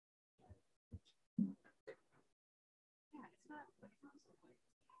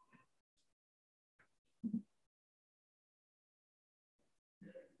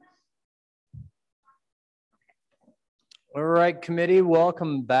All right, committee,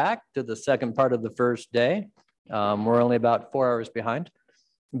 welcome back to the second part of the first day. We're only about 4 hours behind.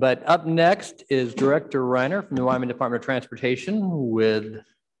 But up next is Director Reiner from the Wyoming Department of Transportation with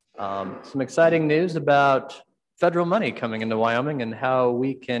some exciting news about federal money coming into Wyoming and how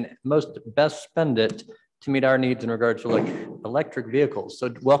we can best spend it to meet our needs in regards to electric vehicles.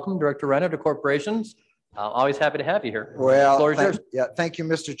 So welcome, Director Reiner, to Corporations. Always happy to have you here. Well, thank you,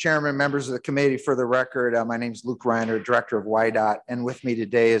 Mr. Chairman, members of the committee. For the record, my name is Luke Reiner, Director of WYDOT, and with me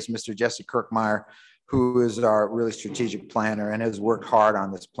today is Mr. Jesse Kirkmeyer, who is our really strategic planner and has worked hard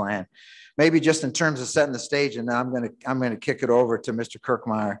on this plan. Maybe just in terms of setting the stage, and I'm going to kick it over to Mr.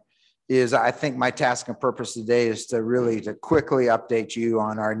 Kirkmeyer. I think my task and purpose today is to quickly update you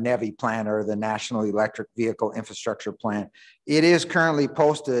on our NEVI plan, or the National Electric Vehicle Infrastructure Plan. It is currently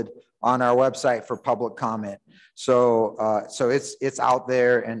posted on our website for public comment. So it's out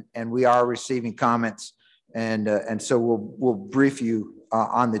there, and we are receiving comments, and so we'll brief you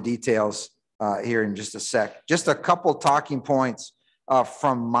on the details here in just a sec. Just a couple talking points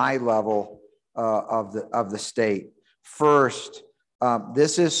from my level of the state. First,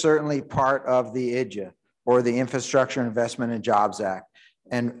 this is certainly part of the IDJA, or the Infrastructure Investment and Jobs Act,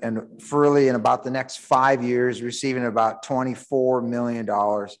 and really in about the next 5 years, receiving about $24 million.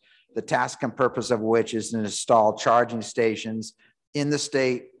 The task and purpose of which is to install charging stations in the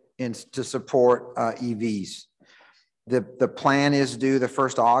state to support EVs. The plan is due the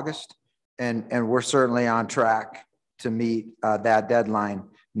 1st of August, and we're certainly on track to meet that deadline.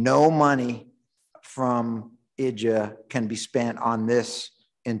 No money from IDJA can be spent on this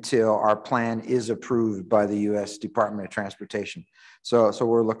until our plan is approved by the U.S. Department of Transportation. So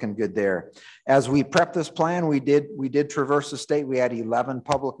we're looking good there. As we prep this plan, we did traverse the state. We had 11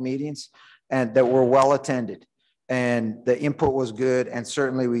 public meetings and that were well attended, and the input was good. And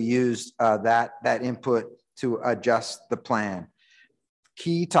certainly we used that input to adjust the plan.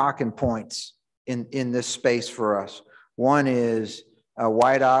 Key talking points in this space for us. One is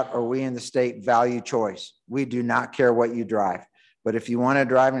WYDOT, or we in the state, value choice. We do not care what you drive, but if you want to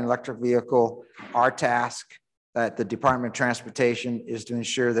drive an electric vehicle, our task at the Department of Transportation is to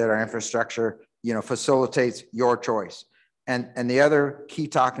ensure that our infrastructure, facilitates your choice. And the other key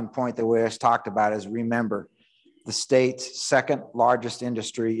talking point that we always talked about is, remember, the state's second largest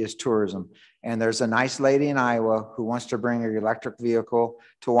industry is tourism. And there's a nice lady in Iowa who wants to bring her electric vehicle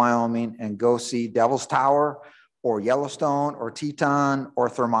to Wyoming and go see Devil's Tower or Yellowstone or Teton or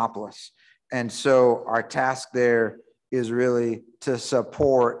Thermopolis. And so our task there is really to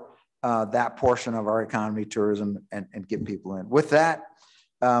support that portion of our economy, tourism, and get people in. With that,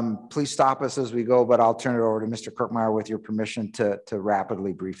 please stop us as we go, but I'll turn it over to Mr. Kirkmeyer with your permission to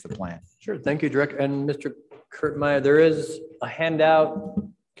rapidly brief the plan. Sure, thank you, Director. And Mr. Kirkmeyer, there is a handout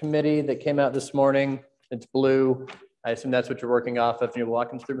committee that came out this morning. It's blue. I assume that's what you're working off of. Can you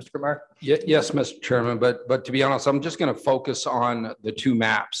walk us through, Mr. Kirkmeyer? Yes, Mr. Chairman, but to be honest, I'm just going to focus on the two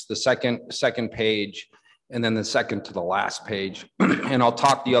maps, the second page, and then the second to the last page. And I'll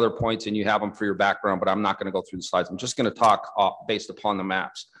talk the other points, and you have them for your background, but I'm not going to go through the slides. I'm just going to talk based upon the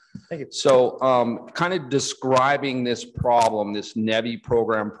maps. Thank you. So kind of describing this problem, this NEVI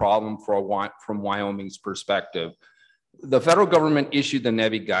program problem from Wyoming's perspective. The federal government issued the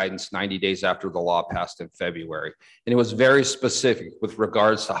NEVI guidance 90 days after the law passed in February, and it was very specific with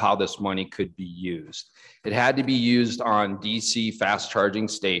regards to how this money could be used. It had to be used on DC fast charging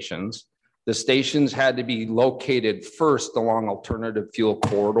stations. The stations had to be located first along alternative fuel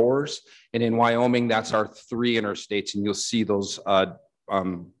corridors. And in Wyoming, that's our 3 interstates. And you'll see those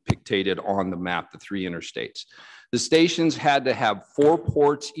pictated on the map, the 3 interstates. The stations had to have 4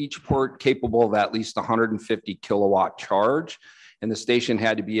 ports, each port capable of at least 150 kilowatt charge. And the station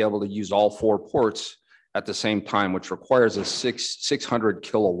had to be able to use all 4 ports at the same time, which requires a 600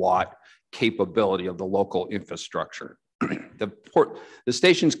 kilowatt capability of the local infrastructure. The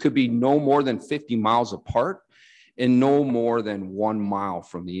stations could be no more than 50 miles apart and no more than 1 mile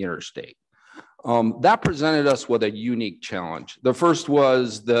from the interstate. That presented us with a unique challenge. The first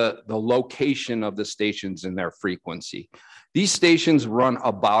was the location of the stations and their frequency. These stations run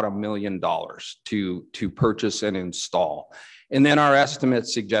about $1 million to purchase and install. And then our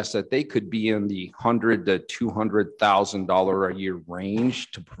estimates suggest that they could be in the $100,000 to $200,000 a year range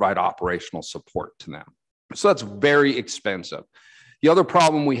to provide operational support to them. So that's very expensive. The other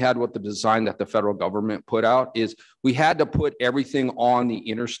problem we had with the design that the federal government put out is we had to put everything on the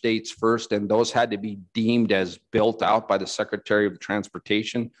interstates first, and those had to be deemed as built out by the Secretary of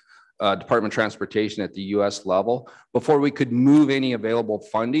Transportation, Department of Transportation at the US level, before we could move any available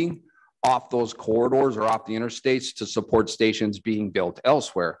funding off those corridors or off the interstates to support stations being built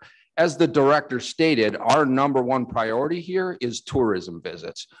elsewhere. As the director stated, our number one priority here is tourism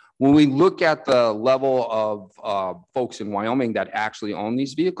visits. When we look at the level of folks in Wyoming that actually own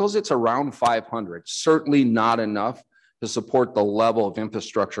these vehicles, it's around 500, certainly not enough to support the level of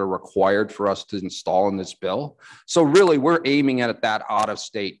infrastructure required for us to install in this bill. So really, we're aiming at that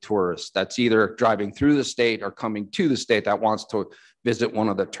out-of-state tourist that's either driving through the state or coming to the state that wants to visit one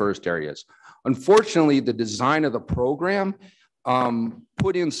of the tourist areas. Unfortunately, the design of the program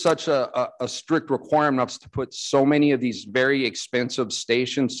put in such a strict requirement to put so many of these very expensive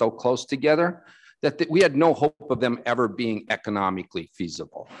stations so close together that we had no hope of them ever being economically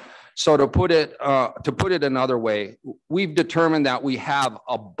feasible. So to put it another way, we've determined that we have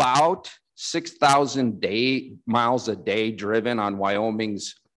about 6,000 miles a day driven on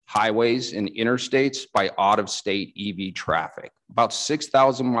Wyoming's highways and interstates by out-of-state EV traffic, about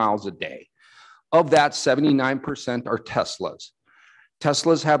 6,000 miles a day. Of that, 79% are Teslas.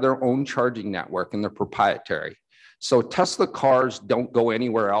 Teslas have their own charging network and they're proprietary. So Tesla cars don't go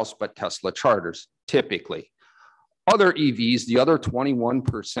anywhere else but Tesla chargers, typically. Other EVs, the other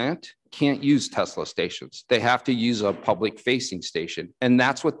 21%, can't use Tesla stations. They have to use a public facing station. And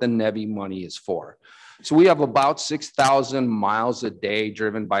that's what the NEVI money is for. So we have about 6,000 miles a day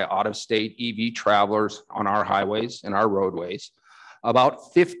driven by out-of-state EV travelers on our highways and our roadways. About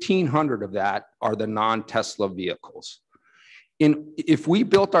 1,500 of that are the non-Tesla vehicles. If we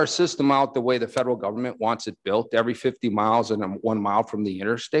built our system out the way the federal government wants it built, every 50 miles and 1 mile from the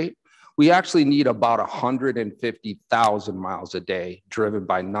interstate, we actually need about 150,000 miles a day driven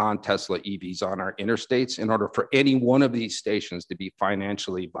by non-Tesla EVs on our interstates in order for any one of these stations to be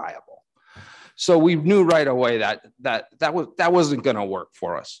financially viable. So we knew right away that wasn't going to work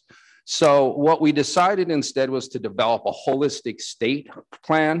for us. So what we decided instead was to develop a holistic state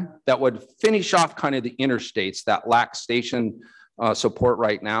plan that would finish off kind of the interstates that lack station support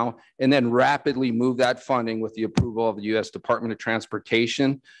right now, and then rapidly move that funding with the approval of the U.S. Department of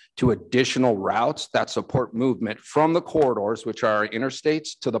Transportation to additional routes that support movement from the corridors, which are our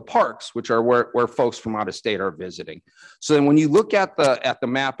interstates, to the parks, which are where folks from out of state are visiting. So then when you look at the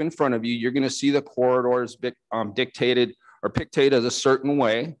map in front of you, you're going to see the corridors dictated or pictated a certain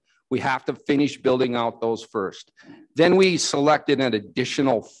way. We have to finish building out those first. Then we selected an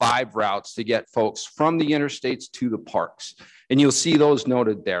additional 5 routes to get folks from the interstates to the parks. And you'll see those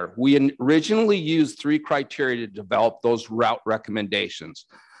noted there. We originally used 3 criteria to develop those route recommendations.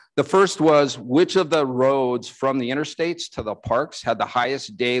 The first was which of the roads from the interstates to the parks had the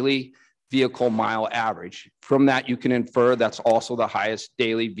highest daily vehicle mile average. From that, you can infer that's also the highest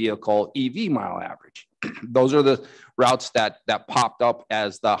daily vehicle EV mile average. Those are the routes that popped up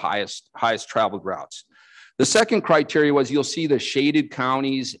as the highest traveled routes. The second criteria was you'll see the shaded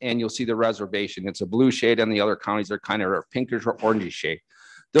counties and you'll see the reservation. It's a blue shade and the other counties are kind of a pinkish or orangey shade.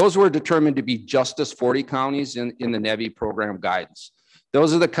 Those were determined to be Justice 40 counties in the NEVI program guidance.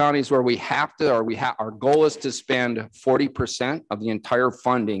 Those are the counties where we have to, or our goal is to spend 40% of the entire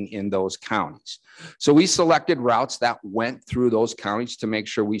funding in those counties. So we selected routes that went through those counties to make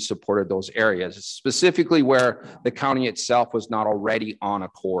sure we supported those areas, specifically where the county itself was not already on a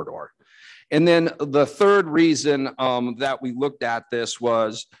corridor. And then the third reason that we looked at this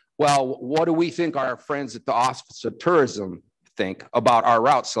was, well, what do we think our friends at the Office of Tourism think about our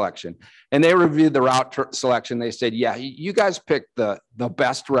route selection? And they reviewed the route selection. They said, yeah, you guys picked the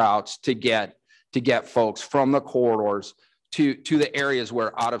best routes to get folks from the corridors to the areas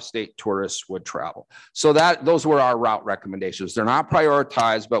where out-of-state tourists would travel. So those were our route recommendations. They're not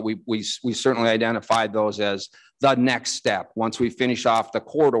prioritized, but we certainly identified those as the next step. Once we finish off the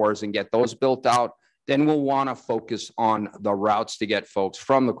corridors and get those built out, then we'll want to focus on the routes to get folks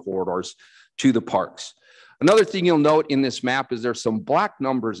from the corridors to the parks. Another thing you'll note in this map is there's some black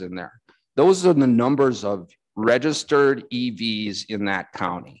numbers in there. Those are the numbers of registered EVs in that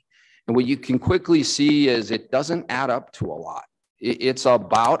county. And what you can quickly see is it doesn't add up to a lot. It's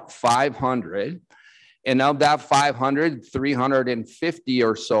about 500. And of that 500, 350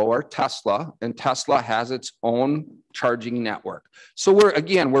 or so are Tesla, and Tesla has its own charging network. So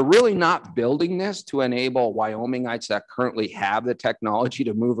we're really not building this to enable Wyomingites that currently have the technology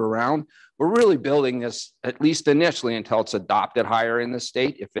to move around. We're really building this, at least initially, until it's adopted higher in the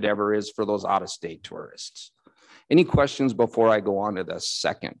state, if it ever is for those out-of-state tourists. Any questions before I go on to the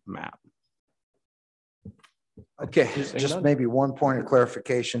second map? Okay, just maybe one point of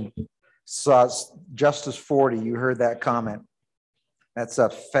clarification. So Justice 40, you heard that comment. That's a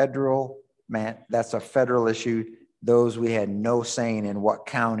federal issue. Those we had no saying in what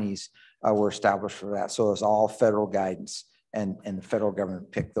counties were established for that. So it's all federal guidance, and the federal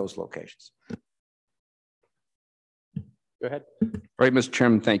government picked those locations. Go ahead. All right, Mr.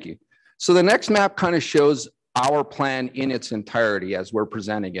 Chairman, thank you. So the next map kind of shows our plan in its entirety as we're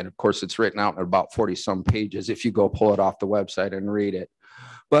presenting it. Of course, it's written out in about 40 some pages if you go pull it off the website and read it.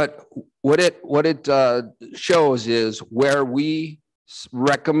 But what it shows is where we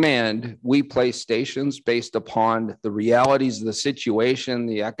recommend we place stations based upon the realities of the situation,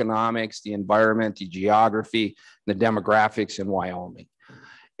 the economics, the environment, the geography, the demographics in Wyoming.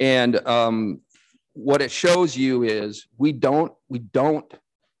 And what it shows you is we don't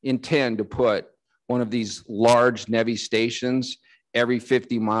intend to put one of these large NEVI stations every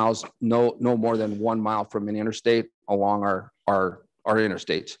 50 miles, no more than 1 mile from an interstate along our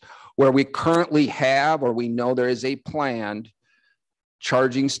interstates. Where we currently have, or we know there is a planned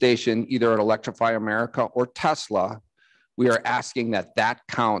charging station, either at Electrify America or Tesla, we are asking that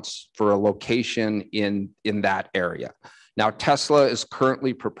counts for a location in that area. Now, Tesla is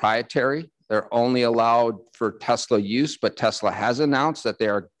currently proprietary. They're only allowed for Tesla use, but Tesla has announced that they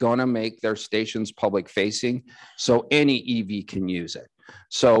are going to make their stations public facing, so any EV can use it.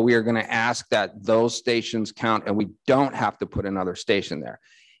 So we are going to ask that those stations count, and we don't have to put another station there.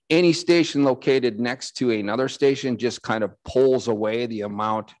 Any station located next to another station just kind of pulls away the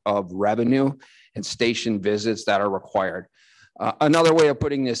amount of revenue and station visits that are required. Another way of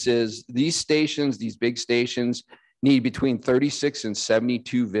putting this is these stations, these big stations, need between 36 and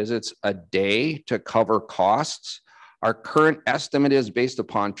 72 visits a day to cover costs. Our current estimate is based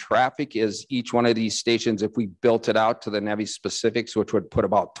upon traffic is each one of these stations, if we built it out to the NEVI specifics, which would put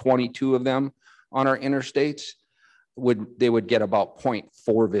about 22 of them on our interstates, they would get about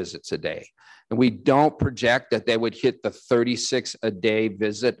 0.4 visits a day. And we don't project that they would hit the 36 a day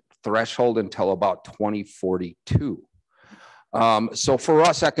visit threshold until about 2042. So for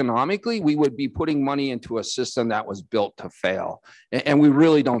us economically, we would be putting money into a system that was built to fail. And we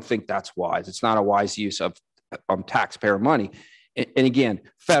really don't think that's wise. It's not a wise use of taxpayer money. And again,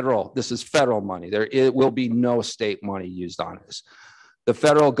 this is federal money. It will be no state money used on this. The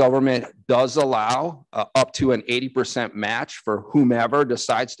federal government does allow up to an 80% match for whomever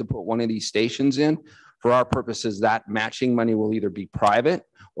decides to put one of these stations in. For our purposes, that matching money will either be private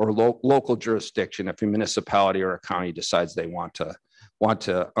or local jurisdiction if a municipality or a county decides they want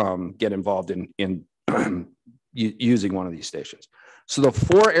to get involved in using one of these stations. So the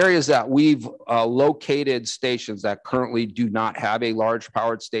 4 areas that we've located stations that currently do not have a large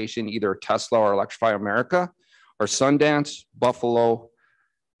powered station, either Tesla or Electrify America, are Sundance, Buffalo,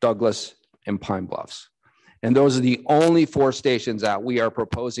 Douglas, and Pine Bluffs. And those are the only 4 stations that we are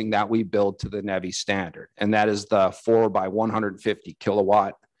proposing that we build to the NEVI standard. And that is the 4 by 150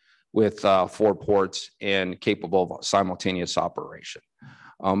 kilowatt with 4 ports and capable of simultaneous operation.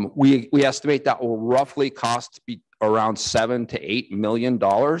 We estimate that will roughly cost around $7 to $8 million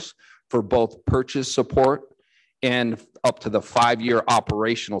for both purchase support and up to the 5-year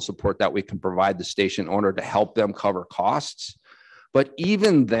operational support that we can provide the station owner to help them cover costs. But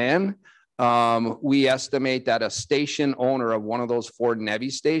even then, we estimate that a station owner of one of those 4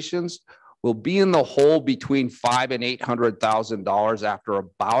 NEVI stations will be in the hole between $500,000 and $800,000 after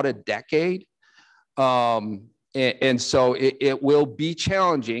about a decade. And so it will be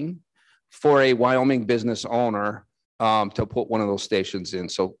challenging for a Wyoming business owner to put one of those stations in.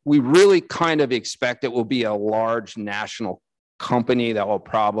 So we really kind of expect it will be a large national company that will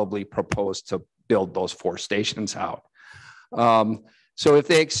probably propose to build those 4 stations out. So if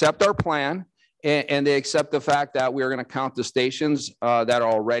they accept our plan and they accept the fact that we're going to count the stations that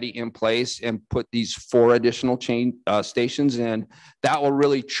are already in place and put these 4 additional stations in, that will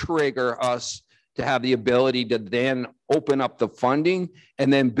really trigger us to have the ability to then open up the funding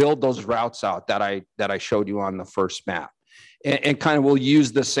and then build those routes out that I showed you on the first map. And kind of we'll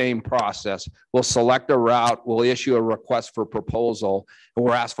use the same process. We'll select a route, we'll issue a request for proposal, and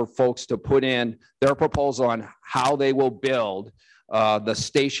we'll ask for folks to put in their proposal on how they will build the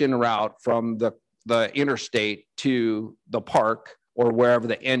station route from the interstate to the park or wherever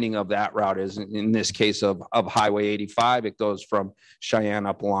the ending of that route is. In this case of Highway 85, it goes from Cheyenne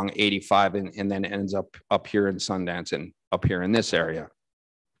up along 85 and then ends up here in Sundance and up here in this area.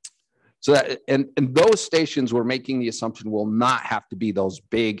 So that, and those stations, we're making the assumption will not have to be those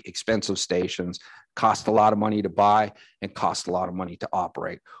big expensive stations, cost a lot of money to buy and cost a lot of money to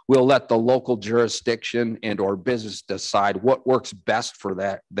operate. We'll let the local jurisdiction and or business decide what works best for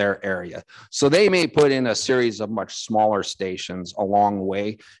their area. So they may put in a series of much smaller stations along the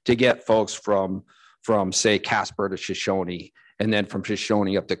way to get folks from say Casper to Shoshone, and then from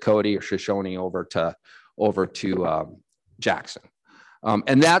Shoshone up to Cody or Shoshone over to Jackson.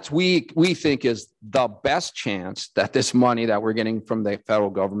 And that's we think is the best chance that this money that we're getting from the federal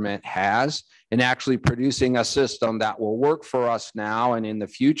government has in actually producing a system that will work for us now and in the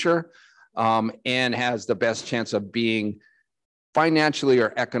future, and has the best chance of being financially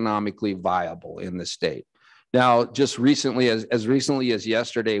or economically viable in the state. Now, just recently, as recently as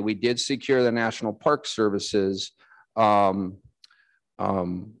yesterday, we did secure the National Park Service's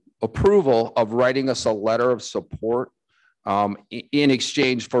approval of writing us a letter of support in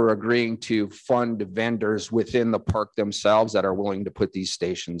exchange for agreeing to fund vendors within the park themselves that are willing to put these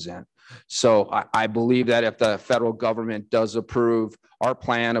stations in. So I believe that if the federal government does approve our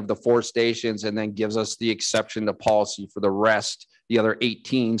plan of the 4 stations and then gives us the exception to policy for the rest, the other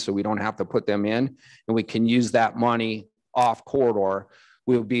 18, so we don't have to put them in, and we can use that money off corridor,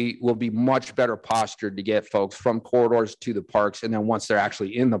 we'll be much better postured to get folks from corridors to the parks, and then once they're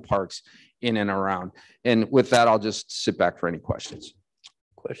actually in the parks, in and around. And with that, I'll just sit back for any questions.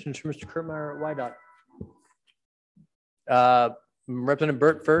 Questions for Mr. Kirkmeyer at YDOT? Representative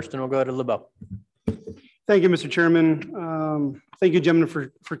Burt first, and we'll go to LeBeau. Thank you, Mr. Chairman. Thank you,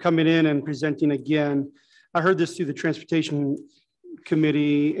 gentlemen, for coming in and presenting again. I heard this through the Transportation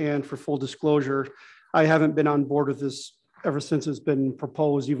Committee, and for full disclosure, I haven't been on board with this ever since it's been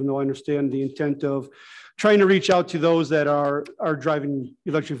proposed, even though I understand the intent of trying to reach out to those that are driving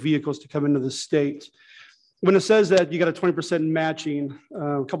electric vehicles to come into the state. When it says that you got a 20% matching,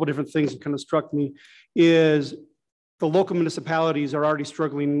 a couple of different things that kind of struck me is the local municipalities are already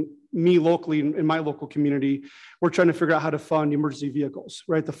struggling. Me locally in my local community, we're trying to figure out how to fund emergency vehicles,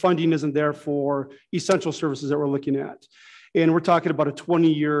 right? The funding isn't there for essential services that we're looking at. And we're talking about a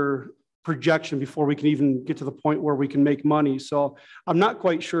 20-year projection before we can even get to the point where we can make money. So I'm not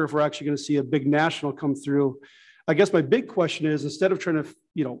quite sure if we're actually going to see a big national come through. I guess my big question is, instead of trying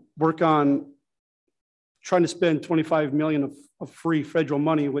to, work on trying to spend 25 million of free federal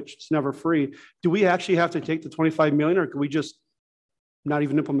money, which is never free, do we actually have to take the 25 million, or can we just not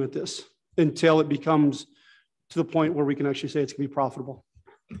even implement this until it becomes to the point where we can actually say it's going to be profitable?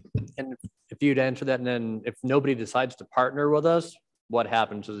 And if you'd answer that, and then if nobody decides to partner with us, what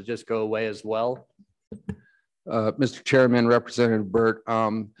happens? Does it just go away as well? Mr. Chairman, Representative Burt.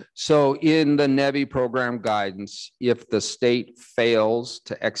 So in the NEVI program guidance, if the state fails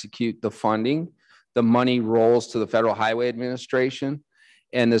to execute the funding, the money rolls to the Federal Highway Administration.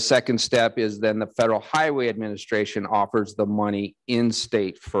 And the second step is then the Federal Highway Administration offers the money in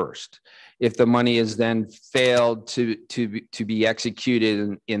state first. If the money is then failed to be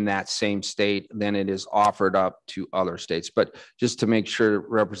executed in that same state, then it is offered up to other states. But just to make sure,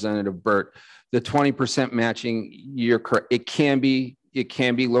 Representative Burt, the 20% matching, you're correct. It can be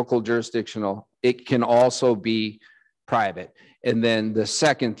local jurisdictional. It can also be private. And then the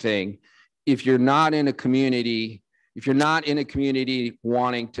second thing, if you're not in a community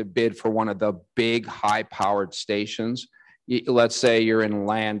wanting to bid for one of the big high-powered stations, let's say you're in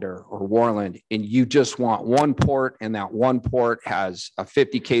Lander or Warland and you just want one port, and that one port has a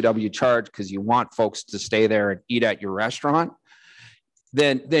 50 kW charge because you want folks to stay there and eat at your restaurant,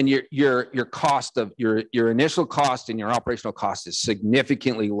 then your cost of your initial cost and your operational cost is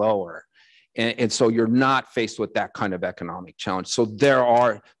significantly lower. And so you're not faced with that kind of economic challenge. So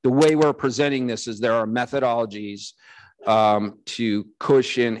the way we're presenting this is there are methodologies to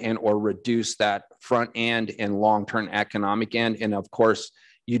cushion and or reduce that front end and long-term economic end. And of course,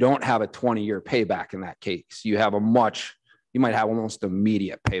 you don't have a 20-year payback in that case. You might have almost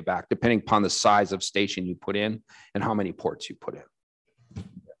immediate payback depending upon the size of station you put in and how many ports you put in.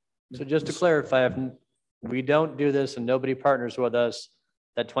 So just to clarify, if we don't do this and nobody partners with us,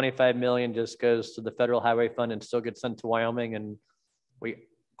 that 25 million just goes to the Federal Highway Fund and still gets sent to Wyoming, and we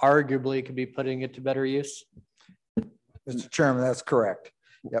arguably could be putting it to better use? Mr. Chairman, that's correct.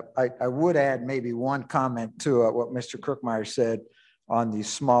 Yep. I would add maybe one comment to what Mr. Kirkmeyer said on these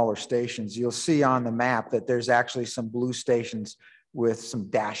smaller stations. You'll see on the map that there's actually some blue stations with some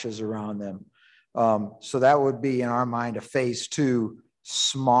dashes around them. So that would be, in our mind, a phase 2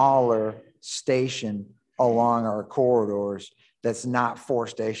 smaller station along our corridors. That's not 4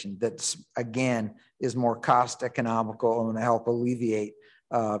 stations. That's, again, is more cost economical and help alleviate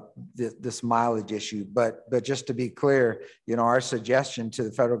this mileage issue. But just to be clear, our suggestion to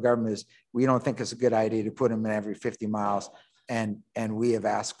the federal government is we don't think it's a good idea to put them in every 50 miles. And we have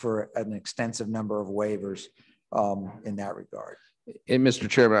asked for an extensive number of waivers in that regard. And Mr.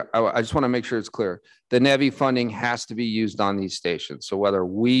 Chairman, I just want to make sure it's clear. The NEVI funding has to be used on these stations. So whether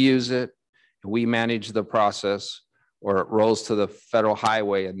we use it, we manage the process, or it rolls to the federal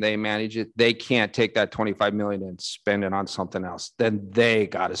highway and they manage it, they can't take that 25 million and spend it on something else. Then they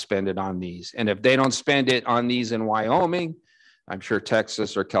got to spend it on these. And if they don't spend it on these in Wyoming, I'm sure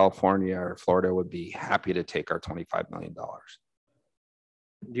Texas or California or Florida would be happy to take our $25 million.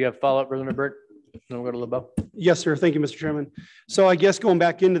 Do you have follow-up, Representative Burt? Then we'll go to LeBeau. Yes, sir. Thank you, Mr. Chairman. So I guess going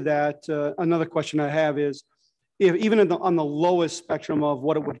back into that, another question I have is, if even on the lowest spectrum of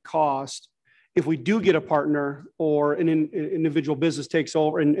what it would cost, if we do get a partner or an individual business takes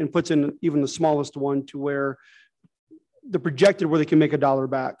over and puts in even the smallest one to where the projected where they can make $1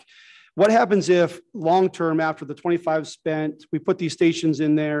 back. What happens if long-term after the 25 spent, we put these stations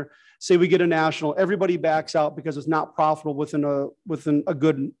in there, say we get a national, everybody backs out because it's not profitable within a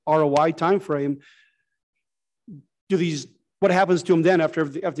good ROI timeframe. What happens to them then after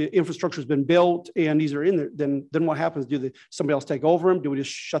the infrastructure has been built and these are in there? Then what happens? Somebody else take over them? Do we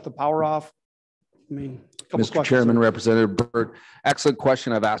just shut the power off? I mean, Mr. Chairman, Representative Burt, excellent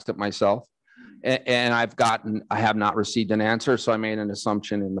question. I've asked it myself. And I have not received an answer, so I made an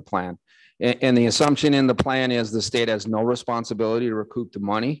assumption in the plan. And the assumption in the plan is the state has no responsibility to recoup the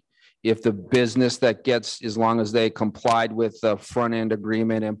money. If the business that gets, as long as they complied with the front end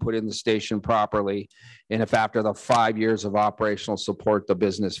agreement and put in the station properly, and if after the 5 years of operational support, the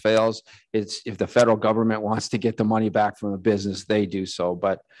business fails, if the federal government wants to get the money back from the business, they do so.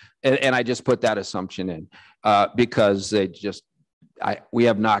 But, and I just put that assumption in because we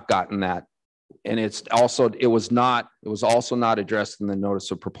have not gotten that. And it was also not addressed in the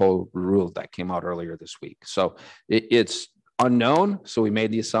notice of proposed rule that came out earlier this week. So it's unknown. So we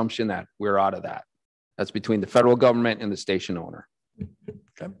made the assumption that we're out of that. That's between the federal government and the station owner.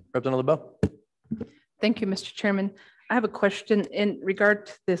 Okay, Representative LeBeau. Thank you, Mr. Chairman. I have a question in regard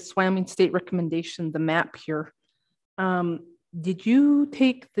to this Wyoming state recommendation, the map here. Did you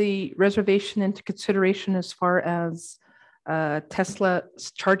take the reservation into consideration as far as Tesla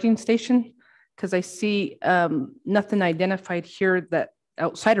charging station? Because I see nothing identified here that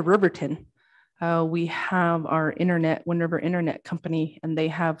outside of Riverton, we have our Wind River Internet Company, and they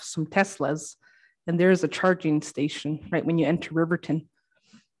have some Teslas, and there is a charging station right when you enter Riverton.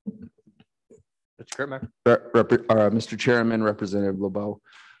 Mr. Chairman, Representative LeBeau.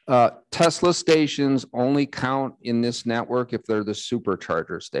 Tesla stations only count in this network if they're the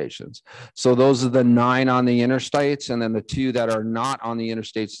supercharger stations. So those are the 9 on the interstates, and then the 2 that are not on the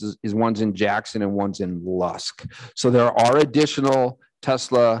interstates is one's in Jackson and one's in Lusk. So there are additional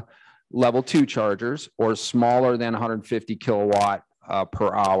Tesla level 2 chargers or smaller than 150 kilowatt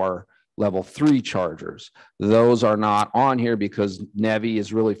per hour level 3 chargers. Those are not on here because NEVI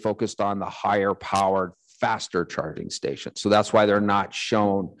is really focused on the higher powered, faster charging station. So that's why they're not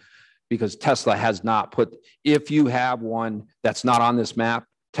shown, because Tesla has not put, if you have one that's not on this map,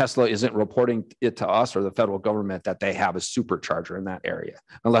 Tesla isn't reporting it to us or the federal government that they have a supercharger in that area,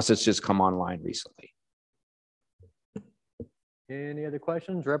 unless it's just come online recently. Any other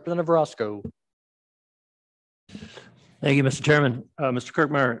questions? Representative Roscoe. Thank you, Mr. Chairman. Mr.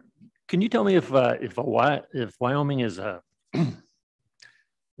 Kirkmeyer, can you tell me if Wyoming is a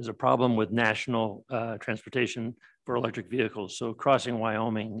is a problem with national transportation for electric vehicles? So crossing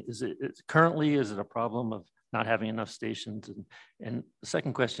Wyoming, is it a problem of not having enough stations? And the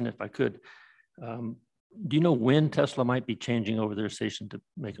second question, if I could, do you know when Tesla might be changing over their station to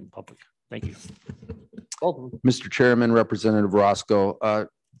make them public? Thank you. Mr. Chairman, Representative Roscoe,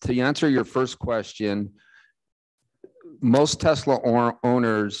 to answer your first question, most Tesla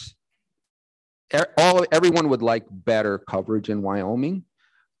owners, everyone would like better coverage in Wyoming,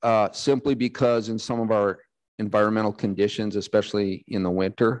 simply because in some of our environmental conditions, especially in the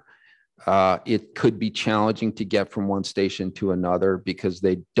winter, it could be challenging to get from one station to another because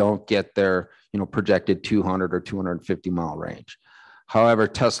they don't get their projected 200 or 250 mile range. However,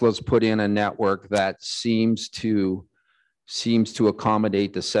 Tesla's put in a network that seems to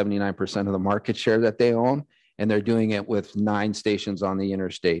accommodate the 79% of the market share that they own, and they're doing it with 9 stations on the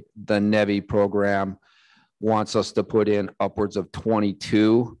interstate. The NEVI program wants us to put in upwards of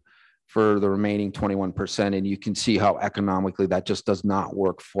 22 for the remaining 21%, and you can see how economically that just does not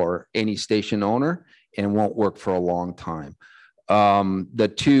work for any station owner and won't work for a long time. The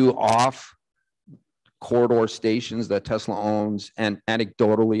 2 off corridor stations that Tesla owns, and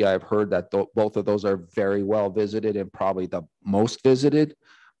anecdotally, I've heard that both of those are very well visited and probably the most visited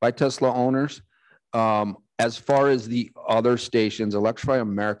by Tesla owners. As far as the other stations, Electrify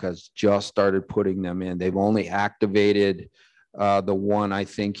America has just started putting them in. They've only activated the one, I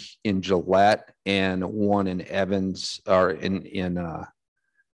think, in Gillette and one in Evans, or in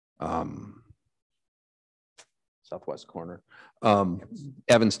southwest corner.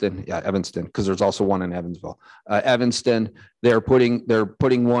 Evanston, yeah, Evanston, because there's also one in Evansville. Evanston, they're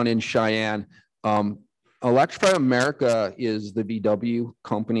putting one in Cheyenne. Electrify America is the VW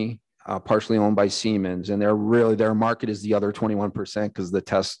company, partially owned by Siemens, and their market is the other 21% because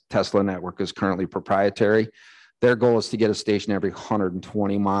the Tesla network is currently proprietary. Their goal is to get a station every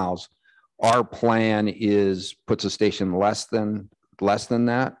 120 miles Our plan puts a station less than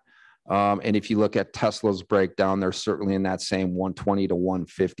that. And if you look at Tesla's breakdown, they're certainly in that same 120 to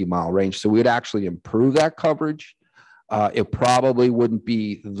 150 mile range. So we'd actually improve that coverage. It probably wouldn't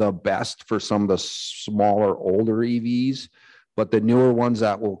be the best for some of the smaller, older EVs, but the newer ones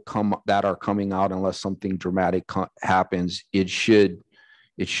that are coming out, unless something dramatic happens, it should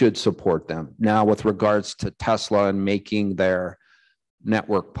support them. Now, with regards to Tesla and making their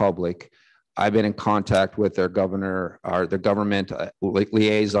network public, I've been in contact with their governor or their government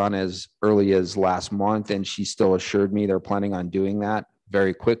liaison as early as last month, and she still assured me they're planning on doing that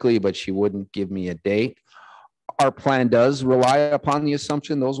very quickly, but she wouldn't give me a date. Our plan does rely upon the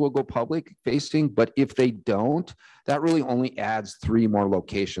assumption those will go public facing, but if they don't, that really only adds 3 more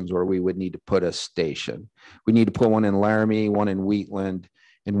locations where we would need to put a station. We need to put one in Laramie, one in Wheatland,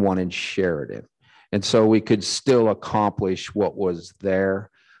 and one in Sheridan. And so we could still accomplish what was there.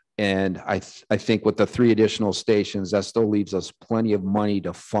 And I think with the 3 additional stations, that still leaves us plenty of money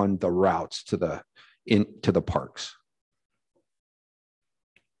to fund the routes to the parks.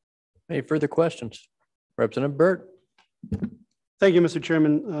 Any further questions? Representative Burt. Thank you, Mr.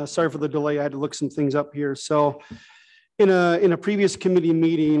 Chairman. Sorry for the delay. I had to look some things up here. So in a previous committee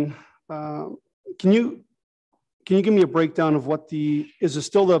meeting, can you give me a breakdown of is there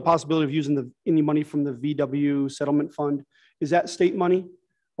still the possibility of using any money from the VW settlement fund? Is that state money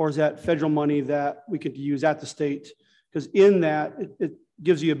or is that federal money that we could use at the state? Because in that, it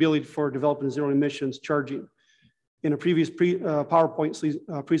gives you ability for developing zero emissions charging. In a previous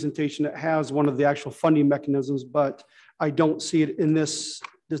PowerPoint presentation, it has one of the actual funding mechanisms, but I don't see it in this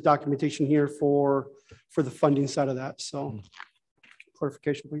documentation here for the funding side of that. So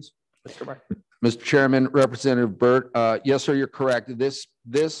clarification, please. Mr. Chairman, Representative Burt, yes, sir, you're correct. This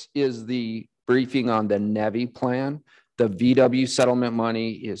is the briefing on the NEVI plan. The VW settlement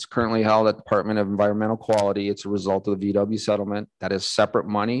money is currently held at the Department of Environmental Quality. It's a result of the VW settlement. That is separate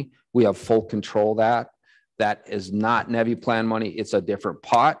money. We have full control of that. That is not NEVI plan money. It's a different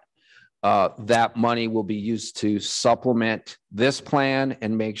pot. That money will be used to supplement this plan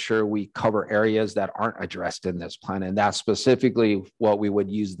and make sure we cover areas that aren't addressed in this plan. And that's specifically what we would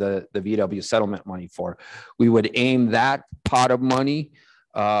use the VW settlement money for. We would aim that pot of money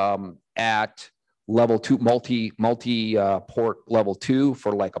at level 2, multi-port level 2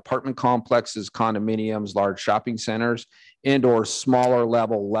 for like apartment complexes, condominiums, large shopping centers, and or smaller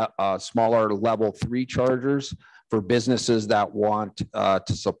level 3 chargers for businesses that want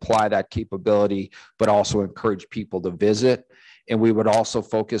to supply that capability, but also encourage people to visit. And we would also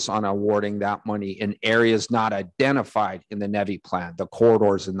focus on awarding that money in areas not identified in the NEVI plan, the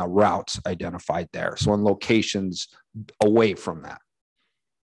corridors and the routes identified there. So in locations away from that.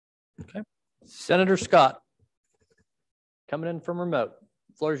 Okay. Senator Scott, coming in from remote.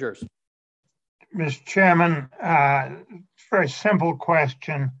 The floor is yours. Mr. Chairman, very simple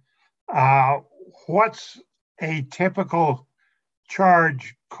question. What's a typical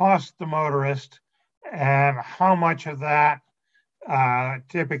charge cost the motorist, and how much of that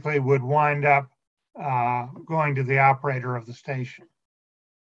typically would wind up going to the operator of the station?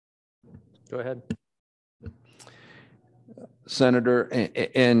 Go ahead. Senator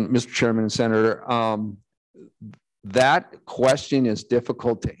and Mr. Chairman and Senator, that question is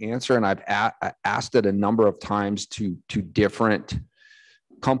difficult to answer, and I've asked it a number of times to different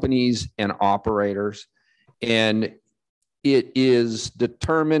companies and operators, and it is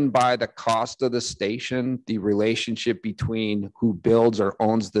determined by the cost of the station, the relationship between who builds or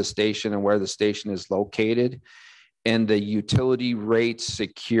owns the station and where the station is located, and the utility rates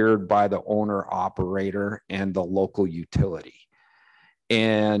secured by the owner operator and the local utility.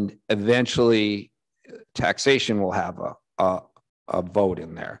 And eventually taxation will have a vote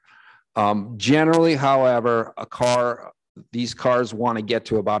in there. Generally, however, these cars want to get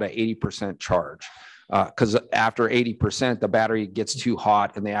to about an 80% charge because after 80%, the battery gets too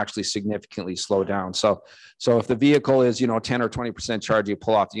hot and they actually significantly slow down. So if the vehicle is, 10 or 20% charge, you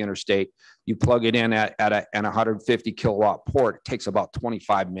pull off the interstate, you plug it in at a 150 kilowatt port, it takes about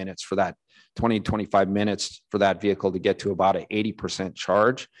 25 minutes for that, 25 minutes for that vehicle to get to about an 80%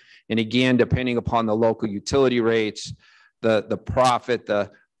 charge. And again, depending upon the local utility rates, the profit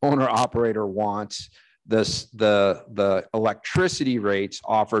the owner operator wants, the electricity rates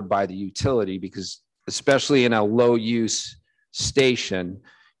offered by the utility, because especially in a low use station,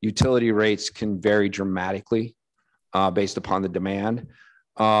 utility rates can vary dramatically based upon the demand.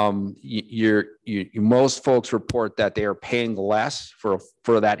 Most folks report that they are paying less for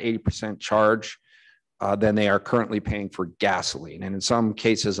that 80% charge than they are currently paying for gasoline. And in some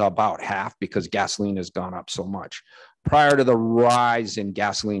cases, about half, because gasoline has gone up so much. prior to the rise in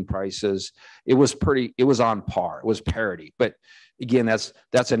gasoline prices, it was on par. It was parity. But again,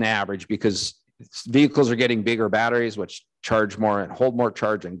 that's an average because vehicles are getting bigger batteries, which charge more and hold more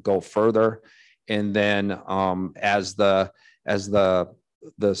charge and go further. And then as the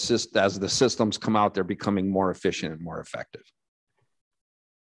systems come out, they're becoming more efficient and more effective.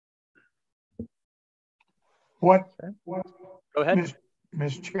 Go ahead.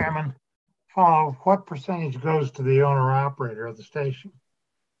 Mr. Chairman, follow, what percentage goes to the owner operator of the station?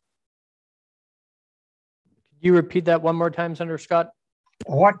 Can you repeat that one more time, Senator Scott?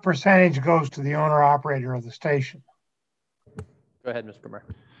 What percentage goes to the owner operator of the station? Go ahead, Mr. Mayor.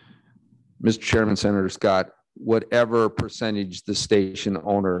 Mr. Chairman, Senator Scott, whatever percentage the station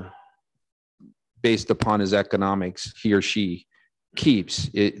owner, based upon his economics, he or she keeps,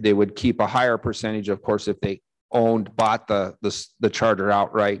 they would keep a higher percentage, of course, if they bought the charter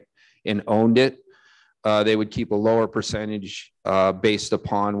outright and owned it. They would keep a lower percentage based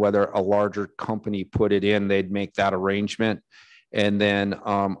upon whether a larger company put it in, they'd make that arrangement. And then,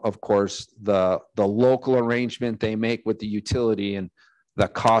 of course, the local arrangement they make with the utility and the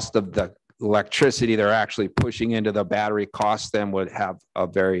cost of the electricity they're actually pushing into the battery cost them would have a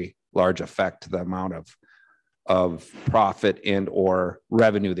very large effect to the amount of profit and or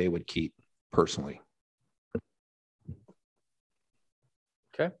revenue they would keep personally.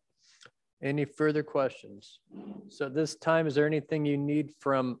 Okay. Any further questions? So this time, is there anything you need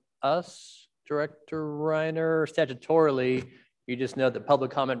from us, Director Reiner? Statutorily, you just know that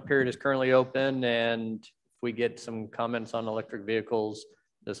public comment period is currently open, and if we get some comments on electric vehicles,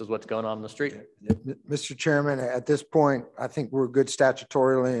 this is what's going on in the street. Mr. Chairman, at this point, I think we're good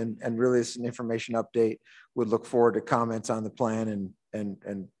statutorily, and really it's an information update. We'd look forward to comments on the plan,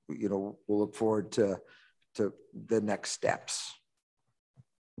 and you know, we'll look forward to the next steps.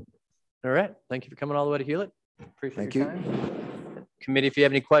 All right. Thank you for coming all the way to Hewlett. Appreciate your time. Thank you. Committee, if you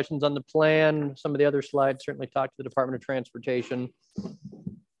have any questions on the plan, some of the other slides, certainly talk to the Department of Transportation.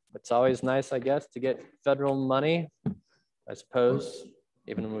 It's always nice, I guess, to get federal money, I suppose,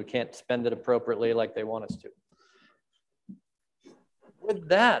 even when we can't spend it appropriately like they want us to. With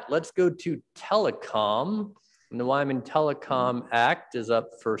that, let's go to telecom. And the Wyoming Telecom Act is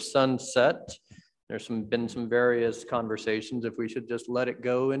up for sunset. There's been some various conversations if we should just let it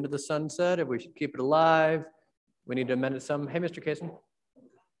go into the sunset, if we should keep it alive. We need to amend it some. Hey, Mr. Kaysen,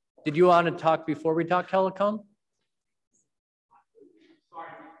 did you want to talk before we talk telecom? Sorry,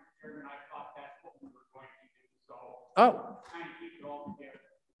 Mr. Chairman, I thought that's what we were going to do. So oh. Trying to keep it all together.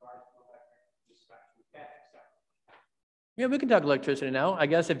 Yeah, we can talk electricity now. I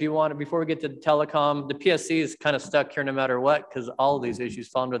guess if you want to, before we get to telecom, the PSC is kind of stuck here no matter what, because all of these issues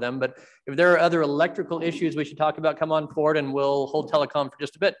fall under them. But if there are other electrical issues we should talk about, come on forward and we'll hold telecom for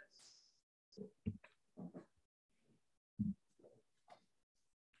just a bit.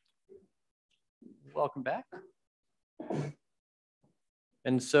 Welcome back.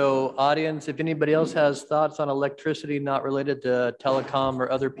 And so audience, if anybody else has thoughts on electricity not related to telecom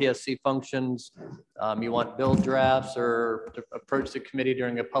or other PSC functions, you want bill drafts or to approach the committee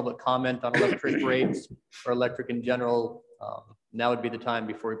during a public comment on electric rates or electric in general, now would be the time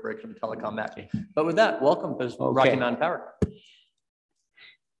before we break into Telecom Act. But with that, welcome to Rocky Mountain Power.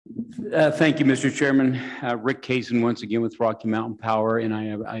 Thank you, Mr. Chairman. Rick Kaysen once again with Rocky Mountain Power, and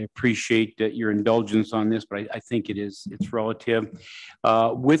I appreciate your indulgence on this, but I think it's relative.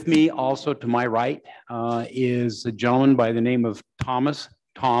 With me also to my right is a gentleman by the name of Tom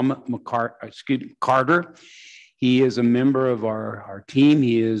Carter. He is a member of our team.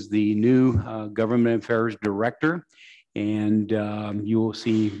 He is the new Government Affairs Director, and you will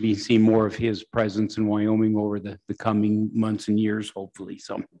be seeing more of his presence in Wyoming over the coming months and years, hopefully.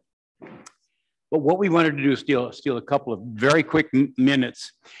 So, but what we wanted to do is steal a couple of very quick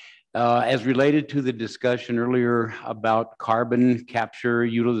minutes as related to the discussion earlier about carbon capture,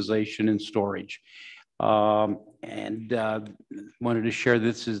 utilization, and storage. And wanted to share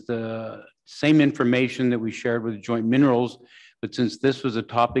this is the same information that we shared with Joint Minerals, but since this was a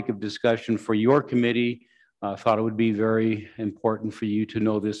topic of discussion for your committee, I thought it would be very important for you to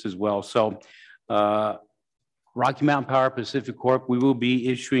know this as well. So Rocky Mountain Power Pacific Corp, we will be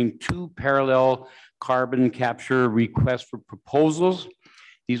issuing 2 parallel carbon capture requests for proposals.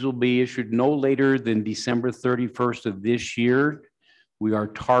 These will be issued no later than December 31st of this year. We are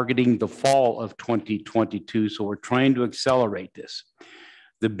targeting the fall of 2022, so we're trying to accelerate this.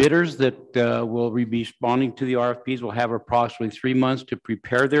 The bidders that will be responding to the RFPs will have approximately 3 months to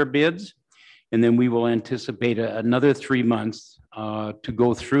prepare their bids. And then we will anticipate another 3 months to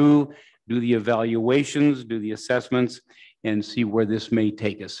go through, do the evaluations, do the assessments, and see where this may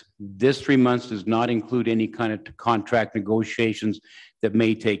take us. This 3 months does not include any kind of contract negotiations that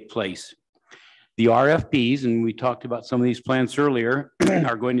may take place. The RFPs, and we talked about some of these plants earlier,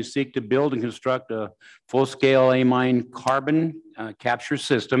 are going to seek to build and construct a full-scale amine carbon capture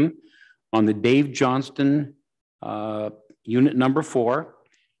system on the Dave Johnston unit number 4.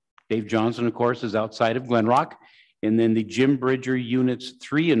 Dave Johnston, of course, is outside of Glenrock. And then the Jim Bridger units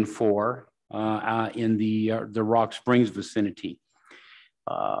 3 and 4 in the Rock Springs vicinity.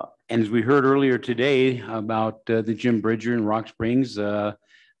 And as we heard earlier today about the Jim Bridger and Rock Springs,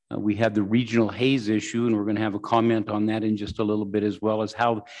 we had the regional haze issue, and we're going to have a comment on that in just a little bit, as well as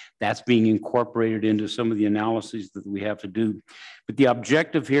how that's being incorporated into some of the analyses that we have to do. But the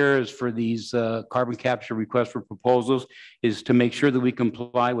objective here is for these carbon capture requests for proposals is to make sure that we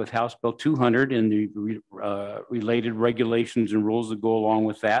comply with House Bill 200 and the related regulations and rules that go along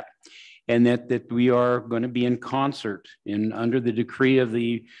with that, and that we are going to be in concert and under the decree of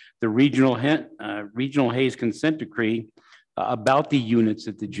the regional haze consent decree about the units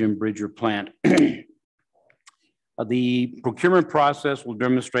at the Jim Bridger plant. The procurement process will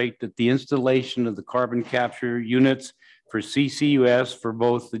demonstrate that the installation of the carbon capture units for CCUS for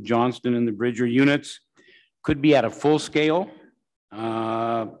both the Johnston and the Bridger units could be at a full scale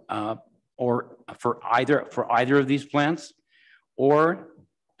or for either of these plants, or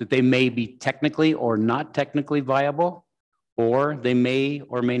that they may be technically or not technically viable, or they may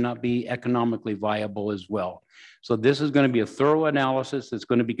or may not be economically viable as well. So this is going to be a thorough analysis that's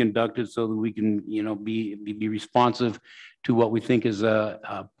going to be conducted so that we can, be responsive to what we think is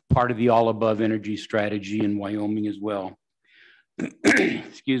a part of the all above energy strategy in Wyoming as well.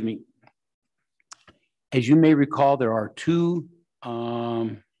 Excuse me. As you may recall, there are two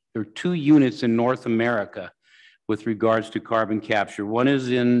units in North America with regards to carbon capture. One is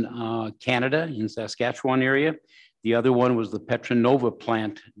in Canada, in Saskatchewan area. The other one was the Petronova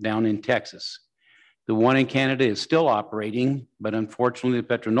plant down in Texas. The one in Canada is still operating, but unfortunately the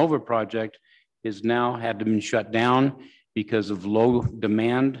Petronova project is now had to be shut down because of low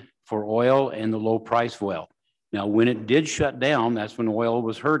demand for oil and the low price of oil. Now, when it did shut down, that's when oil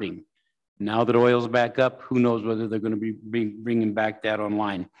was hurting. Now that oil's back up, who knows whether they're going to be bringing back that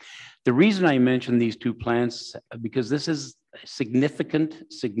online. The reason I mention these two plants, because this is significant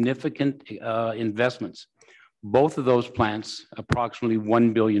investments. Both of those plants, approximately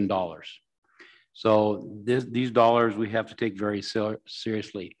 $1 billion. So these dollars we have to take very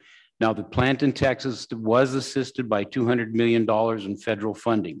seriously. Now, the plant in Texas was assisted by $200 million in federal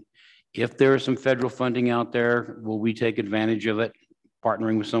funding. If there is some federal funding out there, will we take advantage of it,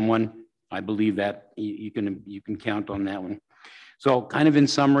 partnering with someone? I believe that you can count on that one. So kind of in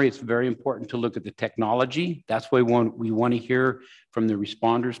summary, it's very important to look at the technology. That's why we want to hear from the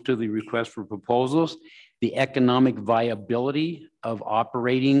responders to the request for proposals, the economic viability of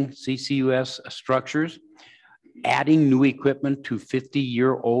operating CCUS structures, adding new equipment to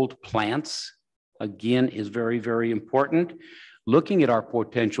 50-year-old plants, again, is very, very important. Looking at our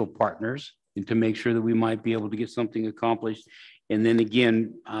potential partners and to make sure that we might be able to get something accomplished. And then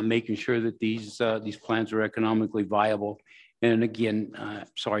again, making sure that these plants are economically viable. And again,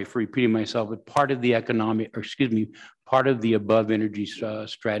 sorry for repeating myself, but part of the part of the above energy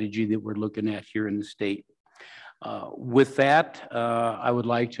strategy that we're looking at here in the state. With that, I would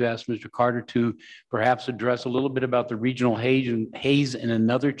like to ask Mr. Carter to perhaps address a little bit about the regional haze and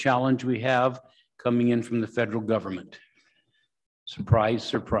another challenge we have coming in from the federal government. Surprise,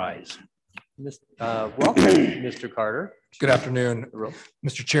 surprise. Welcome, Mr. Carter. Good afternoon,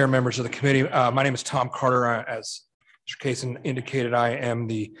 Mr. Chair, members of the committee. My name is Tom Carter. As Mr. Kaysen indicated, I am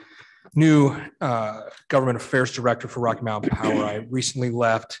the new Government Affairs Director for Rocky Mountain Power. I recently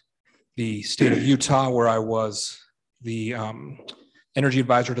left the state of Utah, where I was the energy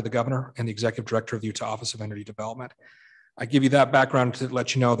advisor to the governor and the executive director of the Utah Office of Energy Development. I give you that background to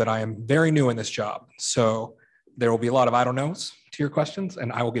let you know that I am very new in this job. So there will be a lot of I don't knows to your questions,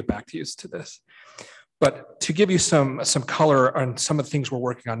 and I will get back to you to this. But to give you some color on some of the things we're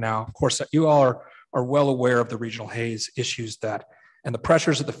working on now, of course, you all are well aware of the regional haze issues and the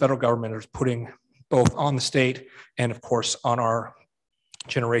pressures that the federal government is putting both on the state and, of course, on our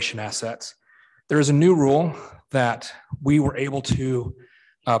generation assets. There is a new rule that we were able to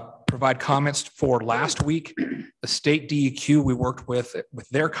provide comments for last week. The state DEQ we worked with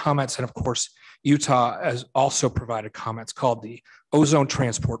their comments, and of course, Utah has also provided comments called the ozone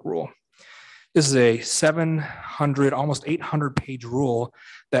transport rule. This is a 700, almost 800-page rule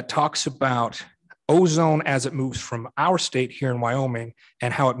that talks about ozone as it moves from our state here in Wyoming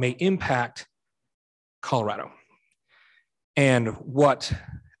and how it may impact Colorado. And what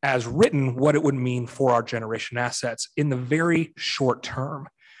as written what it would mean for our generation assets in the very short term.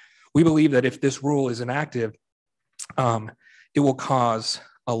 We believe that if this rule is enacted, it will cause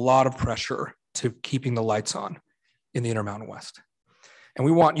a lot of pressure to keeping the lights on in the Intermountain West. And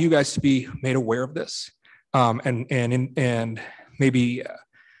we want you guys to be made aware of this, and maybe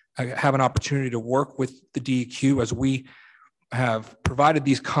have an opportunity to work with the DEQ as we have provided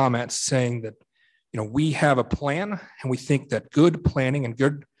these comments saying that, we have a plan and we think that good planning and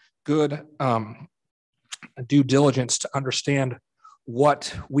good due diligence to understand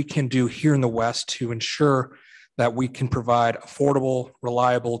what we can do here in the West to ensure that we can provide affordable,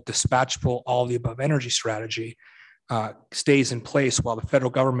 reliable, dispatchable, all of the above energy strategy stays in place while the federal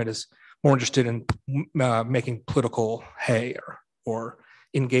government is more interested in making political hay or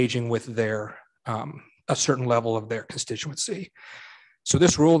engaging with their a certain level of their constituency. So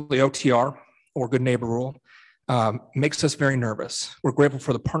this rule, the OTR, or Good Neighbor Rule, makes us very nervous. We're grateful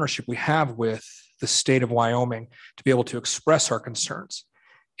for the partnership we have with the state of Wyoming to be able to express our concerns.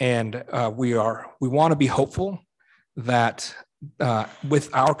 And we want to be hopeful that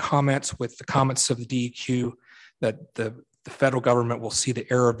with our comments, with the comments of the DEQ, that the federal government will see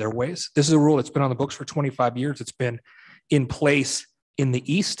the error of their ways. This is a rule that's been on the books for 25 years. It's been in place in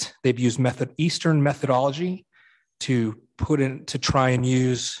the East. They've used Eastern methodology to try and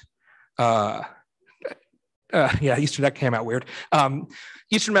use, Eastern, that came out weird.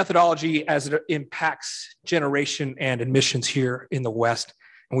 Eastern methodology as it impacts generation and emissions here in the West.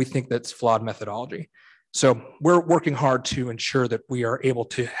 And we think that's flawed methodology. So we're working hard to ensure that we are able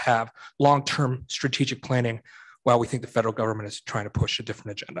to have long-term strategic planning while we think the federal government is trying to push a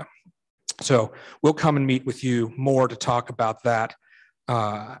different agenda. So we'll come and meet with you more to talk about that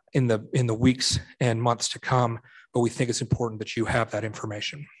in the weeks and months to come, but we think it's important that you have that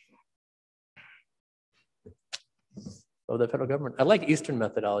information. Oh, the federal government. I like Eastern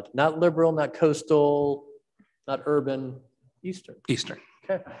methodology, not liberal, not coastal, not urban, Eastern. Eastern.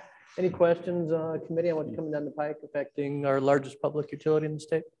 Okay. Any questions, committee, on what's coming down the pike affecting our largest public utility in the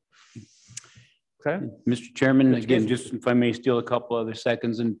state? Okay. Mr. Chairman, again, just if I may steal a couple other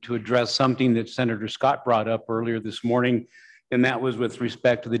seconds and to address something that Senator Scott brought up earlier this morning, and that was with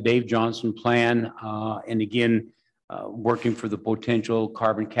respect to the Dave Johnson plan. And again, working for the potential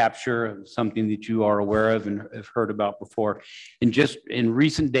carbon capture, something that you are aware of and have heard about before. And just in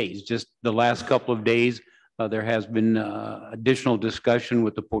recent days, just the last couple of days, there has been additional discussion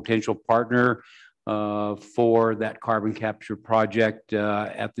with the potential partner for that carbon capture project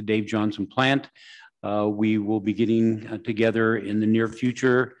at the Dave Johnson plant. We will be getting together in the near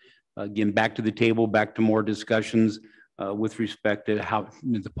future, again, back to the table, back to more discussions with respect to how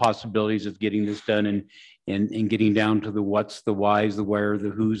the possibilities of getting this done and getting down to the what's, the whys, the where, the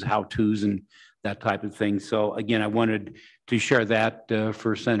who's, how to's, and that type of thing. So again, I wanted to share that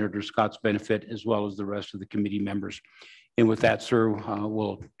for Senator Scott's benefit as well as the rest of the committee members. And with that, sir,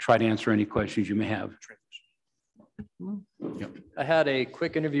 we'll try to answer any questions you may have. Yep. I had a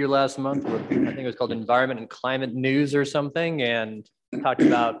quick interview last month with, I think it was called Environment and Climate News or something, and talked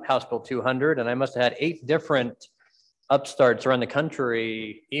about House Bill 200. And I must have had 8 different upstarts around the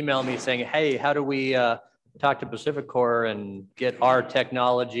country email me saying, hey, how do we talk to PacifiCorp and get our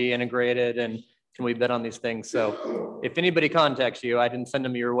technology integrated, and can we bid on these things? So if anybody contacts you, I didn't send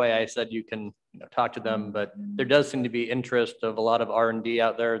them your way. I said you can talk to them, but there does seem to be interest of a lot of R&D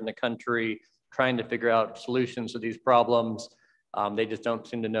out there in the country trying to figure out solutions to these problems. They just don't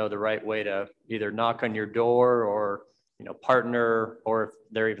seem to know the right way to either knock on your door or partner, or if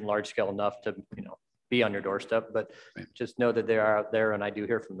they're even large scale enough to be on your doorstep. But just know that they are out there, and I do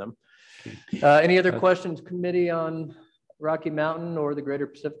hear from them. Any other questions, committee, on Rocky Mountain or the Greater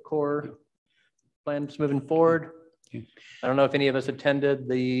PacifiCorp plans moving forward? I don't know if any of us attended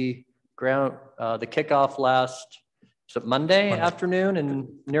the kickoff last Monday afternoon and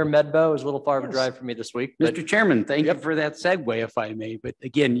near Medbo. It was a little far of a drive for me this week. Mr. Chairman, thank you for that segue, if I may. But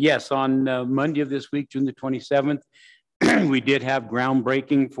again, yes, on Monday of this week, June the 27th, we did have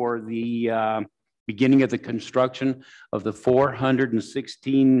groundbreaking for the beginning of the construction of the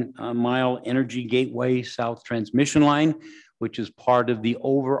 416-mile Energy Gateway South Transmission Line, which is part of the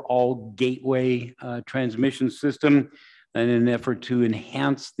overall Gateway transmission system in an effort to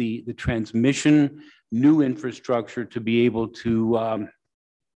enhance the transmission, new infrastructure to be able to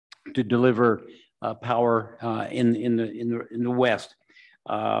deliver power in the West.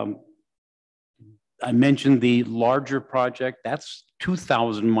 I mentioned the larger project. That's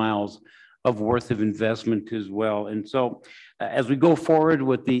 2,000 miles of worth of investment as well. And so as we go forward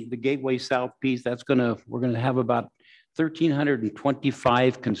with the Gateway South piece, we're gonna have about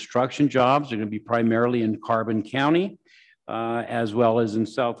 1,325 construction jobs. They're gonna be primarily in Carbon County. as well as in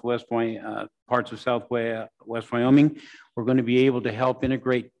parts of West Wyoming. We're going to be able to help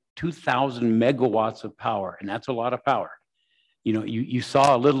integrate 2,000 megawatts of power, and that's a lot of power. You know, you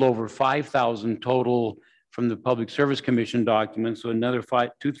saw a little over 5,000 total from the Public Service Commission document, so another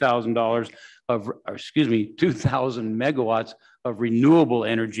 $2,000 2,000 megawatts of renewable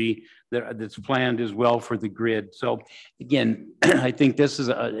energy that's planned as well for the grid. So again, I think this is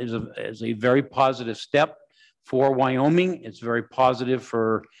a very positive step for Wyoming. It's very positive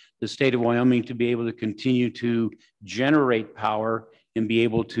for the state of Wyoming to be able to continue to generate power and be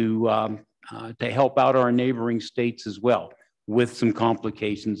able to help out our neighboring states as well, with some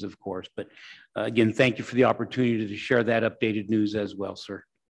complications, of course. But again, thank you for the opportunity to share that updated news as well, sir.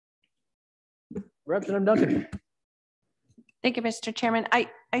 Representative Duncan. Thank you, Mr. Chairman.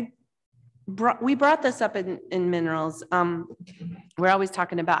 We brought this up in minerals. We're always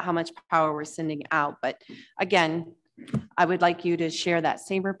talking about how much power we're sending out, but again, I would like you to share that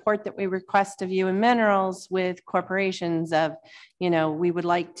same report that we request of you in minerals with corporations of, you know, we would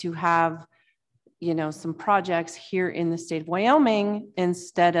like to have, you know, some projects here in the state of Wyoming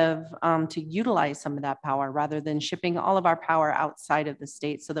instead of to utilize some of that power rather than shipping all of our power outside of the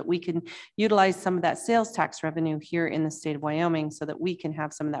state, so that we can utilize some of that sales tax revenue here in the state of Wyoming so that we can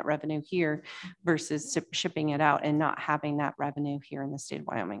have some of that revenue here versus shipping it out and not having that revenue here in the state of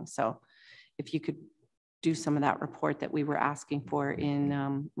Wyoming. So if you could do some of that report that we were asking for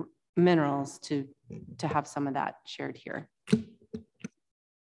in minerals to have some of that shared here.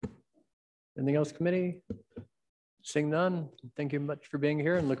 Anything else, committee? Seeing none, thank you much for being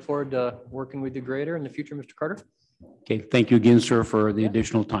here and look forward to working with you greater in the future, Mr. Carter. Okay, thank you again, sir, for the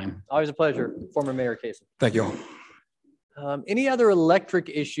additional time. Always a pleasure. Former Mayor Casey. Thank you. Any other electric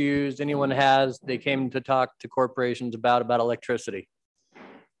issues anyone has they came to talk to corporations about electricity?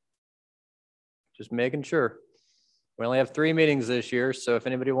 Just making sure. We only have 3 meetings this year, so if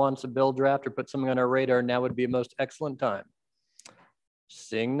anybody wants a bill draft or put something on our radar, now would be a most excellent time.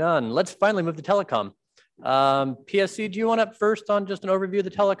 Seeing none, let's finally move to telecom. PSC, do you want up first on just an overview of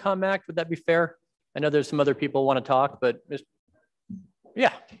the Telecom Act? Would that be fair? I know there's some other people want to talk, but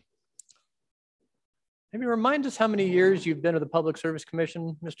yeah. Maybe remind us how many years you've been with the Public Service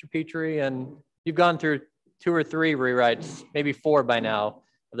Commission, Mr. Petrie, and you've gone through 2 or 3 rewrites, maybe 4 by now,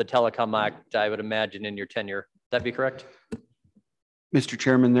 of the Telecom Act, I would imagine, in your tenure. That be correct? Mr.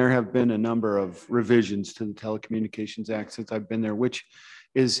 Chairman, there have been a number of revisions to the Telecommunications Act since I've been there, which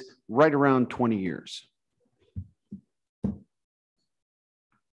is right around 20 years.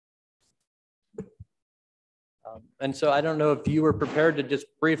 And so I don't know if you were prepared to just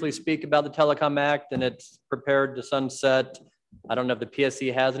briefly speak about the Telecom Act and it's prepared to sunset. I don't know if the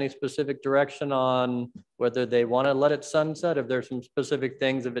PSC has any specific direction on whether they want to let it sunset, if there's some specific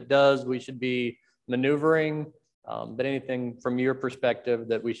things, if it does, we should be maneuvering. But anything from your perspective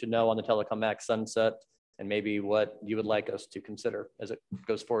that we should know on the Telecom Act sunset and maybe what you would like us to consider as it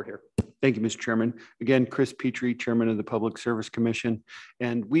goes forward here. Thank you, Mr. Chairman. Again, Chris Petrie, Chairman of the Public Service Commission,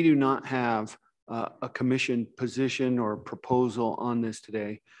 and we do not have a commission position or proposal on this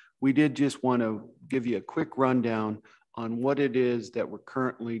today. We did just want to give you a quick rundown on what it is that we're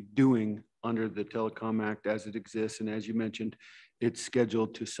currently doing under the Telecom Act as it exists. And as you mentioned, it's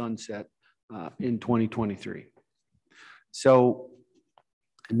scheduled to sunset in 2023. So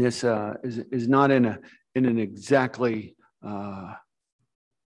and this is not in an exactly, I'm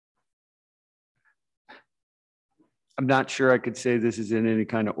not sure I could say this is in any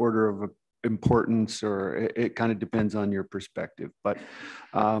kind of order of importance, or it kind of depends on your perspective. But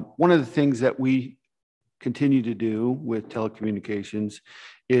one of the things that we continue to do with telecommunications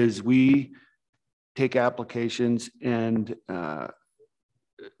is we take applications and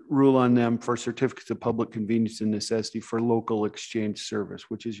rule on them for certificates of public convenience and necessity for local exchange service,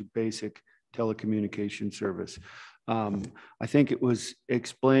 which is your basic telecommunication service. I think it was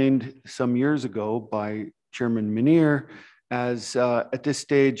explained some years ago by Chairman Menier as at this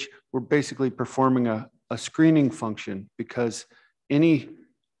stage, we're basically performing a screening function because any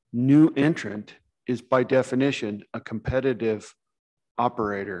new entrant is by definition a competitive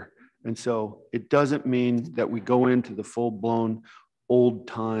operator. And so it doesn't mean that we go into the full-blown old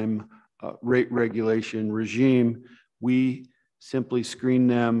time rate regulation regime. We simply screen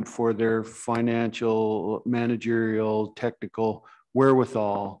them for their financial, managerial, technical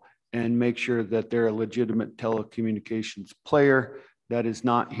wherewithal and make sure that they're a legitimate telecommunications player that is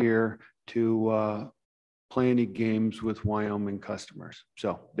not here to play any games with Wyoming customers.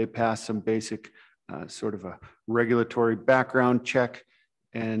 So they pass some basic sort of a regulatory background check,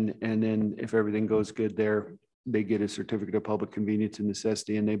 and then if everything goes good there, they get a certificate of public convenience and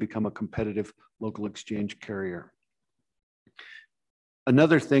necessity, and they become a competitive local exchange carrier.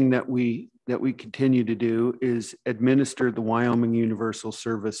 Another thing that we continue to do is administer the Wyoming Universal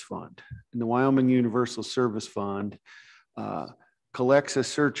Service Fund. And the Wyoming Universal Service Fund collects a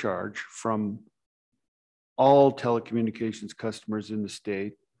surcharge from all telecommunications customers in the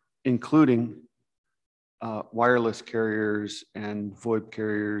state, including wireless carriers and VoIP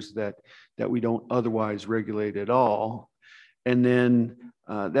carriers that we don't otherwise regulate at all. And then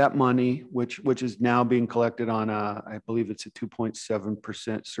that money, which is now being collected on I believe it's a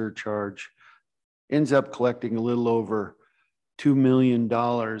 2.7% surcharge, ends up collecting a little over $2 million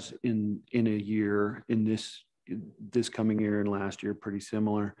in a year, in this coming year and last year, pretty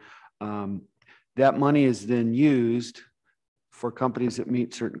similar. That money is then used for companies that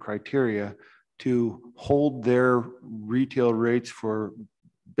meet certain criteria to hold their retail rates for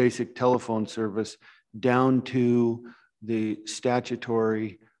basic telephone service down to the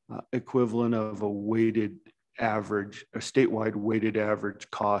statutory equivalent of a weighted average, a statewide weighted average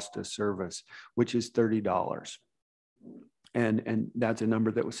cost of service, which is $30. And that's a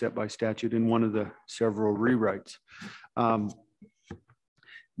number that was set by statute in one of the several rewrites.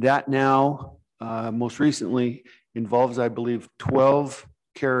 That now, most recently, involves, I believe, 12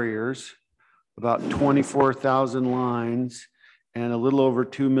 carriers, about 24,000 lines, and a little over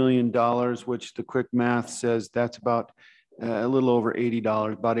 $2 million, which the quick math says that's about a little over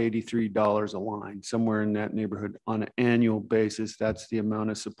 $80, about $83 a line, somewhere in that neighborhood on an annual basis. That's the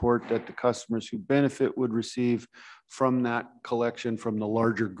amount of support that the customers who benefit would receive from that collection from the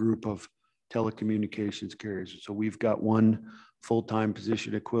larger group of telecommunications carriers. So we've got one full-time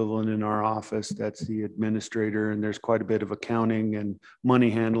position equivalent in our office. That's the administrator, and there's quite a bit of accounting and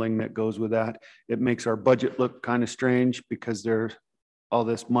money handling that goes with that. It makes our budget look kind of strange because there's all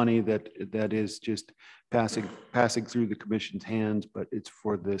this money that is just passing through the commission's hands, but it's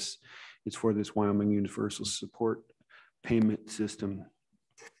for this Wyoming Universal Support Payment System.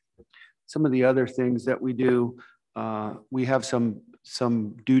 Some of the other things that we do, we have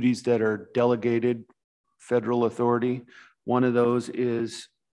some duties that are delegated federal authority. One of those is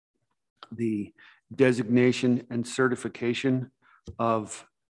the designation and certification of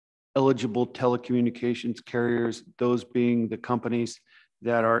eligible telecommunications carriers, those being the companies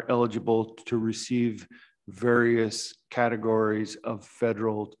that are eligible to receive various categories of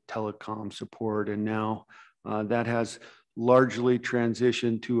federal telecom support. And now that has largely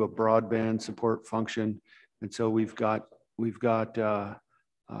transitioned to a broadband support function. And so we've got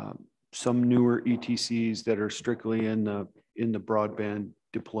some newer ETCs that are strictly in the broadband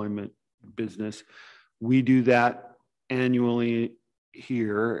deployment business. We do that annually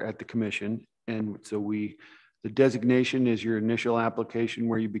here at the commission. And so the designation is your initial application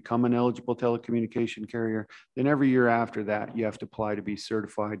where you become an eligible telecommunication carrier. Then every year after that, you have to apply to be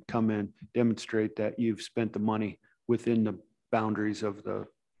certified, come in, demonstrate that you've spent the money within the boundaries of the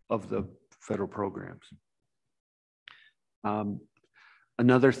federal programs.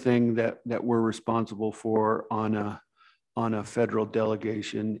 Another thing that we're responsible for on a federal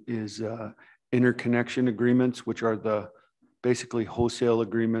delegation is interconnection agreements, which are basically wholesale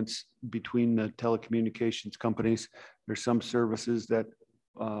agreements between the telecommunications companies. There's some services that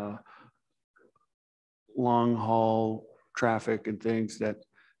long haul traffic and things that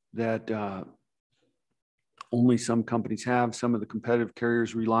only some companies have. Some of the competitive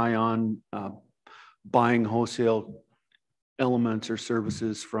carriers rely on buying wholesale elements or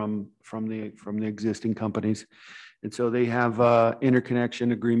services from the existing companies. And so they have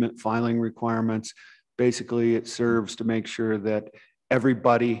interconnection agreement filing requirements. Basically, it serves to make sure that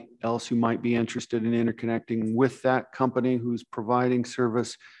everybody else who might be interested in interconnecting with that company who's providing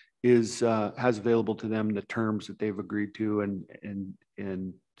service has available to them the terms that they've agreed to, and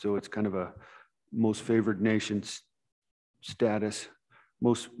so it's kind of a most favored nation status,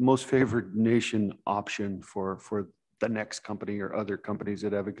 most favored nation option for the next company or other companies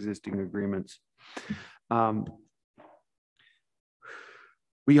that have existing agreements.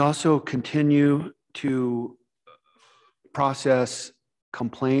 We also continue to process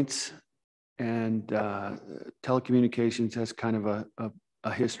complaints, and telecommunications has kind of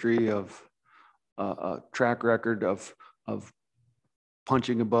a history of a track record of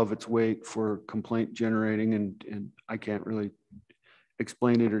punching above its weight for complaint generating, and I can't really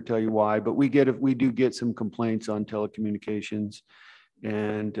explain it or tell you why, but we do get some complaints on telecommunications,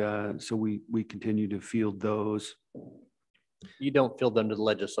 and so we continue to field those. You don't field them to the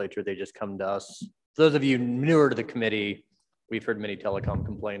legislature, they just come to us. For those of you newer to the committee, we've heard many telecom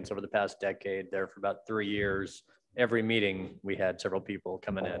complaints over the past decade. There for about 3 years. Every meeting we had several people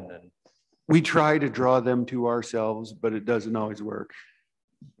coming in, and we try to draw them to ourselves, but it doesn't always work.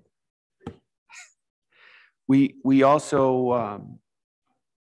 We also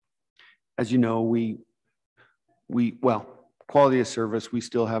as you know, well, quality of service, we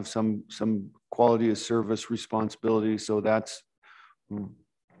still have some quality of service responsibilities. So that's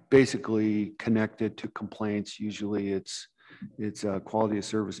basically connected to complaints. Usually it's quality of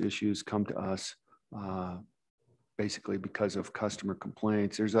service issues come to us basically because of customer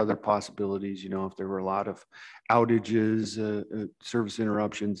complaints. There's other possibilities, you know, if there were a lot of outages, service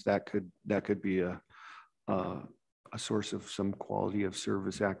interruptions, that could be a source of some quality of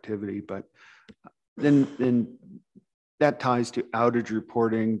service activity. But then that ties to outage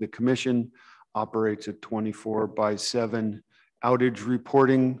reporting. The commission operates a 24/7 outage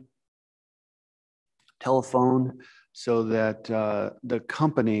reporting telephone, so that the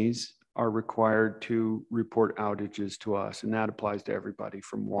companies are required to report outages to us, and that applies to everybody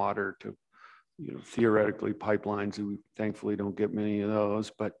from water to, you know, theoretically pipelines. We thankfully don't get many of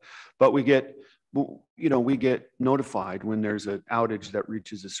those, but we get, you know, we get notified when there's an outage that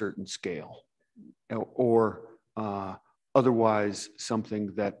reaches a certain scale, or otherwise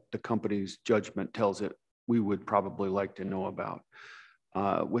something that the company's judgment tells it we would probably like to know about.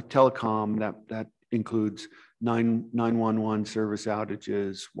 With telecom, that includes 911 service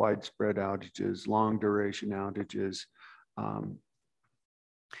outages, widespread outages, long duration outages.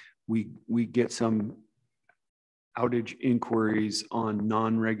 We get some outage inquiries on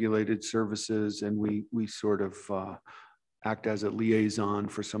non-regulated services, and we sort of act as a liaison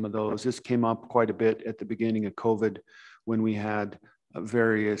for some of those. This came up quite a bit at the beginning of COVID when we had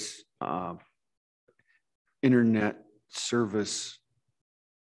various internet service.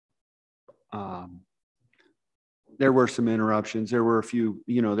 There were some interruptions. There were a few,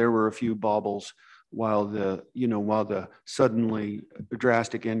 you know, there were a few bobbles while the suddenly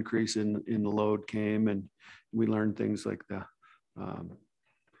drastic increase in the load came, and we learned things like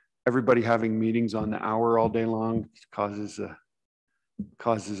everybody having meetings on the hour all day long causes a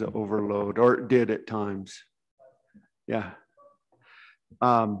overload, or it did at times. Yeah.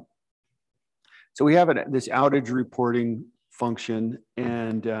 So we have this outage reporting function,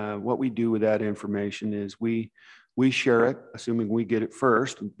 and what we do with that information is we share it, assuming we get it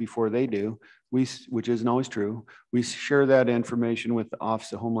first before they do, which isn't always true. We share that information with the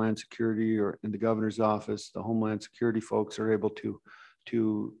Office of Homeland Security or in the governor's office. The Homeland Security folks are able to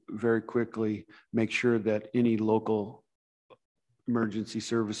very quickly make sure that any local emergency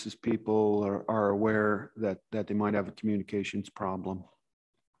services people are aware that they might have a communications problem.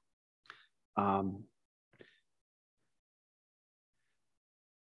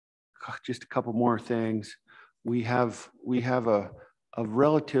 Just a couple more things. We have a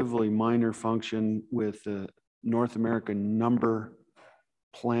relatively minor function with the North American numbering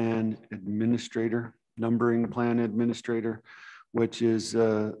plan administrator, which is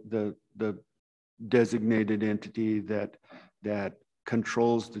the designated entity that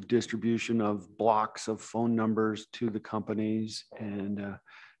controls the distribution of blocks of phone numbers to the companies. And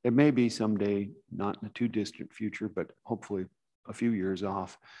it may be someday, not in the too distant future, but hopefully a few years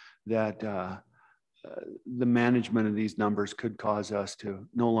off, that the management of these numbers could cause us to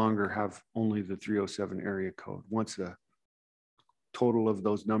no longer have only the 307 area code. Once the total of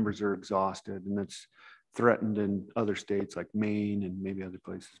those numbers are exhausted, and that's threatened in other states like Maine and maybe other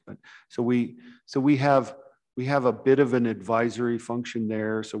places. But so we have a bit of an advisory function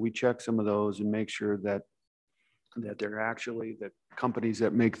there. So we check some of those and make sure that they're actually, that companies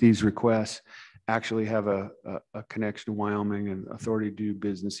that make these requests actually have a connection to Wyoming and authority to do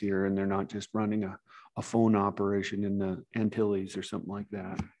business here, and they're not just running a phone operation in the Antilles or something like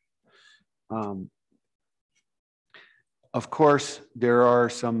that. Of course, there are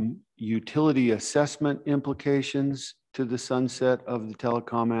some utility assessment implications to the sunset of the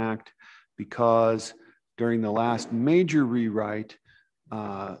Telecom Act, because during the last major rewrite,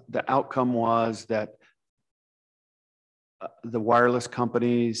 the outcome was that the wireless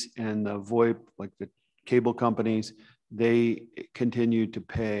companies and the VoIP, like the cable companies, they continued to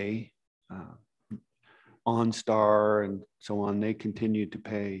pay OnStar and so on. They continued to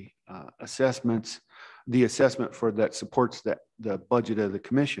pay assessments. The assessment for that supports the budget of the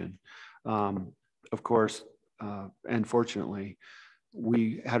commission. Of course, unfortunately,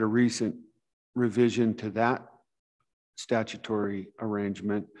 we had a recent revision to that statutory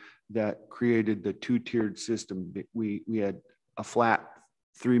arrangement that created the two-tiered system. We had a flat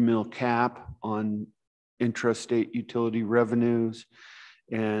 $3 million cap on intrastate utility revenues,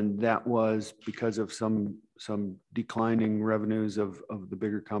 and that was because of some declining revenues of the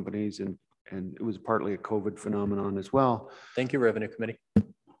bigger companies, and it was partly a COVID phenomenon as well. Thank you, Revenue Committee.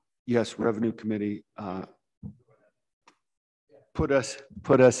 Yes, Revenue Committee put us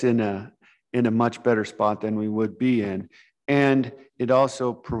in a much better spot than we would be in. And it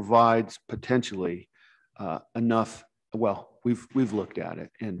also provides potentially enough, well, we've looked at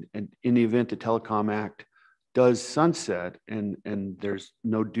it, and in the event the Telecom Act does sunset and there's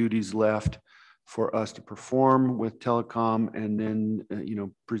no duties left for us to perform with telecom, and then,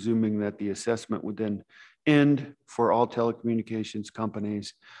 presuming that the assessment would then end for all telecommunications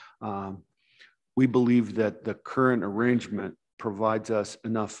companies, we believe that the current arrangement provides us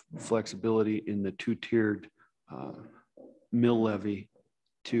enough flexibility in the two-tiered mill levy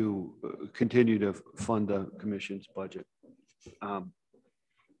to continue to fund the commission's budget.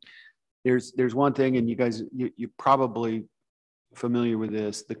 There's one thing, and you guys, you're probably familiar with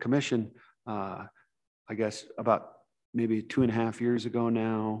this. The commission, I guess about maybe 2.5 years ago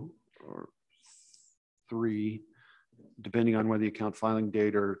now, or 3, depending on whether you count filing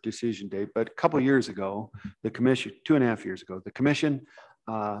date or decision date, but a couple of years ago, the commission, 2.5 years ago, the commission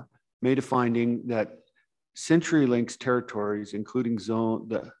made a finding that CenturyLink's territories, including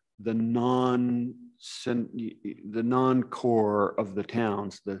the non-core of the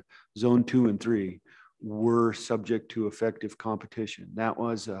towns, the zone 2 and 3, were subject to effective competition. That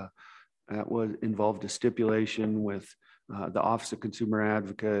involved a stipulation with the Office of Consumer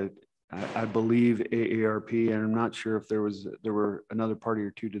Advocate, I believe AARP, and I'm not sure if there were another party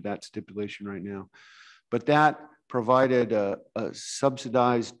or two to that stipulation right now, but that provided a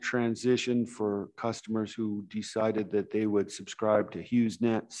subsidized transition for customers who decided that they would subscribe to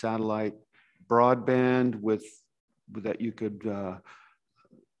HughesNet satellite broadband with that you could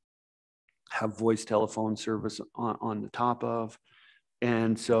have voice telephone service on the top of.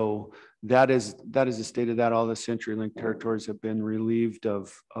 And so that is the state of that. All the CenturyLink territories have been relieved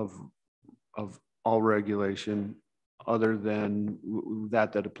of all regulation other than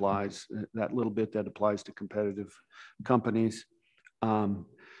that applies, that little bit that applies to competitive companies.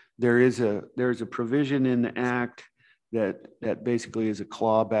 There is a provision in the act that basically is a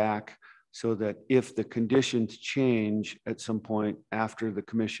clawback, so that if the conditions change at some point after the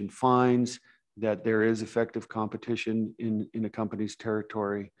commission finds that there is effective competition in a company's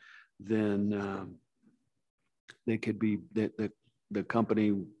territory, then they could be, the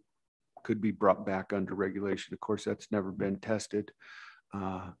company could be brought back under regulation. Of course, that's never been tested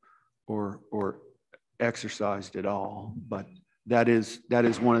or exercised at all, but that is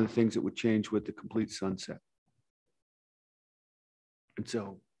one of the things that would change with the complete sunset. And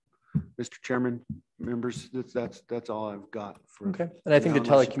so, Mr. Chairman, members, that's all I've got for. Okay, and I think the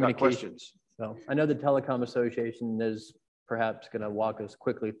telecommunications. Questions. So I know the Telecom Association is perhaps going to walk us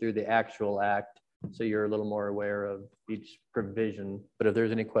quickly through the actual act, so you're a little more aware of each provision. But if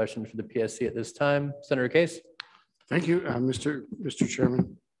there's any questions for the PSC at this time, Senator Case. Thank you, Mr.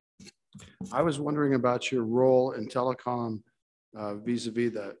 Chairman. I was wondering about your role in telecom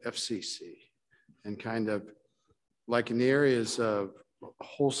vis-a-vis the FCC, and kind of like in the areas of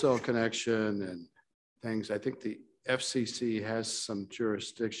wholesale connection and things. I think the FCC has some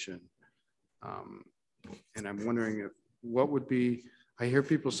jurisdiction. And I'm wondering if what would be, I hear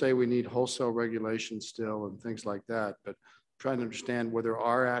people say we need wholesale regulation still and things like that, but trying to understand whether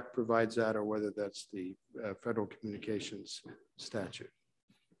our act provides that or whether that's the Federal Communications Statute.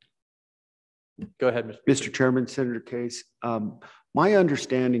 Go ahead, Mr. Chairman, Senator Case. My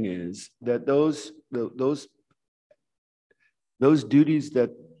understanding is that those duties that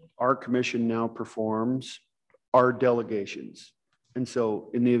our commission now performs are delegations. And so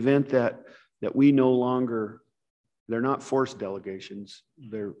in the event that we no longer, they're not forced delegations,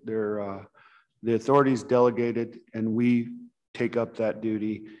 they're the authorities delegated and we take up that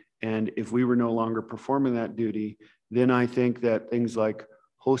duty. And if we were no longer performing that duty, then I think that things like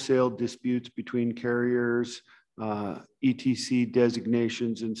wholesale disputes between carriers, ETC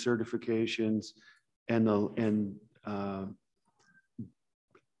designations and certifications, and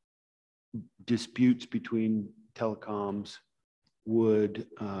disputes between telecoms would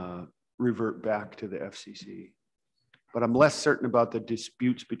revert back to the FCC. But I'm less certain about the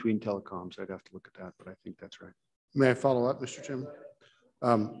disputes between telecoms. I'd have to look at that, but I think that's right. May I follow up, Mr. Chairman?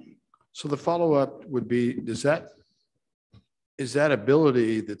 So the follow-up would be, is that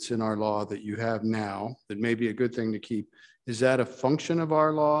ability that's in our law that you have now, that may be a good thing to keep, is that a function of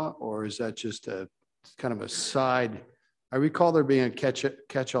our law, or is that just a kind of a side? I recall there being a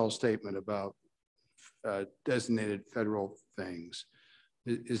catch-all statement about designated federal things.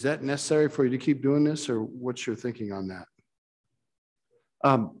 Is that necessary for you to keep doing this, or what's your thinking on that?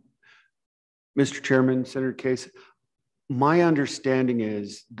 Mr. Chairman, Senator Case, my understanding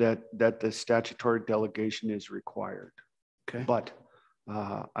is that the statutory delegation is required. Okay. But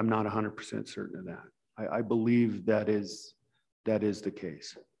I'm not 100% certain of that. I believe that is the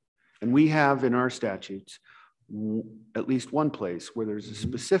case. And we have in our statutes at least one place where there's a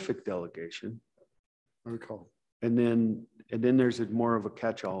specific delegation. I recall. And then there's more of a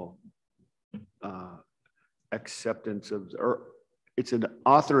catch-all acceptance of, or it's an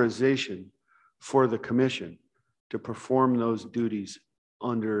authorization for the commission to perform those duties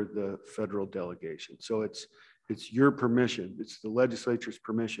under the federal delegation. So it's your permission, it's the legislature's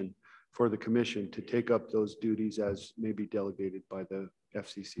permission for the commission to take up those duties as may be delegated by the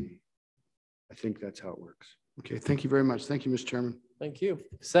FCC. I think that's how it works. Okay, thank you very much. Thank you, Mr. Chairman. Thank you.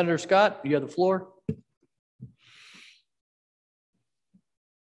 Senator Scott, you have the floor.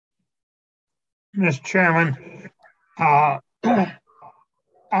 Mr. Chairman, I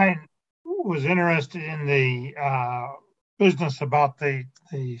was interested in the business about the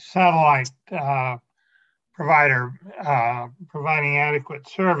satellite provider providing adequate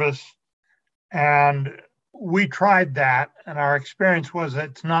service. And we tried that, and our experience was that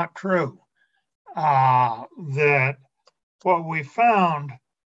it's not true. That what we found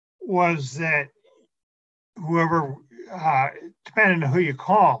was that whoever, depending on who you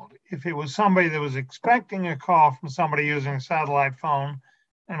called, if it was somebody that was expecting a call from somebody using a satellite phone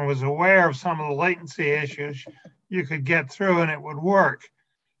and was aware of some of the latency issues, you could get through and it would work.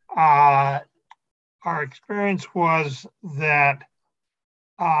 Our experience was that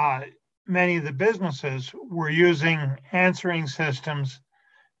many of the businesses were using answering systems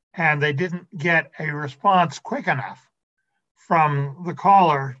and they didn't get a response quick enough from the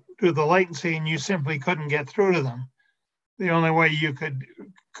caller due to the latency, and you simply couldn't get through to them. The only way you could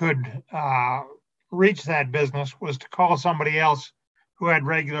reach that business was to call somebody else who had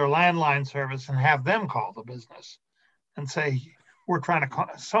regular landline service and have them call the business and say, we're trying to call,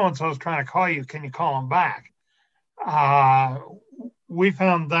 so-and-so's trying to call you, can you call them back? We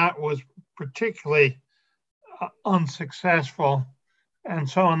found that was particularly unsuccessful. And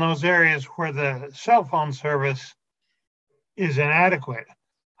so in those areas where the cell phone service is inadequate,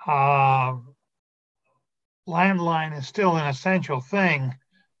 landline is still an essential thing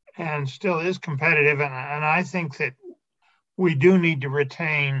and still is competitive. And I think that we do need to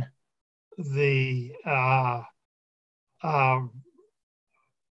retain the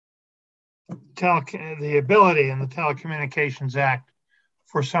the ability in the Telecommunications Act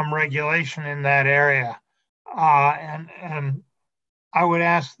for some regulation in that area. And I would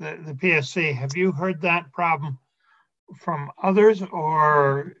ask the PSC, have you heard that problem from others,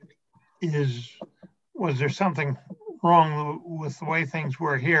 or was there something wrong with the way things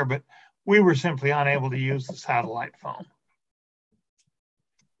were here, but we were simply unable to use the satellite phone?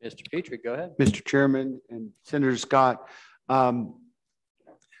 Mr. Petrie, go ahead. Mr. Chairman and Senator Scott,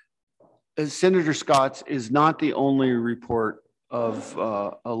 Senator Scott's is not the only report of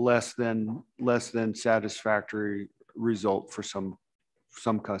a less than satisfactory result for some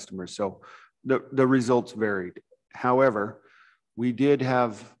customers. So the results varied. However, we did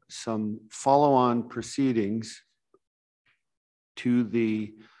have some follow-on proceedings to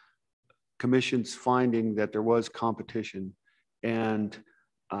the commission's finding that there was competition, and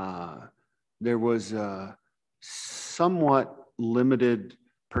there was somewhat limited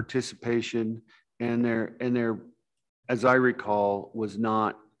participation, and there, as I recall, was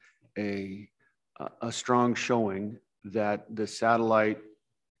not a strong showing that the satellite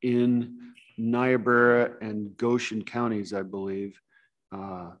in Niobrara and Goshen counties, I believe,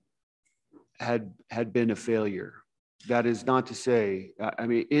 had been a failure. That is not to say, I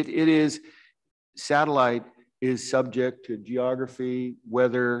mean, it is, satellite is subject to geography,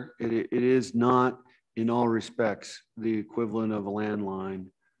 weather. It is not in all respects the equivalent of a landline,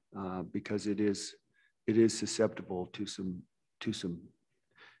 because it is susceptible to some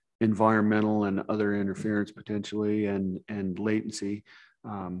environmental and other interference potentially, and latency.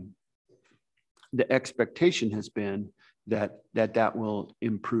 The expectation has been that will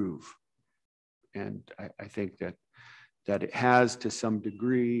improve, and I think that it has to some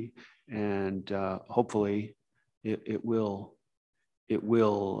degree, and hopefully it will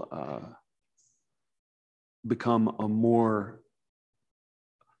become a more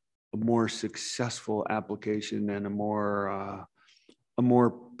successful application and a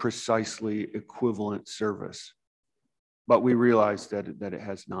more precisely equivalent service. But we realize that it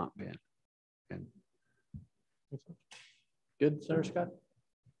has not been. And good, Senator Scott.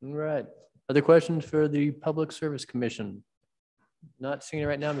 All right. Other questions for the Public Service Commission? Not seeing it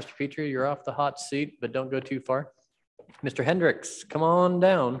right now, Mr. Petrie. You're off the hot seat, but don't go too far. Mr. Hendricks, come on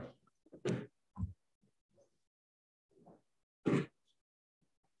down.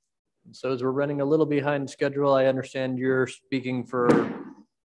 So as we're running a little behind schedule, I understand you're speaking for,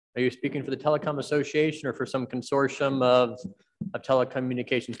 are you speaking for the Telecom Association or for some consortium of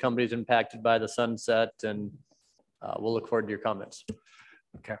telecommunications companies impacted by the sunset and We'll look forward to your comments.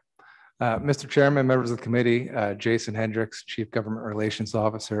 Okay. Mr. Chairman, members of the committee, Jason Hendricks, Chief Government Relations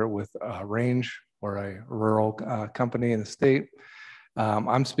Officer with Range, or a rural company in the state.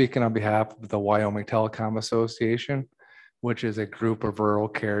 I'm speaking on behalf of the Wyoming Telecom Association, which is a group of rural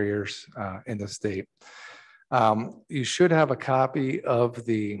carriers in the state. You should have a copy of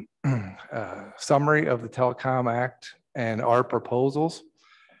the summary of the Telecom Act and our proposals.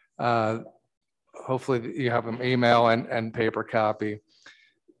 Hopefully you have an email and paper copy.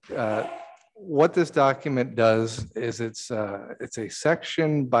 What this document does is it's a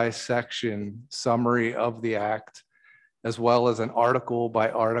section by section summary of the act, as well as an article by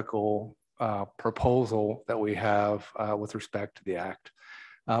article proposal that we have with respect to the act.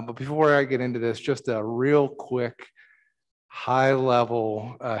 But before I get into this, just a real quick high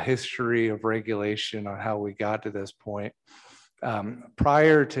level history of regulation on how we got to this point.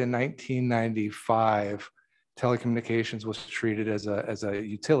 Prior to 1995, telecommunications was treated as a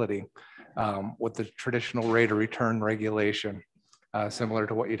utility with the traditional rate of return regulation, similar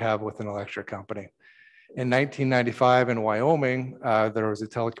to what you'd have with an electric company. In 1995 in Wyoming, there was a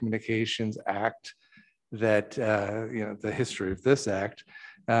Telecommunications Act that, the history of this act,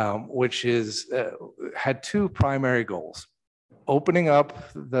 which had two primary goals: opening up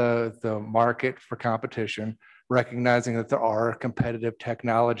the market for competition, recognizing that there are competitive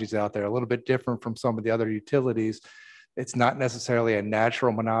technologies out there, a little bit different from some of the other utilities. It's not necessarily a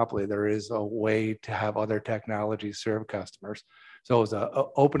natural monopoly. There is a way to have other technologies serve customers. So it was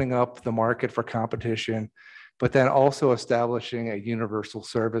opening up the market for competition, but then also establishing a universal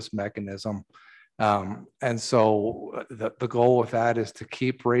service mechanism. And so the goal with that is to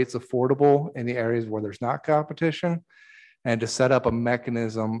keep rates affordable in the areas where there's not competition, and to set up a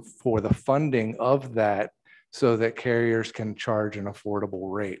mechanism for the funding of that so that carriers can charge an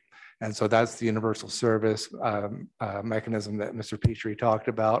affordable rate. And so that's the universal service mechanism that Mr. Petrie talked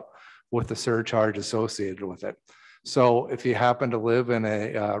about, with the surcharge associated with it. So if you happen to live in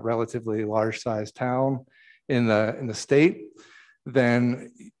a relatively large sized town in the state,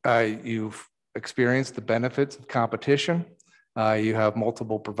 then you've experienced the benefits of competition. You have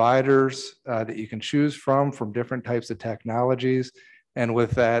multiple providers that you can choose from different types of technologies. And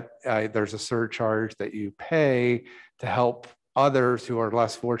with that, there's a surcharge that you pay to help others who are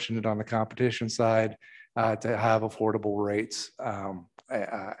less fortunate on the competition side to have affordable rates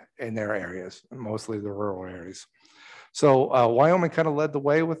in their areas, mostly the rural areas. So Wyoming kind of led the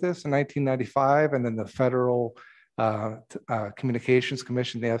way with this in 1995, and then the Federal Communications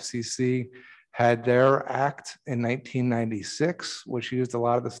Commission, the FCC, had their act in 1996, which used a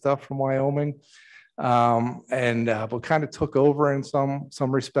lot of the stuff from Wyoming, but kind of took over in some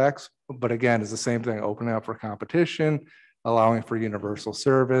respects. But again, it's the same thing: opening up for competition, allowing for universal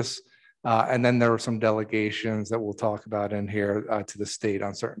service. And then there were some delegations that we'll talk about in here to the state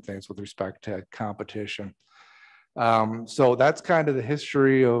on certain things with respect to competition. So that's kind of the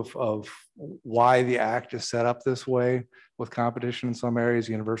history of why the act is set up this way, with competition in some areas,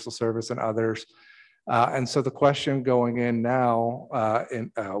 universal service in others. And so the question going in now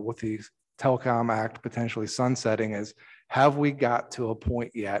with the Telecom Act potentially sunsetting is, have we got to a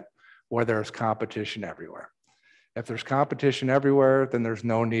point yet where there's competition everywhere? If there's competition everywhere, then there's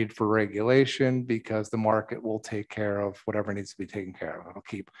no need for regulation, because the market will take care of whatever needs to be taken care of. It'll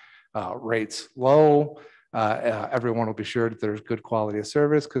keep rates low. Everyone will be sure that there's good quality of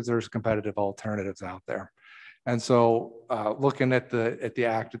service because there's competitive alternatives out there. And so looking at the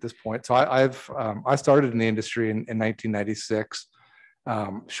act at this point, so I started in the industry in 1996,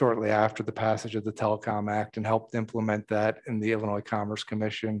 shortly after the passage of the Telecom Act, and helped implement that in the Illinois Commerce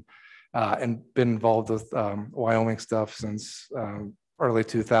Commission, and been involved with Wyoming stuff since early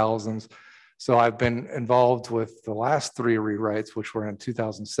 2000s. So I've been involved with the last three rewrites, which were in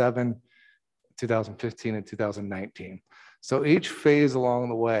 2007, 2015, and 2019. So each phase along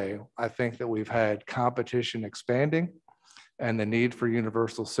the way, I think that we've had competition expanding and the need for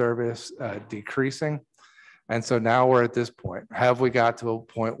universal service decreasing. And so now we're at this point. Have we got to a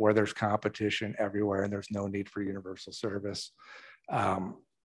point where there's competition everywhere and there's no need for universal service?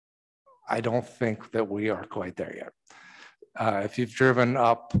 I don't think that we are quite there yet. If you've driven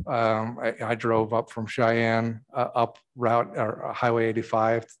up, I drove up from Cheyenne up route or Highway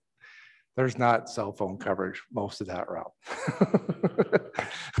 85. There's not cell phone coverage most of that route.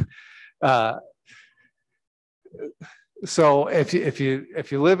 So if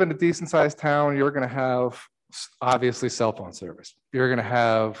you live in a decent sized town, you're going to have obviously cell phone service. You're going to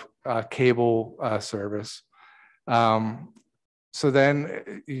have cable service. So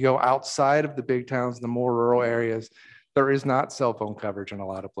then you go outside of the big towns, the more rural areas, there is not cell phone coverage in a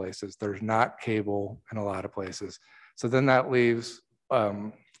lot of places. There's not cable in a lot of places. So then that leaves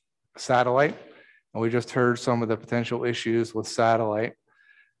satellite. And we just heard some of the potential issues with satellite.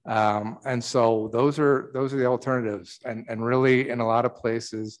 And so those are the alternatives. And really in a lot of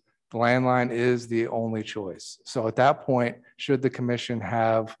places, the landline is the only choice. So at that point, should the commission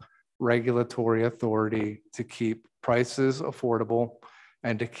have regulatory authority to keep prices affordable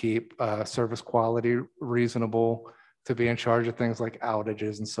and to keep service quality reasonable, to be in charge of things like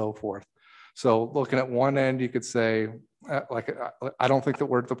outages and so forth. So looking at one end, you could say, I don't think that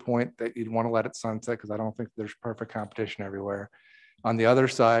we're at the point that you'd want to let it sunset because I don't think there's perfect competition everywhere. On the other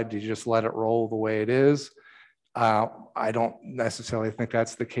side, do you just let it roll the way it is? I don't necessarily think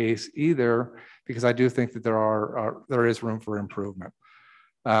that's the case either, because I do think that there is room for improvement.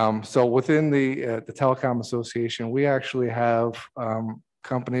 So within the Telecom Association, we actually have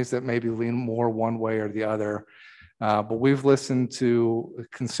companies that maybe lean more one way or the other, but we've listened to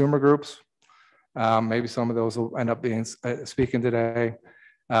consumer groups. Maybe some of those will end up being speaking today.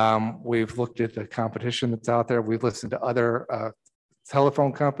 We've looked at the competition that's out there. We've listened to other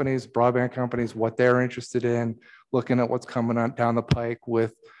telephone companies, broadband companies, what they're interested in, looking at what's coming on down the pike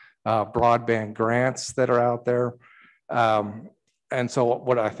with broadband grants that are out there. And so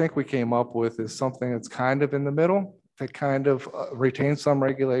what I think we came up with is something that's kind of in the middle, that kind of retains some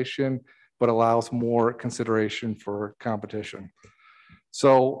regulation, but allows more consideration for competition.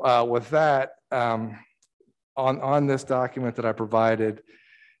 So with that, on this document that I provided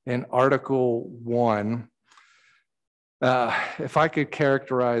in Article 1, if I could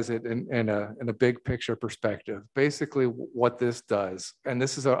characterize it in a big picture perspective, basically what this does, and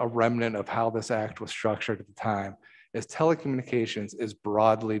this is a remnant of how this act was structured at the time, is telecommunications is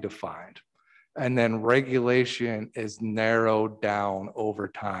broadly defined. And then regulation is narrowed down over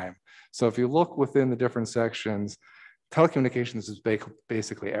time. So if you look within the different sections, telecommunications is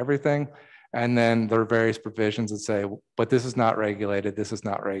basically everything. And then there are various provisions that say, but this is not regulated, this is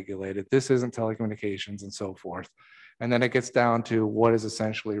not regulated, this isn't telecommunications, and so forth. And then it gets down to what is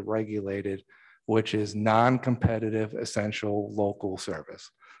essentially regulated, which is non-competitive essential local service.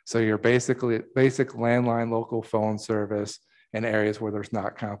 So your basic landline local phone service in areas where there's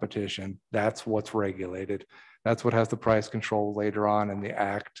not competition, that's what's regulated. That's what has the price control later on in the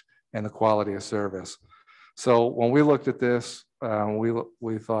act and the quality of service. So when we looked at this,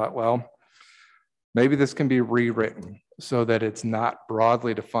 we thought, well, maybe this can be rewritten so that it's not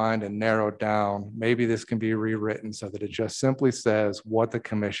broadly defined and narrowed down. Maybe this can be rewritten so that it just simply says what the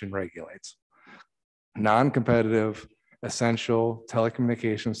commission regulates. Non-competitive, essential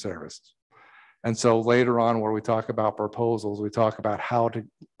telecommunication services. And so later on, where we talk about proposals, we talk about how to,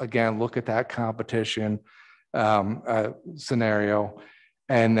 again, look at that competition scenario,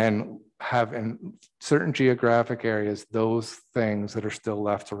 and then have in certain geographic areas, those things that are still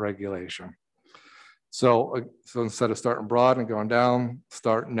left to regulation. So instead of starting broad and going down,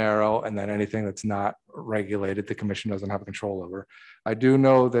 start narrow, and then anything that's not regulated, the commission doesn't have control over. I do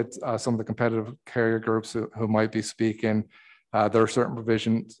know that some of the competitive carrier groups who might be speaking, there are certain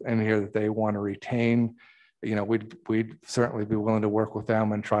provisions in here that they want to retain. You know, we'd certainly be willing to work with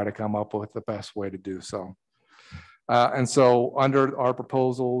them and try to come up with the best way to do so. And so under our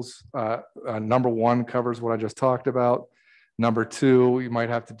proposals, number 1 covers what I just talked about. Number 2, you might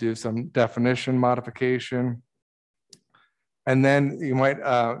have to do some definition modification. And then you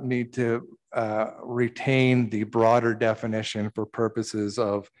might need to retain the broader definition for purposes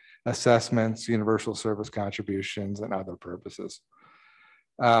of assessments, universal service contributions, and other purposes.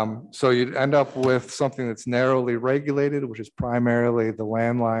 So you'd end up with something that's narrowly regulated, which is primarily the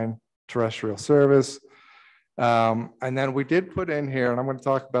landline terrestrial service. And then we did put in here, and I'm going to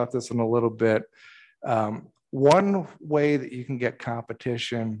talk about this in a little bit, one way that you can get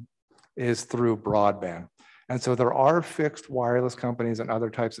competition is through broadband. And so there are fixed wireless companies and other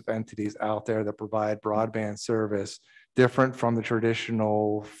types of entities out there that provide broadband service different from the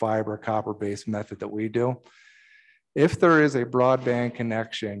traditional fiber copper-based method that we do. If there is a broadband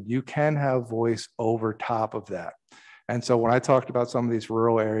connection, you can have voice over top of that. And so when I talked about some of these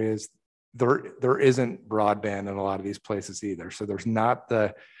rural areas, there isn't broadband in a lot of these places either. So there's not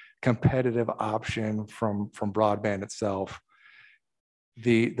the competitive option from broadband itself.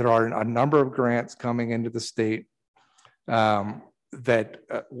 There are a number of grants coming into the state that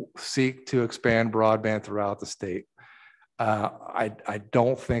seek to expand broadband throughout the state. I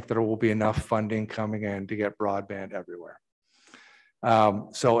don't think there will be enough funding coming in to get broadband everywhere.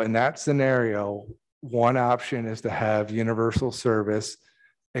 So in that scenario, one option is to have universal service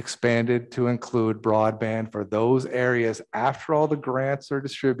expanded to include broadband for those areas after all the grants are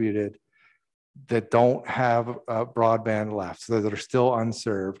distributed that don't have broadband left, so that are still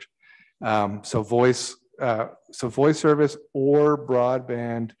unserved. So voice service or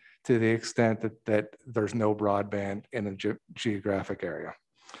broadband to the extent that there's no broadband in a geographic area.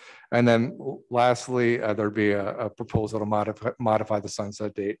 And then lastly, there'd be a proposal to modify the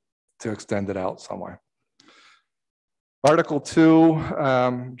sunset date to extend it out somewhere. Article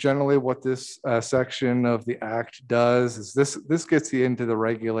 2, generally what this section of the act does is this gets you into the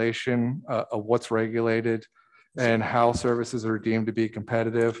regulation of what's regulated and how services are deemed to be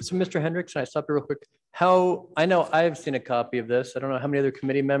competitive. So Mr. Hendricks, can I stop you real quick? I know I've seen a copy of this. I don't know how many other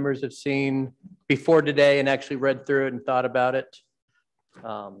committee members have seen before today and actually read through it and thought about it.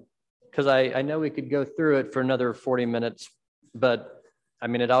 Because I know we could go through it for another 40 minutes, but I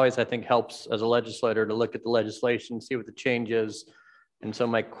mean, it always, I think, helps as a legislator to look at the legislation, see what the change is. And so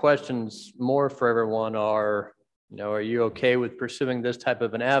my questions more for everyone are, are you okay with pursuing this type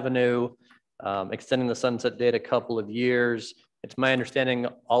of an avenue, extending the sunset date a couple of years? It's my understanding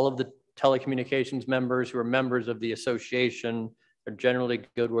all of the telecommunications members who are members of the association are generally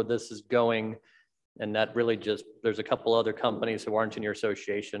good where this is going. And that really just, there's a couple other companies who aren't in your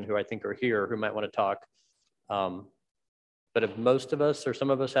association who I think are here who might want to talk. But if most of us or some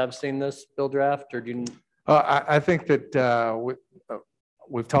of us have seen this bill draft, or do you? I think that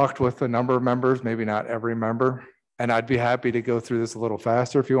we've talked with a number of members, maybe not every member, and I'd be happy to go through this a little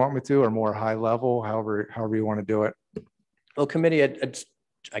faster if you want me to, or more high level, however you want to do it. Well, committee, it's,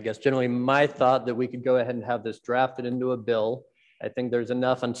 I guess generally my thought that we could go ahead and have this drafted into a bill. I think there's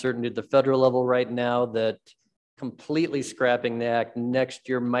enough uncertainty at the federal level right now that completely scrapping the act next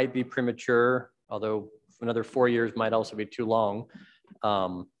year might be premature, although another 4 years might also be too long.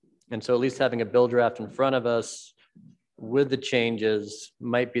 And so at least having a bill draft in front of us with the changes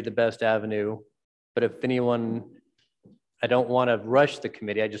might be the best avenue. But if anyone, I don't want to rush the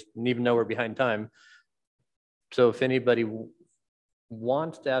committee. I just even know we're behind time. So if anybody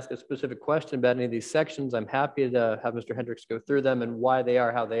wants to ask a specific question about any of these sections, I'm happy to have Mr. Hendricks go through them and why they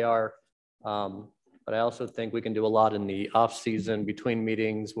are how they are. But I also think we can do a lot in the off season between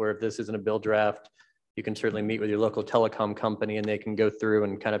meetings where if this isn't a bill draft, you can certainly meet with your local telecom company and they can go through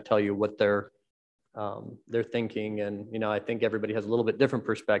and kind of tell you what they're thinking. And, I think everybody has a little bit different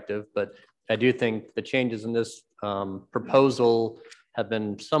perspective, but I do think the changes in this proposal have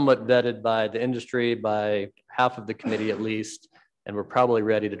been somewhat vetted by the industry, by half of the committee at least, and we're probably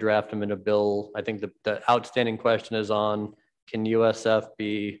ready to draft them in a bill. I think the outstanding question is on, can USF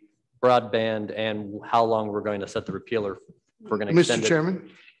be broadband and how long we're going to set the repealer? We're going to extend Mr. Chairman?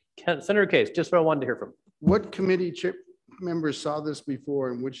 Senator Case, just what I wanted to hear from. What committee members saw this before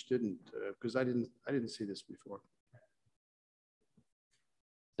and which didn't? Because I didn't see this before.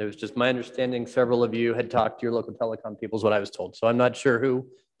 It was just my understanding several of you had talked to your local telecom people is what I was told. So I'm not sure who,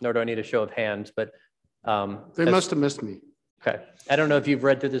 nor do I need a show of hands, but. They must have missed me. Okay. I don't know if you've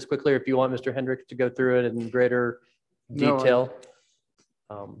read through this quickly or if you want Mr. Hendricks to go through it in greater detail.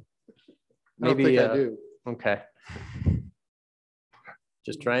 Maybe I do. Okay.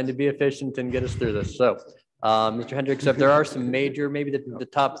 Just trying to be efficient and get us through this. So, Mr. Hendricks, if there are some major, maybe the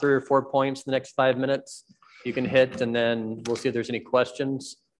top 3 or 4 points in the next 5 minutes you can hit, and then we'll see if there's any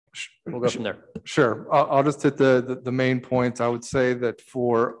questions. We'll go from there. Sure. I'll just hit the main points. I would say that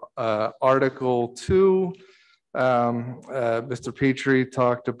for Article 2, Mr. Petrie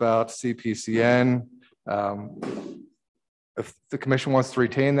talked about CPCN. If the commission wants to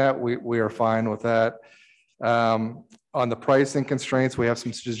retain that, we are fine with that. On the pricing constraints, we have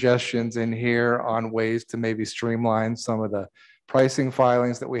some suggestions in here on ways to maybe streamline some of the pricing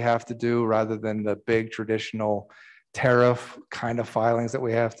filings that we have to do rather than the big traditional tariff kind of filings that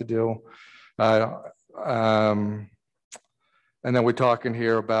we have to do. And then we're talking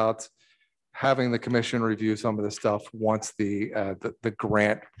here about having the commission review some of the stuff once the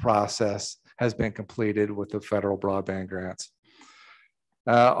grant process has been completed with the federal broadband grants.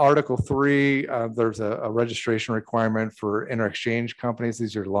 Article 3, there's a registration requirement for inter-exchange companies.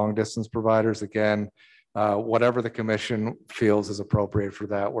 These are long distance providers. Again, whatever the commission feels is appropriate for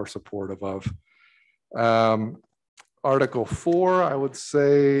that, we're supportive of. Article 4, I would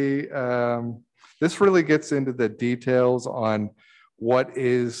say, this really gets into the details on what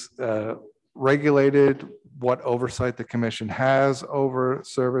is regulated, what oversight the commission has over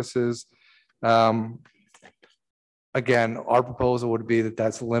services. Again, our proposal would be that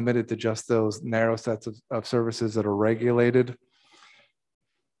that's limited to just those narrow sets of services that are regulated.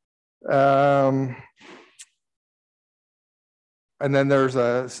 And then there's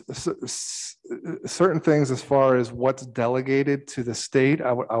certain things as far as what's delegated to the state.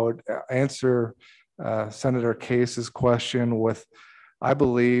 I would answer Senator Case's question with I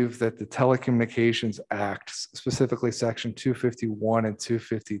believe that the Telecommunications Act, specifically Section 251 and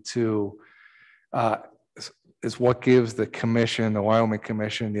 252, is what gives the commission, the Wyoming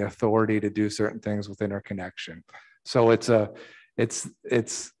Commission, the authority to do certain things with interconnection. So it's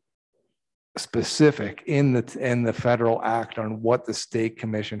specific in the federal act on what the state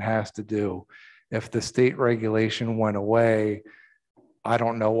commission has to do. If the state regulation went away, I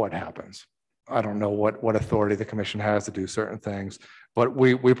don't know what happens. I don't know what authority the commission has to do certain things, but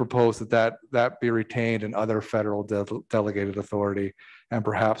we propose that be retained in other federal delegated authority and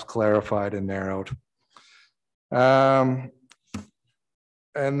perhaps clarified and narrowed. And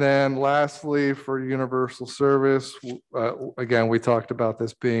then lastly, for universal service, again, we talked about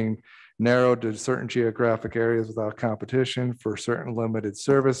this being narrowed to certain geographic areas without competition for certain limited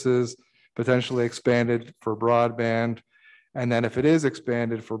services, potentially expanded for broadband. And then if it is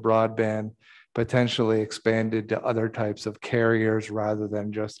expanded for broadband, potentially expanded to other types of carriers rather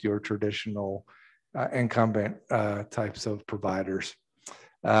than just your traditional incumbent types of providers.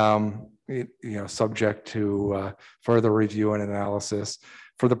 Subject to further review and analysis.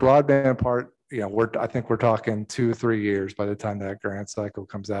 For the broadband part, I think we're talking 2-3 years by the time that grant cycle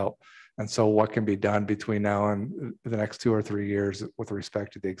comes out. And so what can be done between now and the next 2 or 3 years with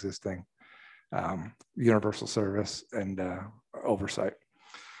respect to the existing universal service and oversight.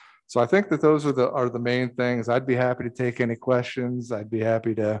 So I think that those are the main things. I'd be happy to take any questions. I'd be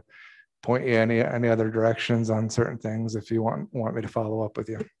happy to point you any other directions on certain things if you want me to follow up with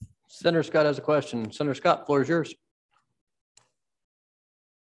you. Senator Scott has a question. Senator Scott, floor is yours.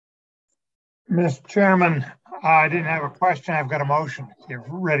 Mr. Chairman, I didn't have a question. I've got a motion. If you're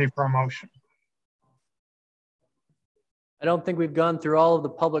ready for a motion. I don't think we've gone through all of the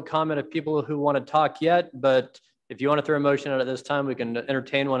public comment of people who want to talk yet, but if you want to throw a motion out at this time, we can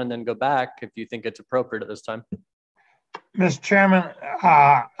entertain one and then go back if you think it's appropriate at this time. Mr. Chairman,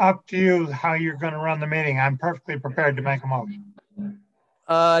 up to you how you're going to run the meeting. I'm perfectly prepared to make a motion.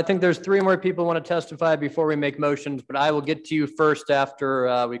 I think there's 3 more people who want to testify before we make motions, but I will get to you first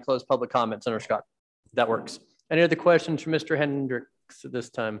after we close public comment, Senator Scott. That works. Any other questions for Mr. Hendricks at this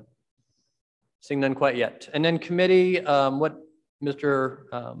time? Seeing none quite yet. And then committee, what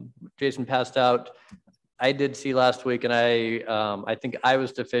Mr. Jason passed out, I did see last week, and I think I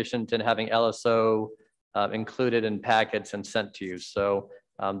was deficient in having LSO included in packets and sent to you. So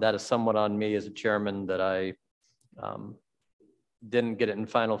that is somewhat on me as a chairman that I didn't get it in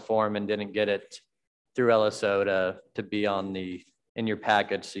final form and didn't get it through LSO to be in your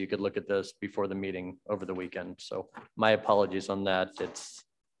package so you could look at this before the meeting over the weekend. So my apologies on that. It's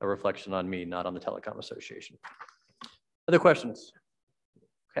a reflection on me, not on the Telecom Association. Other questions?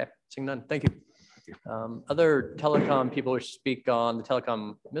 Okay, seeing none. Thank you. Other telecom people wish to speak on the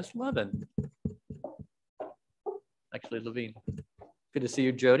telecom. Ms. Levin. Actually, Levine. Good to see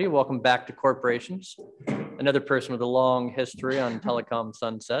you, Jody. Welcome back to corporations. Another person with a long history on telecom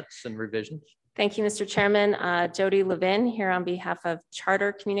sunsets and revisions. Thank you, Mr. Chairman. Jody Levin here on behalf of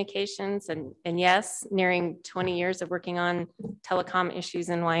Charter Communications, and yes, nearing 20 years of working on telecom issues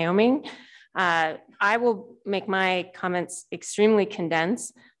in Wyoming. I will make my comments extremely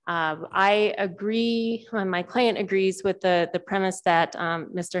condensed. I agree, my client agrees with the premise that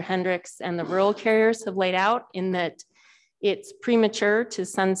Mr. Hendricks and the rural carriers have laid out, in that it's premature to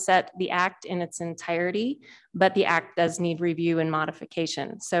sunset the act in its entirety, but the act does need review and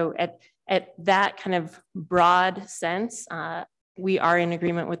modification. So at that kind of broad sense, we are in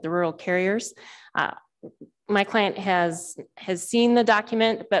agreement with the rural carriers. My client has seen the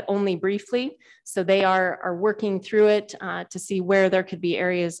document, but only briefly. So they are working through it to see where there could be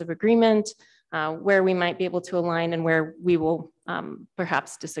areas of agreement, where we might be able to align, and where we will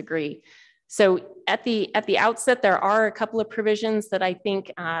perhaps disagree. So at the outset, there are a couple of provisions that I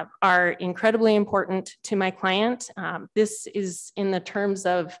think are incredibly important to my client. This is in the terms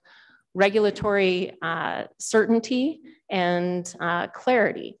of regulatory certainty and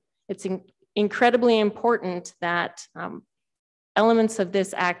clarity. It's incredibly important that elements of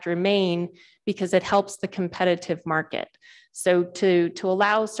this act remain because it helps the competitive market. So to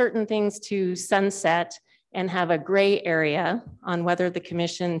allow certain things to sunset and have a gray area on whether the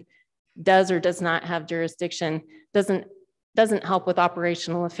commission does or does not have jurisdiction doesn't help with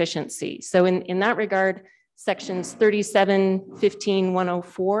operational efficiency. So in that regard, sections 37, 15,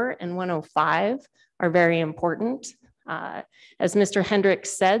 104, and 105 are very important. As Mr.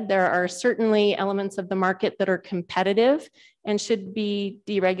 Hendricks said, there are certainly elements of the market that are competitive and should be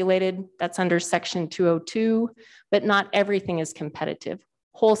deregulated. That's under section 202, but not everything is competitive.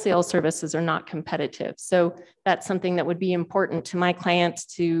 Wholesale services are not competitive. So that's something that would be important to my clients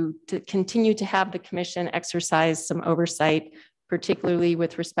to continue to have the commission exercise some oversight, particularly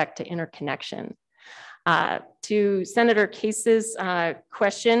with respect to interconnection. To Senator Case's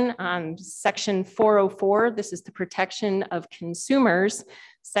question on section 404, this is the protection of consumers.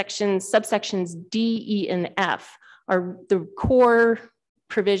 Subsections D, E, and F are the core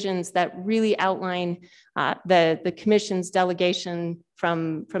provisions that really outline the commission's delegation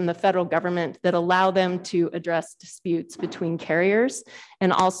from the federal government that allow them to address disputes between carriers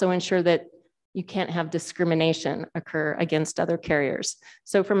and also ensure that you can't have discrimination occur against other carriers.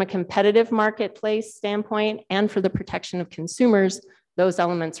 So from a competitive marketplace standpoint and for the protection of consumers, those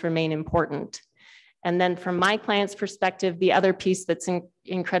elements remain important. And then from my client's perspective, the other piece that's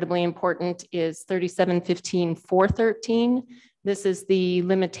incredibly important is 3715-413. This is the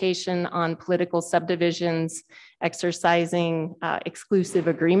limitation on political subdivisions exercising exclusive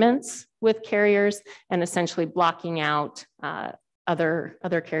agreements with carriers and essentially blocking out other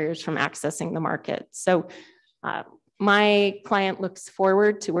carriers from accessing the market. So my client looks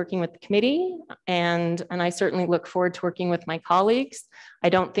forward to working with the committee, and I certainly look forward to working with my colleagues. I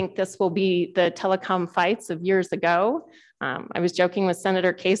don't think this will be the telecom fights of years ago. I was joking with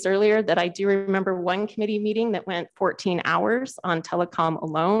Senator Case earlier that I do remember one committee meeting that went 14 hours on telecom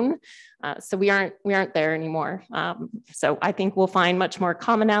alone. So we aren't there anymore. So I think we'll find much more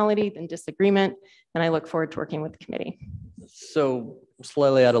commonality than disagreement, and I look forward to working with the committee. So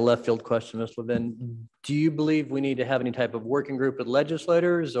slightly out of left field question, Ms. Levin, do you believe we need to have any type of working group with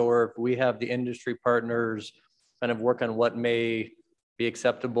legislators, or if we have the industry partners kind of work on what may be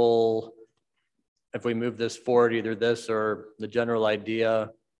acceptable if we move this forward, either this or the general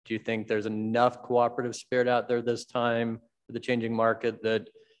idea? Do you think there's enough cooperative spirit out there this time for the changing market that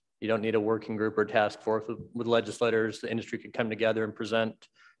you don't need a working group or task force with legislators? The industry could come together and present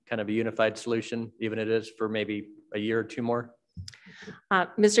kind of a unified solution, even if it is for maybe a year or two more?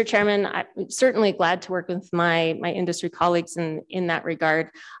 Mr. Chairman, I'm certainly glad to work with my industry colleagues in that regard.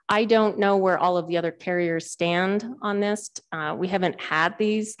 I don't know where all of the other carriers stand on this. We haven't had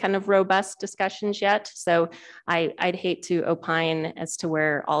these kind of robust discussions yet, so I'd hate to opine as to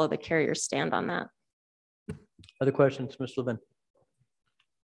where all of the carriers stand on that. Other questions, Ms. Levin?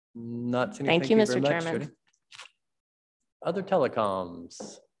 Not seeing. Thank you, Mr. Chairman. Judy. Other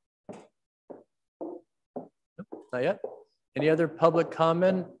telecoms? Nope, not yet. Any other public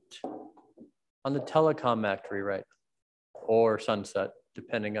comment on the Telecom Act rewrite or sunset,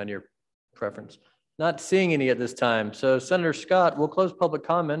 depending on your preference? Not seeing any at this time. So Senator Scott, we'll close public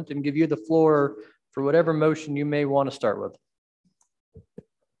comment and give you the floor for whatever motion you may want to start with.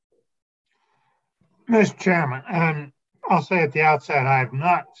 Mr. Chairman, and I'll say at the outset, I have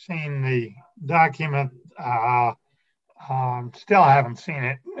not seen the document. Still haven't seen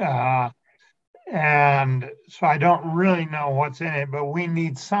it. And so I don't really know what's in it, but we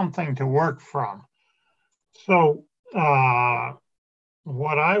need something to work from. So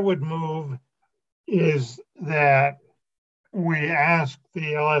what I would move is that we ask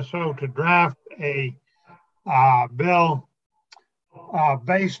the LSO to draft a bill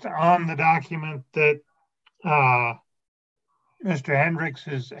based on the document that Mr. Hendricks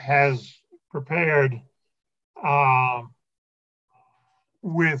has prepared,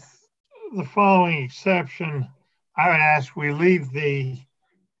 with the following exception. I would ask we leave the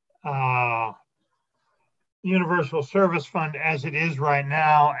Universal Service Fund as it is right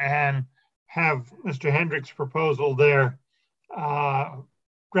now and have Mr. Hendricks' proposal there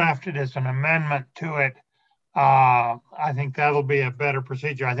drafted as an amendment to it. I think that'll be a better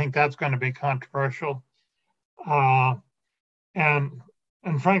procedure. I think that's going to be controversial. And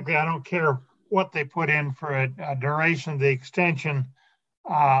frankly, I don't care what they put in for a duration of the extension.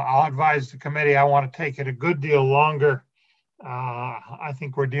 I'll advise the committee I want to take it a good deal longer. I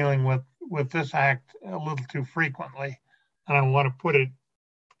think we're dealing with this act a little too frequently, and I want to put it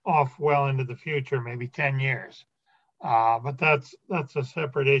off well into the future, maybe 10 years. But that's a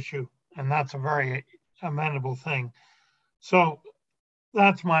separate issue, and that's a very amendable thing. So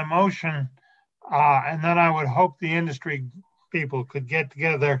that's my motion. And then I would hope the industry people could get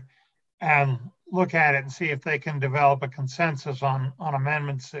together and look at it and see if they can develop a consensus on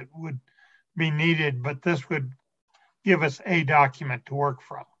amendments that would be needed, but this would give us a document to work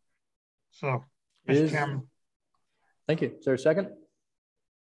from. So, Mr. Chairman. Thank you. Is there a second?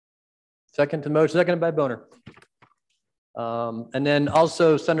 Second to motion, seconded by Boner. And then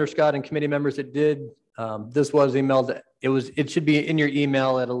also Senator Scott and committee members, this was emailed. It should be in your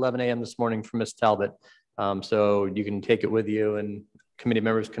email at 11 a.m. this morning from Ms. Talbot. So you can take it with you and committee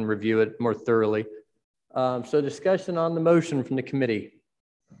members can review it more thoroughly. So discussion on the motion from the committee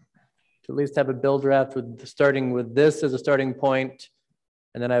to at least have a bill draft starting with this as a starting point.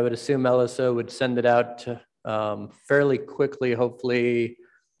 And then I would assume LSO would send it out to fairly quickly, hopefully.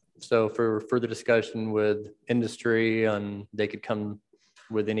 So for further discussion with industry, and they could come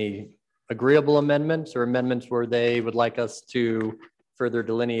with any agreeable amendments or amendments where they would like us to further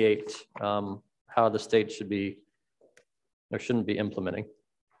delineate how the state should be or shouldn't be implementing.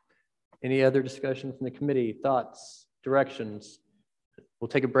 Any other discussion from the committee, thoughts, directions? We'll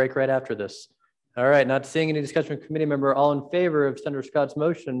take a break right after this. All right, not seeing any discussion from committee member, all in favor of Senator Scott's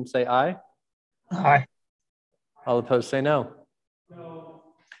motion, say aye. Aye. All opposed, say no. No.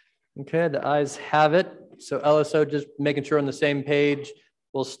 Okay, the ayes have it. So LSO, just making sure on the same page,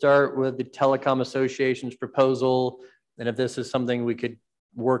 we'll start with the Telecom Association's proposal. And if this is something we could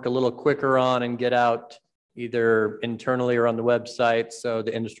work a little quicker on and get out either internally or on the website so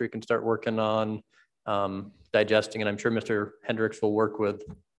the industry can start working on digesting. And I'm sure Mr. Hendricks will work with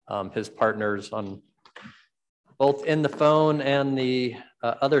his partners on both in the phone and the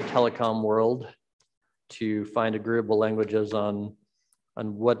other telecom world to find agreeable languages on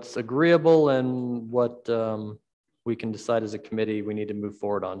what's agreeable and what we can decide as a committee we need to move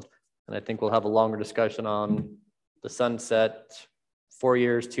forward on. And I think we'll have a longer discussion on the sunset, 4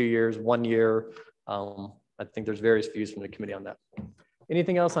 years, 2 years, 1 year. I think there's various views from the committee on that.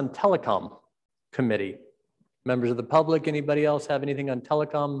 Anything else on telecom committee? Members of the public, anybody else have anything on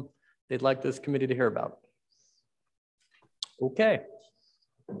telecom they'd like this committee to hear about? Okay.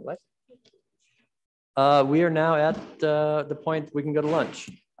 What? We are now at the point we can go to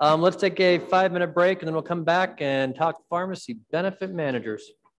lunch. Let's take a 5-minute break and then we'll come back and talk pharmacy benefit managers.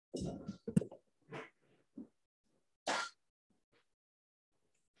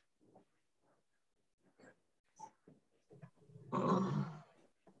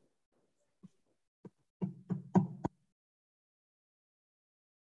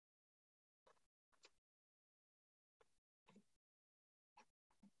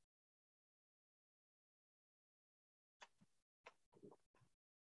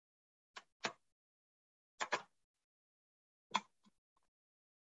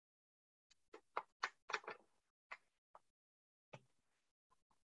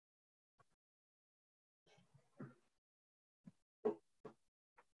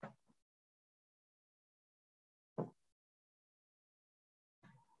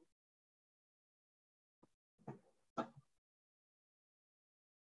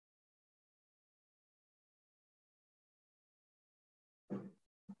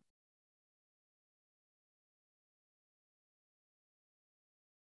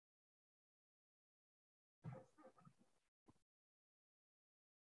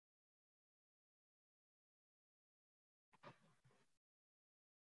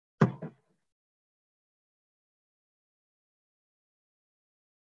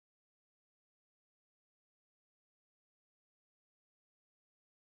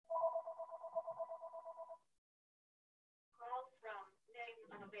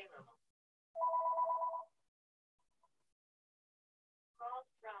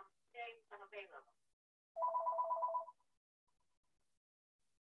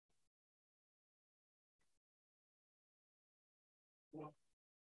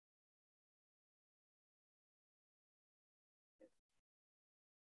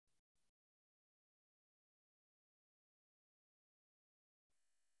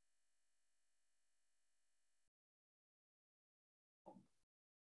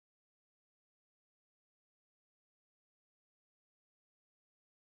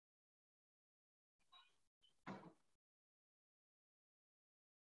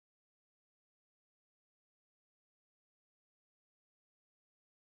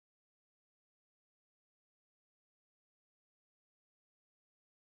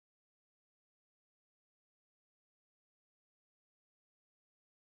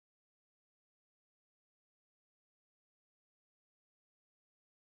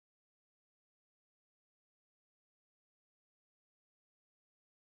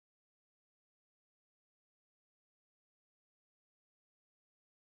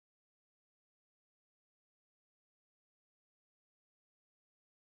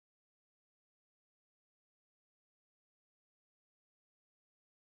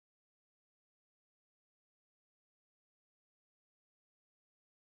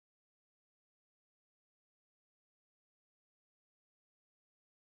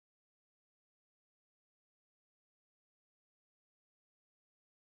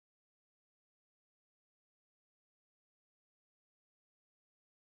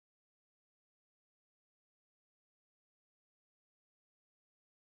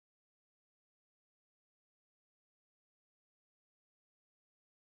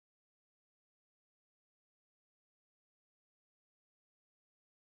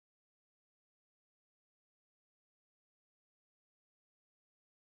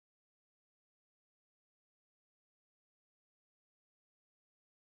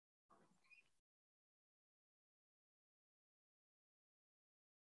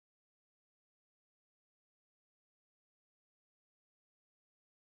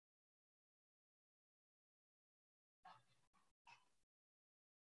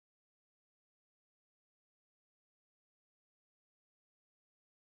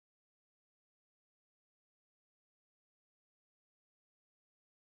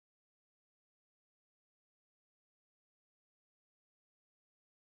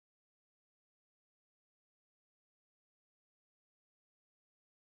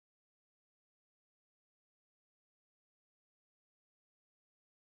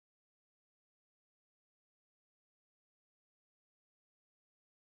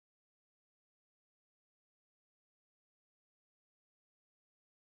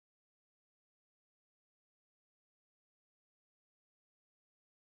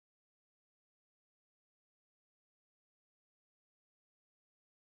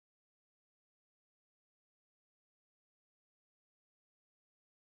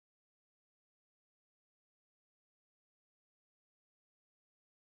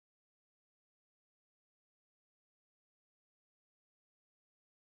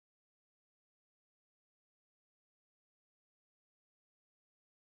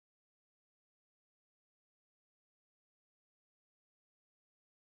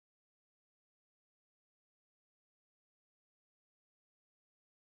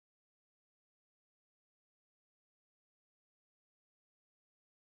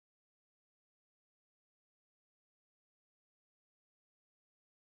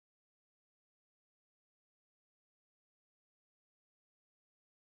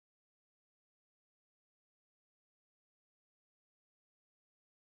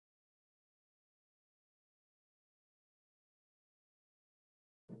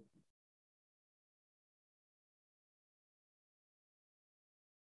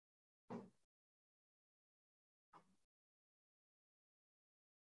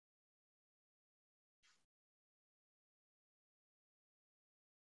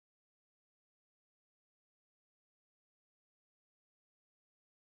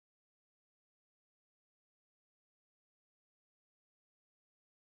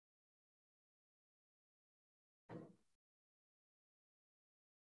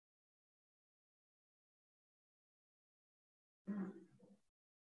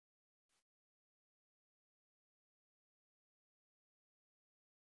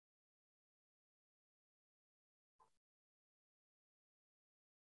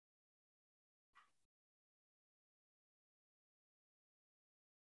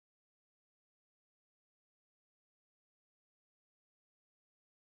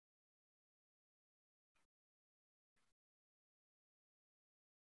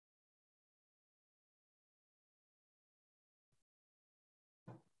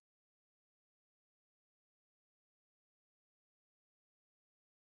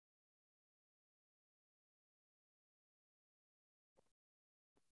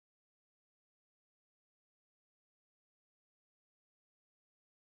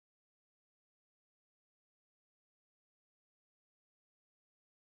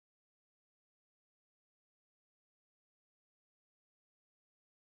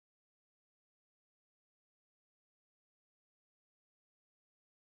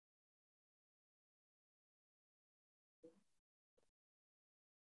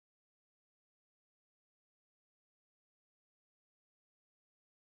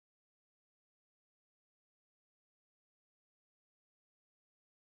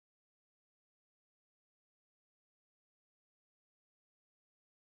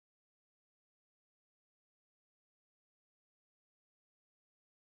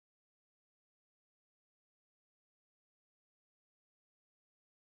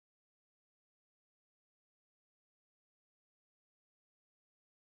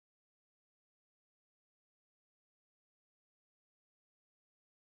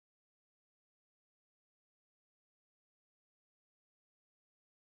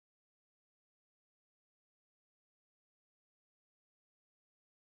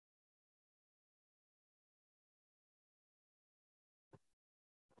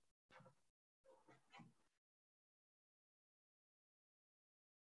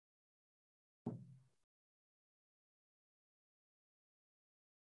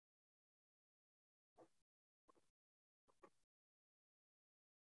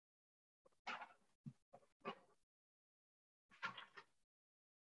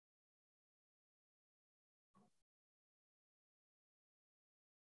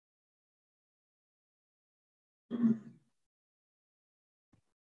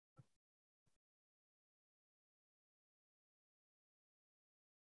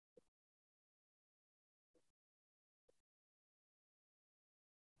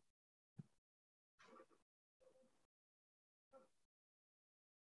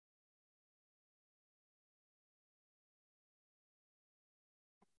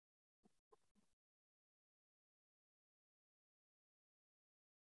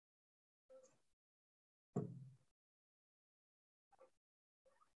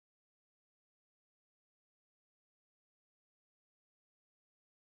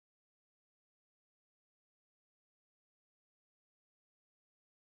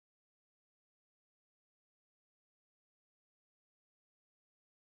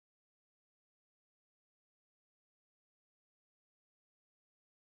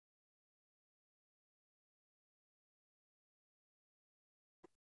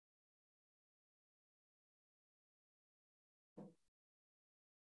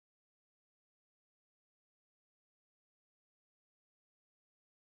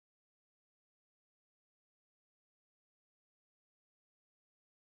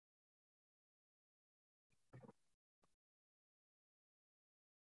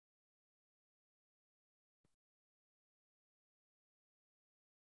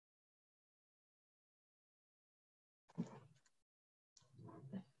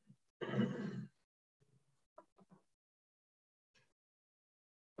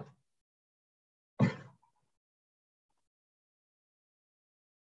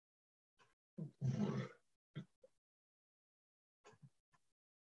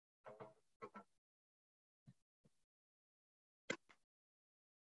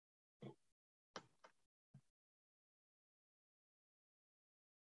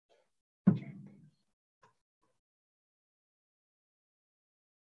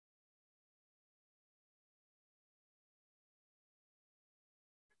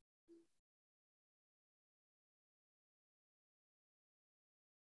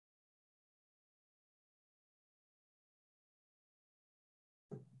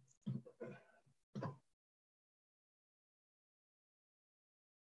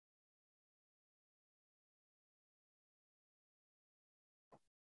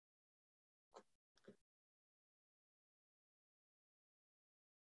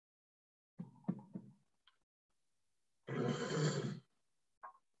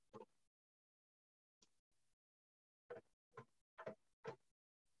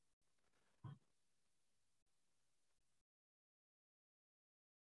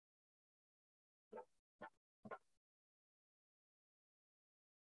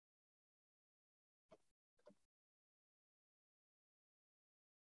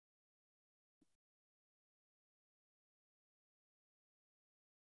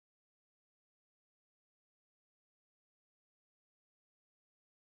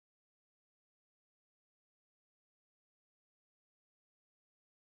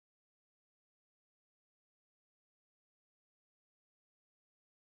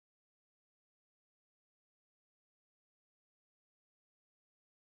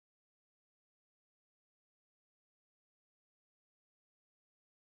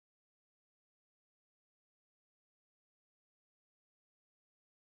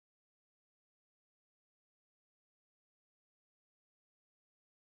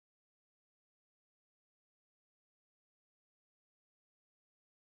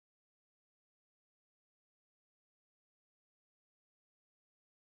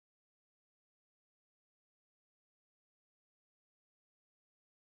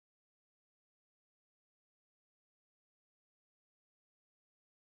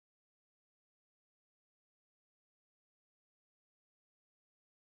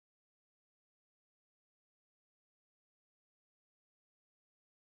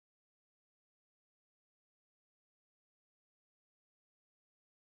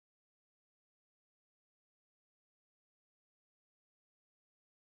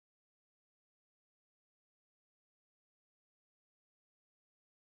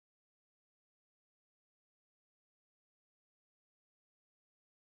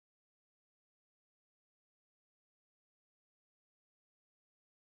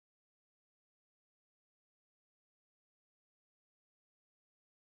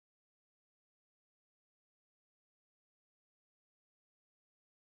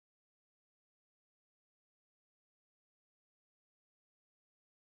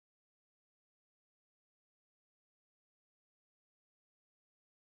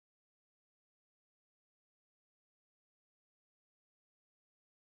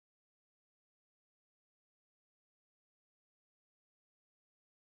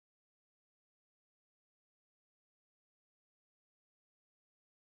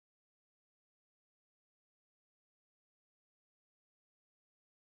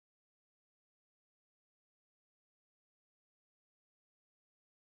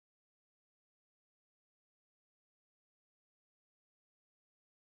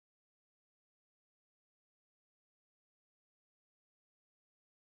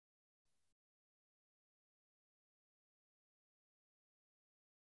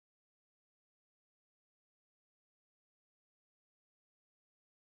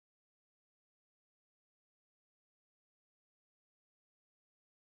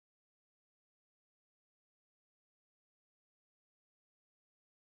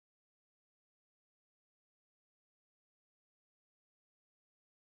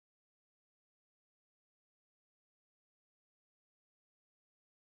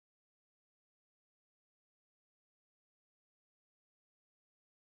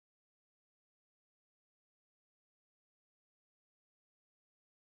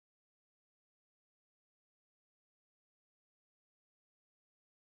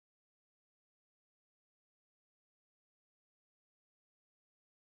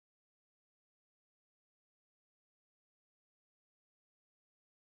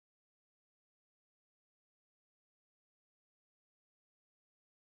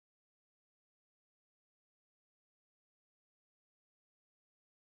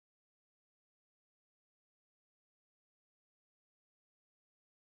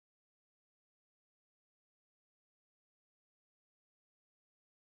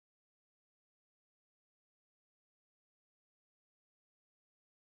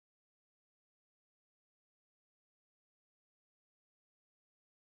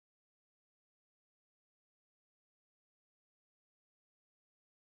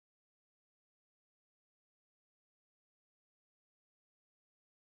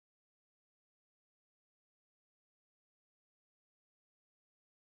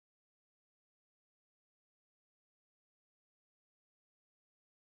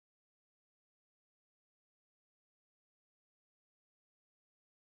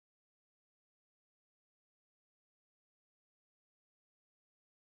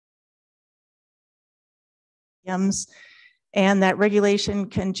 PBMs, and that regulation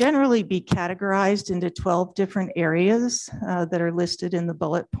can generally be categorized into 12 different areas that are listed in the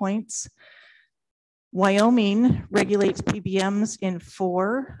bullet points. Wyoming regulates PBMs in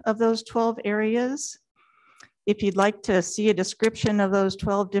 4 of those 12 areas. If you'd like to see a description of those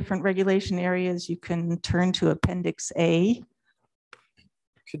 12 different regulation areas, you can turn to Appendix A.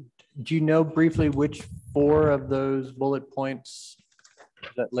 Do you know briefly which 4 of those bullet points? Is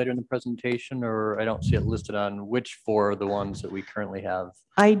that later in the presentation, or I don't see it listed on which 4 are the ones that we currently have?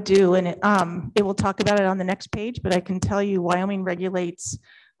 I do, and it will talk about it on the next page, but I can tell you Wyoming regulates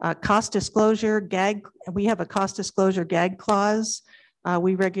cost disclosure, gag. We have a cost disclosure gag clause.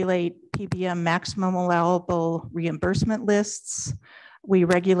 We regulate PBM maximum allowable reimbursement lists. We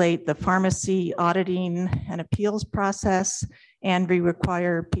regulate the pharmacy auditing and appeals process, and we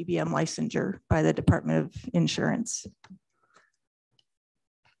require PBM licensure by the Department of Insurance.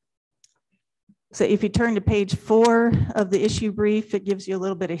 So if you turn to page 4 of the issue brief, it gives you a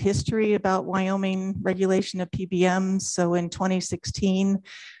little bit of history about Wyoming regulation of PBMs. So in 2016,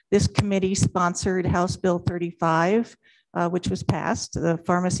 this committee sponsored House Bill 35, which was passed, the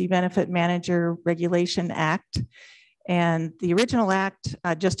Pharmacy Benefit Manager Regulation Act. And the original act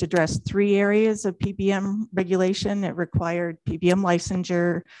just addressed 3 areas of PBM regulation. It required PBM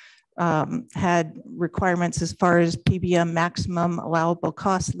licensure, had requirements as far as PBM maximum allowable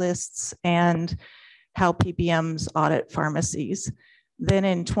cost lists, and how PBMs audit pharmacies. Then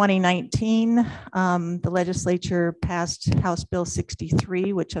in 2019, the legislature passed House Bill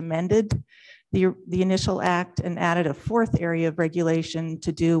 63, which amended the initial act and added a 4th area of regulation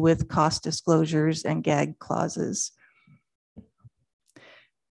to do with cost disclosures and gag clauses.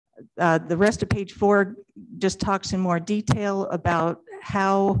 The rest of page 4 just talks in more detail about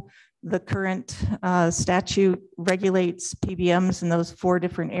how the current statute regulates PBMs in those 4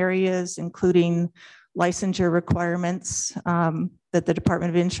 different areas, including licensure requirements that the Department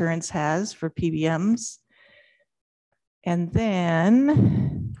of Insurance has for PBMs. And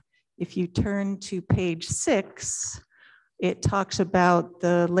then if you turn to page 6, it talks about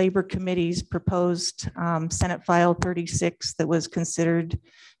the Labor Committee's proposed Senate File 36 that was considered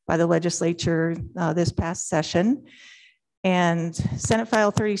by the legislature this past session. And Senate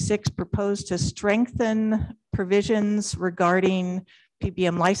File 36 proposed to strengthen provisions regarding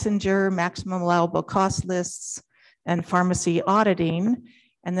PBM licensure, maximum allowable cost lists, and pharmacy auditing.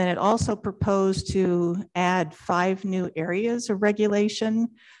 And then it also proposed to add 5 new areas of regulation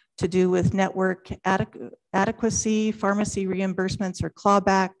to do with network adequacy, pharmacy reimbursements or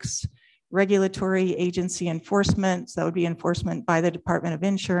clawbacks, regulatory agency enforcement, so that would be enforcement by the Department of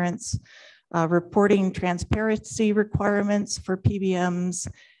Insurance, reporting transparency requirements for PBMs,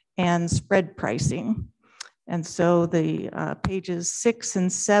 and spread pricing. And so the pages 6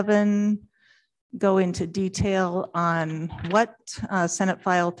 and 7 go into detail on what Senate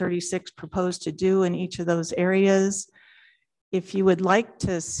File 36 proposed to do in each of those areas. If you would like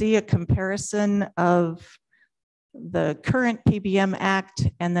to see a comparison of the current PBM Act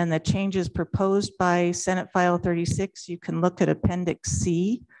and then the changes proposed by Senate File 36, you can look at Appendix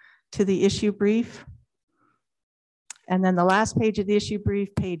C to the issue brief. And then the last page of the issue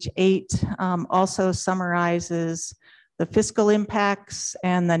brief, page 8, also summarizes the fiscal impacts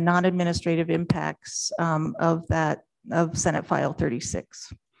and the non-administrative impacts of Senate File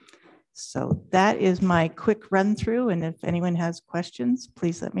 36. So that is my quick run through. And if anyone has questions,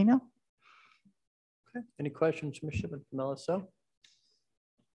 please let me know. Okay. Any questions, Ms. Shipman, Melissa?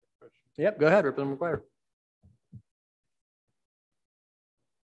 Yep, go ahead, Representative McGuire.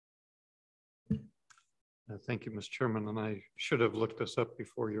 Thank you, Mr. Chairman, and I should have looked this up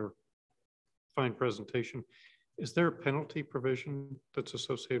before your fine presentation. Is there a penalty provision that's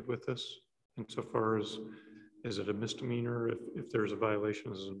associated with this insofar as, is it a misdemeanor? If there's a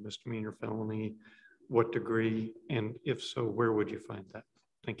violation, is it a misdemeanor, felony? What degree? And if so, where would you find that?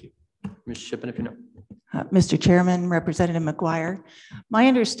 Thank you. Ms. Shipman, if you know. Mr. Chairman, Representative McGuire, my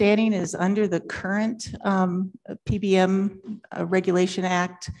understanding is under the current PBM Regulation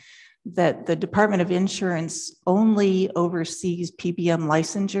Act that the Department of Insurance only oversees PBM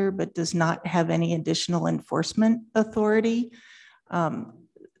licensure, but does not have any additional enforcement authority.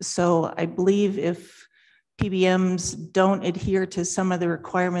 So I believe if PBMs don't adhere to some of the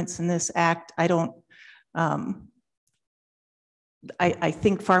requirements in this act, I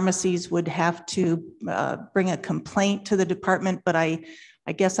think pharmacies would have to bring a complaint to the department, but I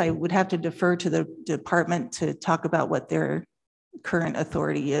guess I would have to defer to the department to talk about what their current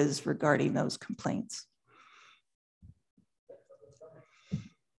authority is regarding those complaints.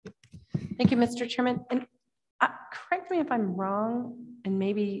 Thank you, Mr. Chairman. And correct me if I'm wrong, and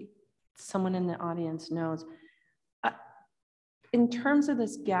maybe someone in the audience knows, in terms of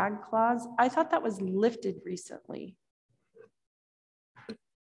this gag clause, I thought that was lifted recently.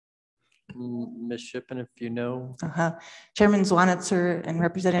 Ms. Shippen, if you know. Chairman Zwanitzer and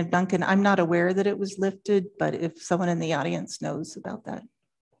Representative Duncan, I'm not aware that it was lifted, but if someone in the audience knows about that.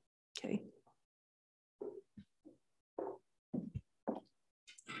 Okay.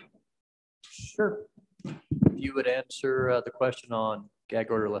 Sure. If you would answer the question on gag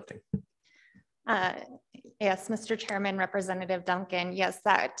order lifting. Yes, Mr. Chairman, Representative Duncan, yes,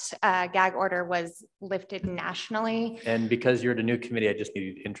 that gag order was lifted nationally. And because you're at a new committee, I just need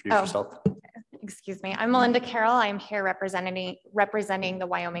you to introduce yourself. Excuse me, I'm Melinda Carroll. I'm here representing the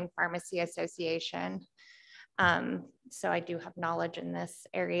Wyoming Pharmacy Association. So I do have knowledge in this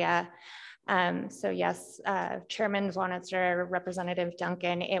area. So yes, Chairman Zwanitzer, Representative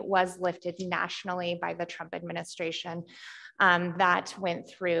Duncan, it was lifted nationally by the Trump administration. That went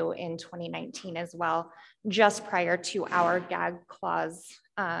through in 2019 as well, just prior to our gag clause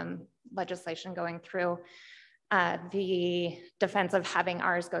legislation going through. The defense of having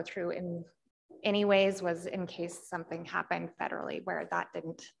ours go through in anyways was in case something happened federally where that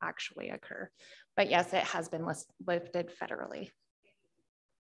didn't actually occur. But yes, it has been lifted federally.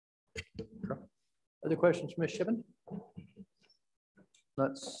 Other questions, Ms. Shippen?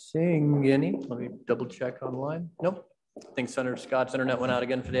 Not seeing any. Let me double check online. Nope. I think Senator Scott's internet went out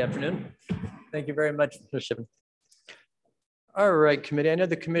again for the afternoon. Thank you very much, Ms. Shippen. All right, committee. I know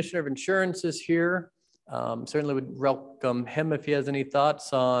the Commissioner of Insurance is here. Certainly would welcome him if he has any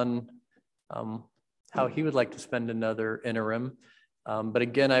thoughts on how he would like to spend another interim. But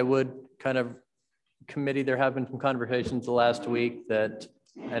again, I would kind of committee, there have been some conversations the last week that,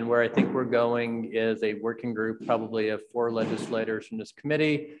 and where I think we're going is a working group, probably of 4 legislators from this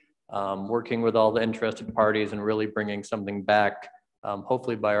committee, working with all the interested parties and really bringing something back,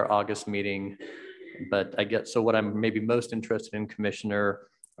 hopefully by our August meeting. But I get, so what I'm maybe most interested in, Commissioner,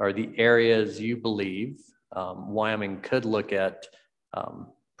 are the areas you believe Wyoming could look at,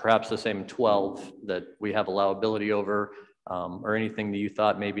 perhaps the same 12 that we have allowability over, or anything that you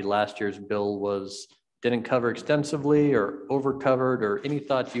thought maybe last year's bill didn't cover extensively or over covered, or any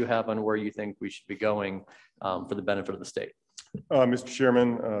thoughts you have on where you think we should be going for the benefit of the state. Mr.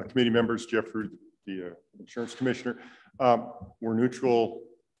 Chairman, committee members, Jeff Root, the Insurance Commissioner, we're neutral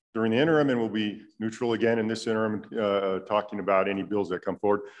during the interim and we'll be neutral again in this interim, talking about any bills that come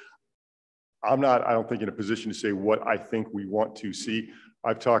forward. I don't think in a position to say what I think we want to see.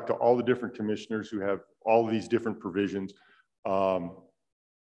 I've talked to all the different commissioners who have all of these different provisions.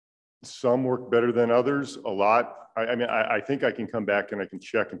 Some work better than others, a lot. I mean, I think I can come back and I can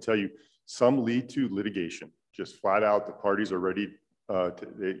check and tell you some lead to litigation. Just flat out, the parties are ready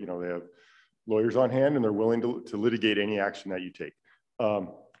they have lawyers on hand and they're willing to litigate any action that you take.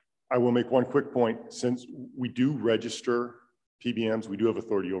 I will make one quick point. Since we do register PBMs, we do have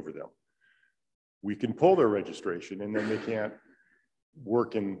authority over them. We can pull their registration and then they can't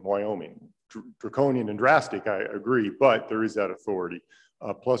work in Wyoming. Draconian and drastic, I agree, but there is that authority.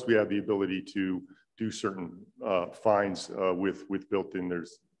 Plus we have the ability to do certain fines with built in.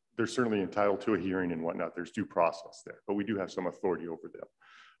 They're certainly entitled to a hearing and whatnot. There's due process there, but we do have some authority over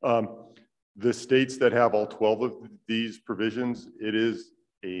them. The states that have all 12 of these provisions, it is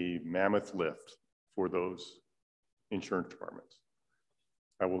a mammoth lift for those insurance departments.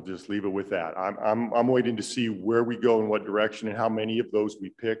 I will just leave it with that. I'm waiting to see where we go in what direction and how many of those we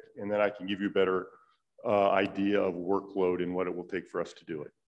pick, and then I can give you a better idea of workload and what it will take for us to do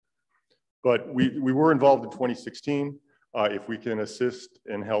it. But we were involved in 2016. If we can assist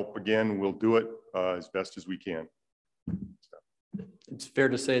and help again, we'll do it as best as we can. It's fair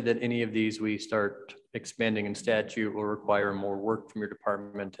to say that any of these we start expanding in statute will require more work from your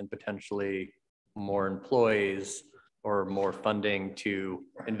department and potentially more employees or more funding to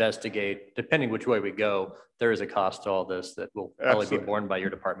investigate. Depending which way we go, there is a cost to all this that will probably be borne by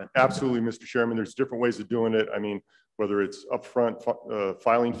your department. Absolutely, Mr. Chairman. There's different ways of doing it. I mean, whether it's upfront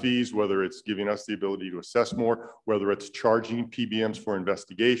filing fees, whether it's giving us the ability to assess more, whether it's charging PBMs for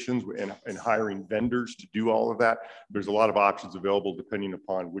investigations and hiring vendors to do all of that. There's a lot of options available depending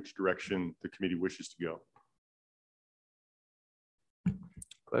upon which direction the committee wishes to go.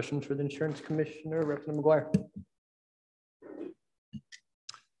 Questions for the Insurance Commissioner, Representative McGuire?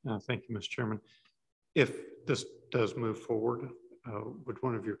 Thank you, Mr. Chairman. If this does move forward, would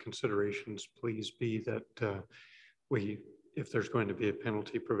one of your considerations please be that if there's going to be a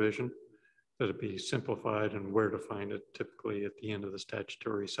penalty provision, that it be simplified and where to find it, typically at the end of the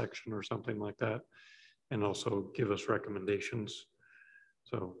statutory section or something like that, and also give us recommendations.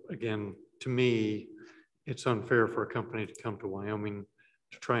 So again, to me, it's unfair for a company to come to Wyoming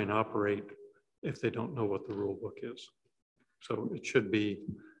to try and operate if they don't know what the rule book is. So it should be,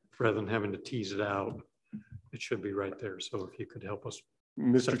 rather than having to tease it out, it should be right there. So if you could help us.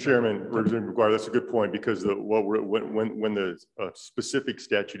 Mr. Chairman, Representative McGuire, that's a good point, because when the specific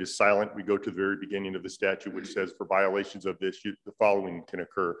statute is silent, we go to the very beginning of the statute, which says for violations of this, the following can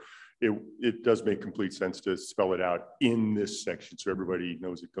occur. It does make complete sense to spell it out in this section so everybody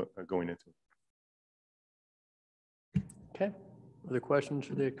knows it going into it. Okay. Other questions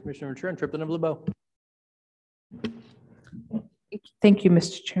for the Commissioner in Chair? Trip the number LeBeau. Thank you,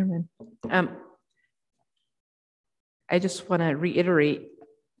 Mr. Chairman. I just want to reiterate,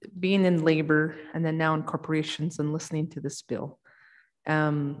 being in labor and then now in corporations and listening to this bill.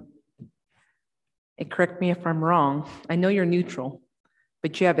 And correct me if I'm wrong, I know you're neutral,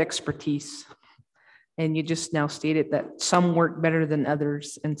 but you have expertise. And you just now stated that some work better than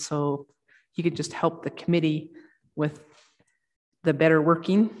others. And so you could just help the committee with the better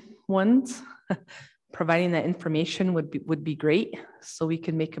working ones. Providing that information would be great, so we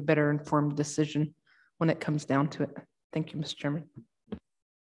can make a better informed decision when it comes down to it. Thank you, Mr. Chairman.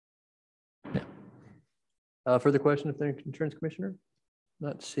 Further questions, the Insurance Commissioner?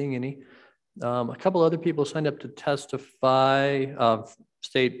 Not seeing any. A couple other people signed up to testify of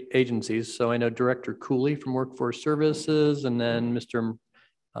state agencies. So I know Director Cooley from Workforce Services, and then Mr.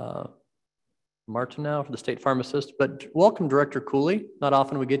 Martineau for the state pharmacist. But welcome, Director Cooley. Not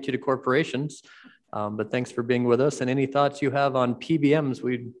often we get you to corporations, but thanks for being with us. And any thoughts you have on PBMs,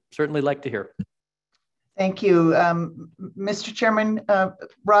 we'd certainly like to hear. Thank you. Mr. Chairman,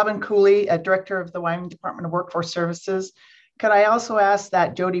 Robin Cooley, Director of the Wyoming Department of Workforce Services. Could I also ask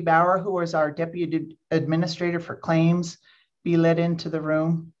that Jody Bauer, who is our Deputy Administrator for Claims, be let into the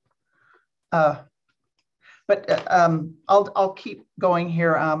room? I'll keep going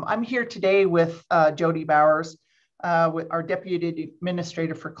here. I'm here today with Jody Bowers, with our Deputy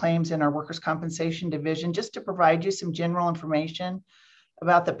Administrator for Claims in our Workers' Compensation Division, just to provide you some general information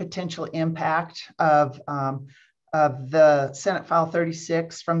about the potential impact of the Senate File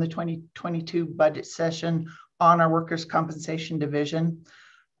 36 from the 2022 budget session on our Workers' Compensation Division.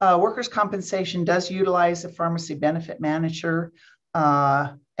 Workers' Compensation does utilize a pharmacy benefit manager,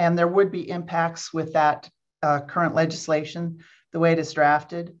 and there would be impacts with that current legislation, the way it is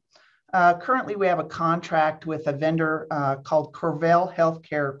drafted. Currently, we have a contract with a vendor called Corvell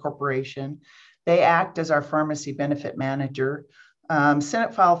Healthcare Corporation. They act as our pharmacy benefit manager.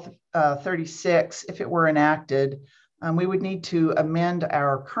 Senate File 36, if it were enacted, we would need to amend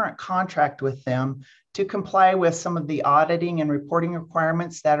our current contract with them to comply with some of the auditing and reporting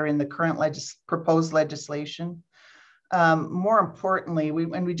requirements that are in the current proposed legislation. More importantly,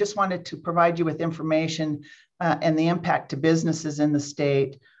 we just wanted to provide you with information and the impact to businesses in the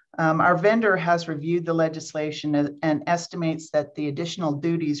state. Our vendor has reviewed the legislation and estimates that the additional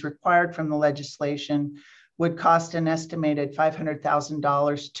duties required from the legislation would cost an estimated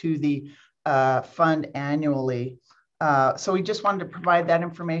 $500,000 to the fund annually. So we just wanted to provide that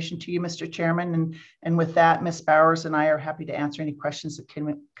information to you, Mr. Chairman. And with that, Ms. Bowers and I are happy to answer any questions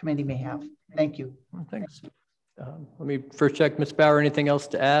the committee may have. Thank you. Thanks. Let me first check, Ms. Bauer, anything else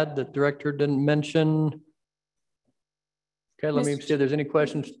to add that the director didn't mention? Okay, let me see if there's any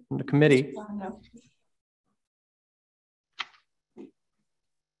questions from the committee.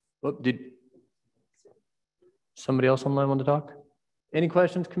 Oh, did somebody else online want to talk? Any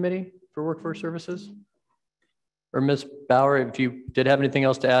questions, committee, for Workforce Services? Or Ms. Bauer, if you did have anything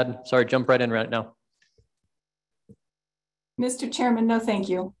else to add, sorry, jump right in right now. Mr. Chairman, no, thank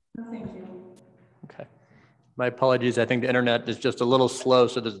you. No, thank you. Okay. My apologies. I think the internet is just a little slow,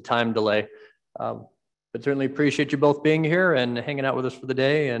 so there's a time delay. But certainly appreciate you both being here and hanging out with us for the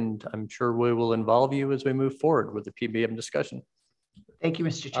day. And I'm sure we will involve you as we move forward with the PBM discussion. Thank you,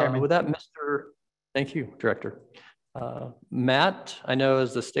 Mr. Chairman. With that, thank you, Director. Matt, I know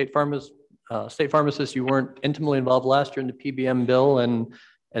as the state pharmacist, you weren't intimately involved last year in the PBM bill. And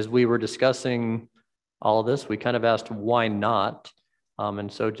as we were discussing all of this, we kind of asked why not.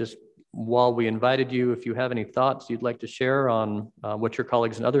 And so just while we invited you, if you have any thoughts you'd like to share on what your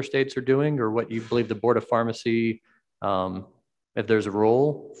colleagues in other states are doing, or what you believe the Board of Pharmacy, if there's a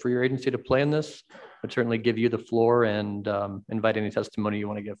role for your agency to play in this, I'd certainly give you the floor and invite any testimony you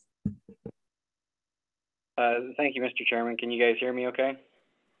want to give. Thank you, Mr. Chairman. Can you guys hear me okay?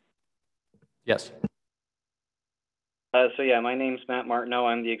 Yes. So yeah, my name's Matt Martineau.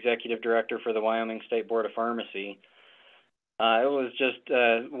 I'm the Executive Director for the Wyoming State Board of Pharmacy. It was just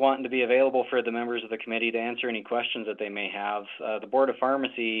wanting to be available for the members of the committee to answer any questions that they may have. The Board of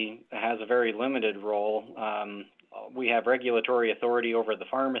Pharmacy has a very limited role. We have regulatory authority over the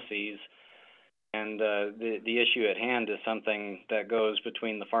pharmacies, And the issue at hand is something that goes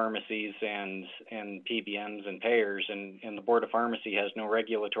between the pharmacies and PBMs and payers, and the Board of Pharmacy has no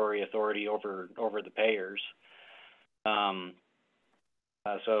regulatory authority over the payers.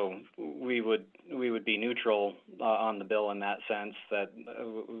 So we would be neutral on the bill in that sense, that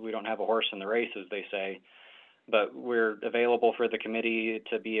we don't have a horse in the race, as they say. But we're available for the committee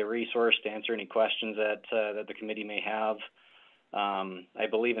to be a resource to answer any questions that the committee may have. I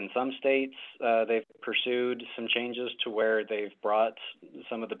believe in some states they've pursued some changes to where they've brought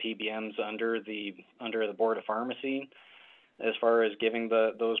some of the PBMs under the Board of Pharmacy, as far as giving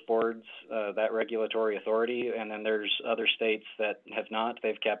those boards that regulatory authority. And then there's other states that have not.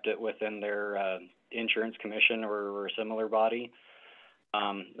 They've kept it within their insurance commission or a similar body.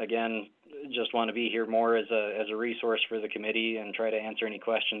 Again, just want to be here more as a resource for the committee and try to answer any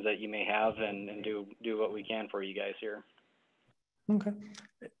questions that you may have and do what we can for you guys here. Okay.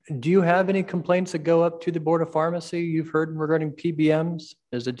 Do you have any complaints that go up to the Board of Pharmacy you've heard regarding PBMs?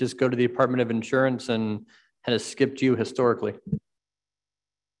 Does it just go to the Department of Insurance and has skipped you historically?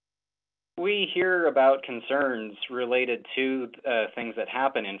 We hear about concerns related to things that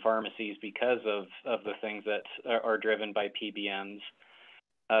happen in pharmacies because of the things that are driven by PBMs.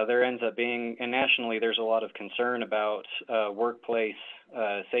 There ends up being, and nationally, there's a lot of concern about workplace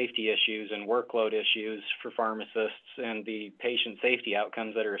safety issues and workload issues for pharmacists and the patient safety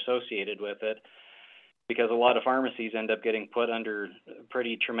outcomes that are associated with it, because a lot of pharmacies end up getting put under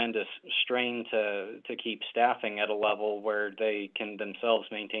pretty tremendous strain to keep staffing at a level where they can themselves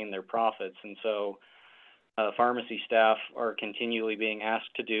maintain their profits. And so pharmacy staff are continually being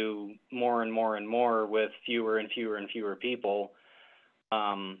asked to do more and more and more with fewer and fewer and fewer people.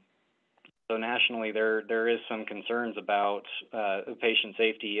 So nationally, there is some concerns about patient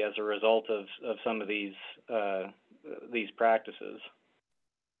safety as a result of some of these practices.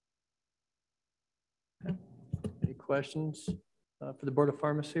 Any questions for the Board of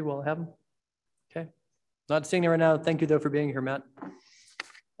Pharmacy? We'll have them. Okay. Not seeing it right now. Thank you, though, for being here, Matt.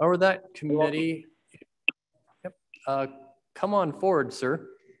 Over that committee. Yep. Come on forward, sir.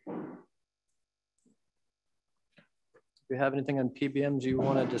 Do you have anything on PBMs you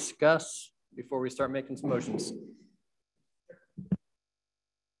want to discuss before we start making some motions?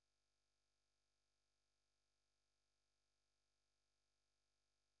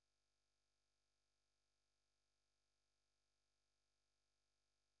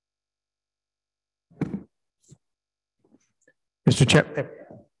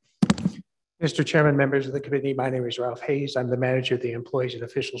 Mr. Chairman, members of the committee, my name is Ralph Hayes. I'm the manager of the Employees and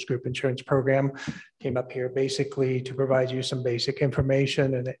Officials Group Insurance Program. Came up here basically to provide you some basic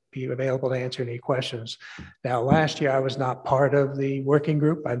information and be available to answer any questions. Now, last year I was not part of the working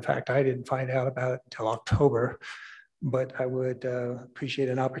group. In fact, I didn't find out about it until October, but I would appreciate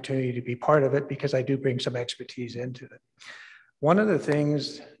an opportunity to be part of it because I do bring some expertise into it. One of the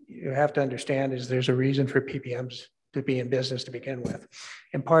things you have to understand is there's a reason for PBMs to be in business to begin with.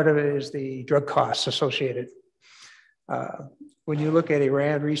 And part of it is the drug costs associated. When you look at a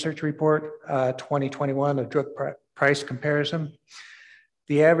RAND research report, 2021, a drug price comparison,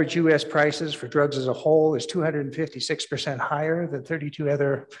 the average US prices for drugs as a whole is 256% higher than 32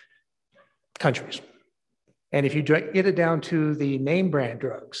 other countries. And if you get it down to the name brand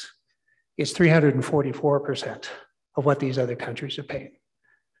drugs, it's 344% of what these other countries are paying.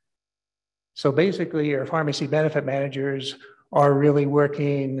 So basically, your pharmacy benefit managers are really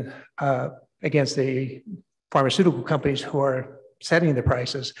working against the pharmaceutical companies who are setting the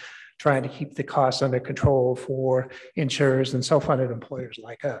prices, trying to keep the costs under control for insurers and self-funded employers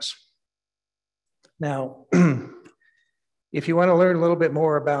like us. Now, if you want to learn a little bit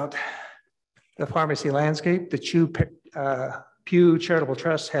more about the pharmacy landscape, the Pew Charitable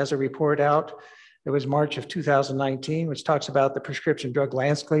Trust has a report out. It was March of 2019, which talks about the prescription drug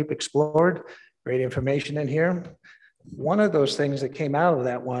landscape explored. Great information in here. One of those things that came out of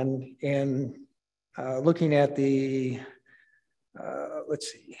that one in looking at the,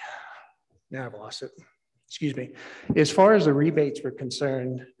 let's see, now I've lost it, excuse me. As far as the rebates were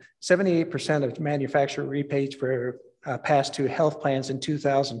concerned, 78% of manufacturer rebates were passed to health plans in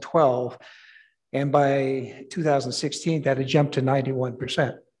 2012. And by 2016, that had jumped to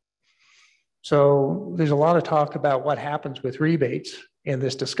 91%. So there's a lot of talk about what happens with rebates in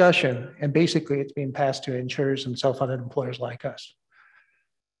this discussion, and basically it's being passed to insurers and self-funded employers like us.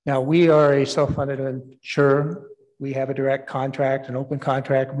 Now, we are a self-funded insurer. We have a direct contract, an open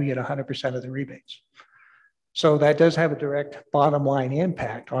contract. We get 100% of the rebates. So that does have a direct bottom line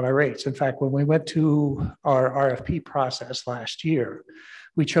impact on our rates. In fact, when we went to our RFP process last year,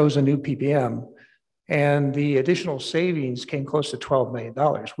 we chose a new PBM, and the additional savings came close to $12 million.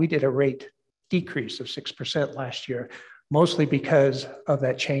 We did a rate decrease of 6% last year, mostly because of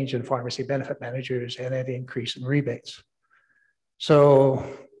that change in pharmacy benefit managers and that increase in rebates. So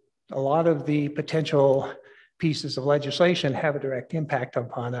a lot of the potential pieces of legislation have a direct impact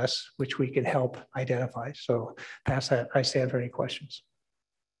upon us, which we can help identify. So past that, I stand for any questions.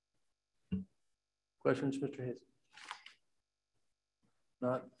 Questions, Mr. Hayes?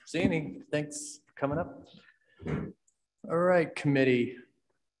 Not seeing any. Thanks for coming up. All right, committee.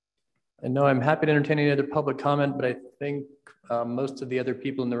 I know I'm happy to entertain any other public comment, but I think most of the other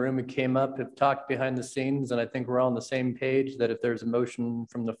people in the room who came up have talked behind the scenes, and I think we're all on the same page that if there's a motion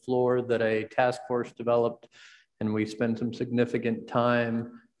from the floor that a task force developed and we spend some significant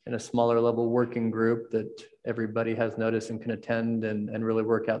time in a smaller level working group that everybody has notice and can attend and really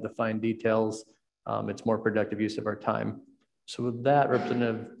work out the fine details, it's more productive use of our time. So with that,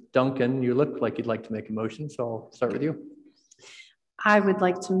 Representative Duncan, you look like you'd like to make a motion, so I'll start with you. I would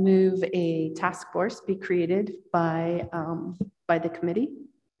like to move a task force be created by the committee,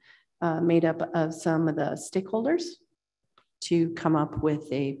 made up of some of the stakeholders to come up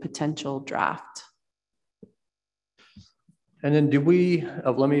with a potential draft. And then do we,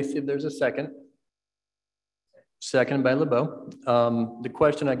 let me see if there's a second. Second by LeBeau. The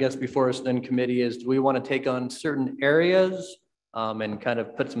question I guess before us then committee is, do we want to take on certain areas and kind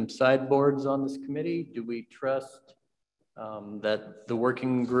of put some sideboards on this committee? Do we trust that the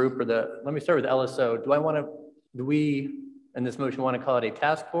working group or let me start with LSO. Do we, in this motion, want to call it a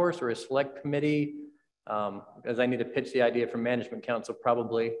task force or a select committee? Because I need to pitch the idea from management council,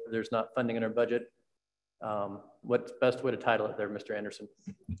 probably. There's not funding in our budget. What's the best way to title it there, Mr. Anderson?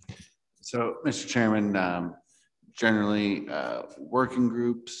 So, Mr. Chairman, generally working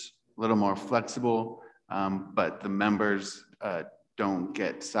groups, a little more flexible, but the members don't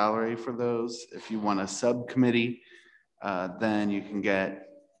get salary for those. If you want a subcommittee, then you can get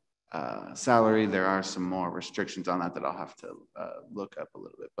salary. There are some more restrictions on that I'll have to look up a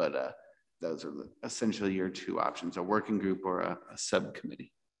little bit, but those are essentially your two options, a working group or a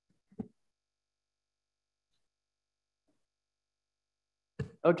subcommittee.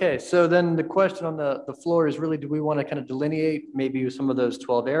 Okay, so then the question on the floor is really, do we want to kind of delineate maybe some of those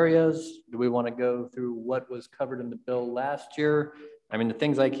 12 areas? Do we want to go through what was covered in the bill last year? I mean, the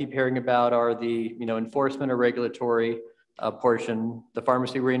things I keep hearing about are the enforcement or regulatory portion, the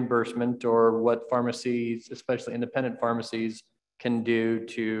pharmacy reimbursement, or what pharmacies, especially independent pharmacies, can do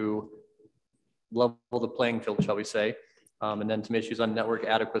to level the playing field, shall we say, and then some issues on network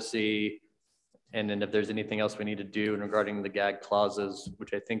adequacy, and then if there's anything else we need to do regarding the gag clauses,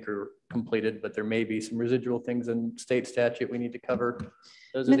 which I think are completed, but there may be some residual things in state statute we need to cover.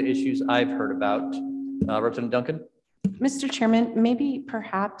 Those are the issues I've heard about. Representative Duncan? Mr. Chairman, maybe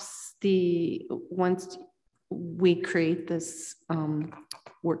perhaps once we create this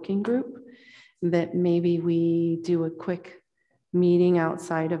working group, that maybe we do a quick meeting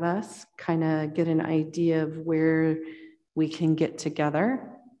outside of us, kind of get an idea of where we can get together,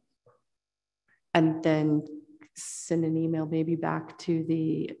 and then send an email maybe back to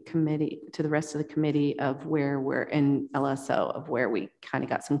the committee, to the rest of the committee, of where we're in LSO, of where we kind of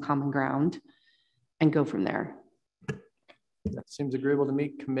got some common ground, and go from there. That seems agreeable to me,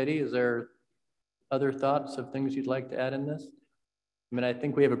 committee. Is there other thoughts of things you'd like to add in this? I mean, I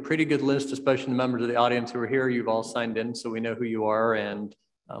think we have a pretty good list, especially the members of the audience who are here. You've all signed in, so we know who you are, and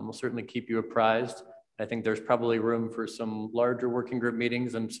we'll certainly keep you apprised. I think there's probably room for some larger working group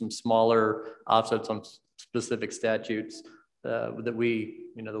meetings and some smaller offsets on specific statutes that we,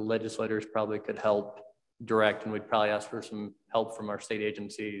 the legislators probably could help direct, and we'd probably ask for some help from our state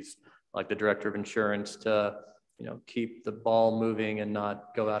agencies, like the Director of Insurance, to keep the ball moving and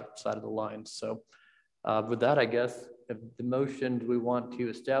not go outside of the lines. So with that, I guess, if the motion, do we want to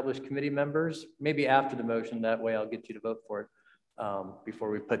establish committee members? Maybe after the motion, that way I'll get you to vote for it before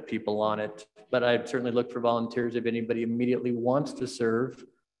we put people on it. But I'd certainly look for volunteers if anybody immediately wants to serve.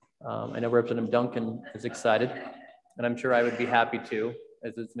 I know Representative Duncan is excited, and I'm sure I would be happy to,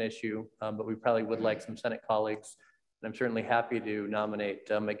 as it's an issue, but we probably would like some Senate colleagues. And I'm certainly happy to nominate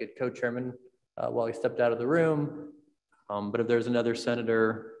my good co-chairman while he stepped out of the room. But if there's another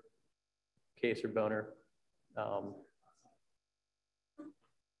senator, Case or Boner,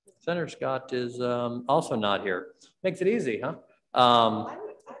 Senator Scott is also not here. Makes it easy, huh?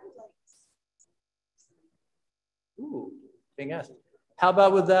 Ooh, being asked. How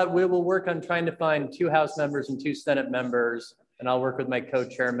about with that, we will work on trying to find 2 House members and 2 Senate members, and I'll work with my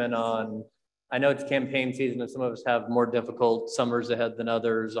co-chairman on, I know it's campaign season and some of us have more difficult summers ahead than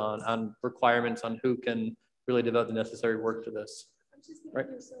others on requirements on who can really devote the necessary work to this. Right?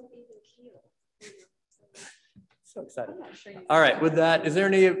 So excited. All right, with that, is there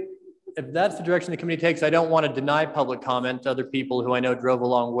any if that's the direction the committee takes, I don't want to deny public comment to other people who I know drove a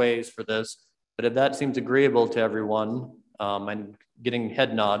long ways for this. But if that seems agreeable to everyone, I'm getting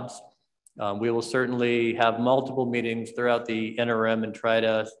head nods. We will certainly have multiple meetings throughout the interim and try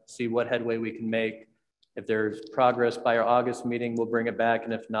to see what headway we can make. If there's progress by our August meeting, we'll bring it back.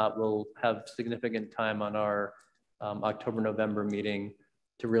 And if not, we'll have significant time on our October, November meeting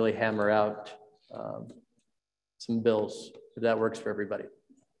to really hammer out some bills, if that works for everybody.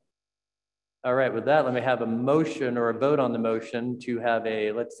 All right, with that, let me have a motion or a vote on the motion to have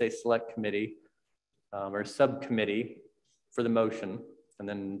a, let's say, select committee or subcommittee for the motion. And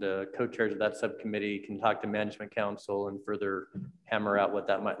then the co-chairs of that subcommittee can talk to management council and further hammer out what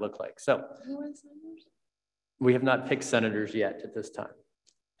that might look like. So we have not picked senators yet at this time.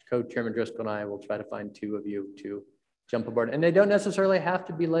 Co-chairman Driscoll and I will try to find two of you to jump aboard. And they don't necessarily have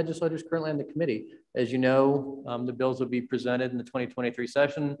to be legislators currently on the committee. As you know, the bills will be presented in the 2023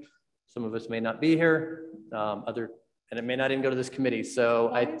 session. Some of us may not be here, and it may not even go to this committee. So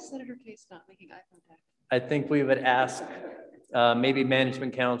why is Senator Case not making eye contact? I think we would ask maybe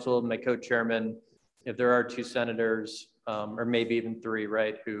management council, my co-chairman, if there are two senators or maybe even three,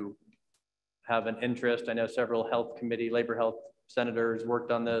 right, who have an interest. I know several health committee, labor health senators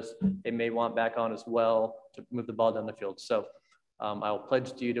worked on this. They may want back on as well to move the ball down the field. So I'll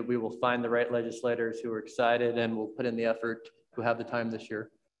pledge to you that we will find the right legislators who are excited and will put in the effort, who have the time this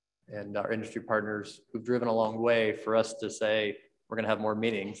year. And our industry partners who've driven a long way for us to say, we're gonna have more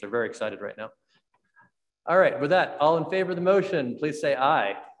meetings. They're very excited right now. All right, with that, all in favor of the motion, please say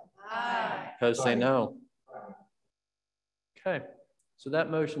aye. Aye. Opposed, say no. Okay, so that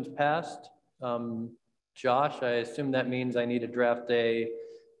motion's passed. Josh, I assume that means I need to draft a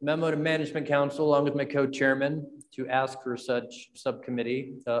memo to management council along with my co-chairman to ask for such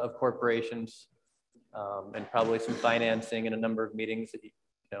subcommittee of corporations and probably some financing and a number of meetings that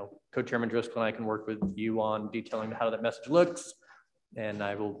co-chairman Driscoll and I can work with you on detailing how that message looks. And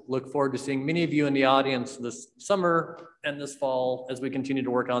I will look forward to seeing many of you in the audience this summer and this fall as we continue to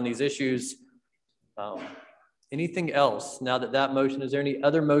work on these issues. Anything else now that that motion, is there any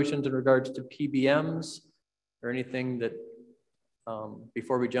other motions in regards to PBMs or anything that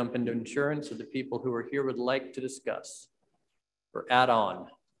before we jump into insurance or the people who are here would like to discuss or add on?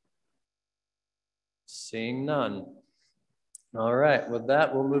 Seeing none. All right, with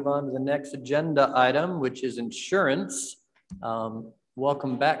that, we'll move on to the next agenda item, which is insurance.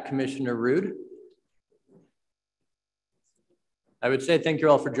 Welcome back, Commissioner Rude. I would say thank you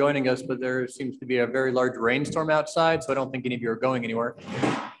all for joining us, but there seems to be a very large rainstorm outside, so I don't think any of you are going anywhere.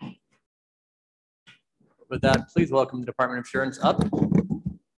 With that, please welcome the Department of Insurance up.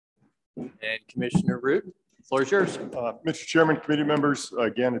 And Commissioner Rude, the floor is yours. Mr. Chairman, committee members,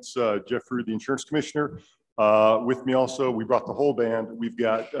 again, it's Jeff Rude, the Insurance Commissioner. With me also, we brought the whole band. We've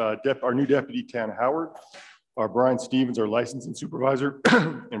got our new deputy, Tan Howard, our Brian Stevens, our licensing supervisor,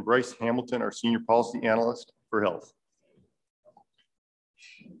 and Bryce Hamilton, our senior policy analyst for health.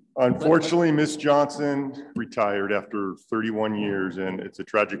 Unfortunately, Miss Johnson retired after 31 years, and it's a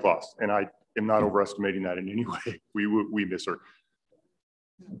tragic loss. And I am not overestimating that in any way. We miss her.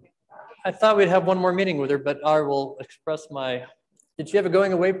 I thought we'd have one more meeting with her, but I will express my. Did she have a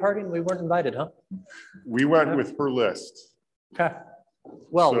going away party? We weren't invited, huh? We went with her list. Okay.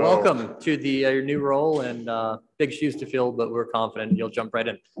 Well, welcome to the your new role, and big shoes to fill, but we're confident you'll jump right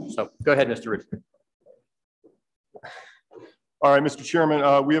in. So go ahead, Mr. Ruth. All right, Mr.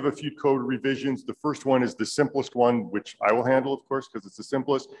 Chairman, we have a few code revisions. The first one is the simplest one, which I will handle, of course, because it's the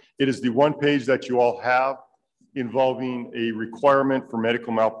simplest. It is the one page that you all have involving a requirement for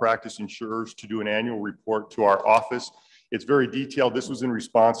medical malpractice insurers to do an annual report to our office. It's very detailed. This was in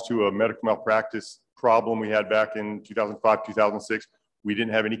response to a medical malpractice problem we had back in 2005, 2006. We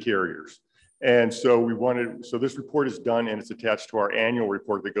didn't have any carriers. And so so this report is done and it's attached to our annual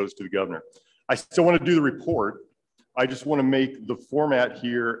report that goes to the governor. I still want to do the report. I just want to make the format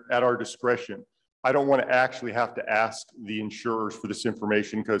here at our discretion. I don't want to actually have to ask the insurers for this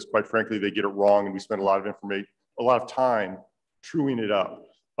information because quite frankly, they get it wrong and we spend a lot of time truing it up.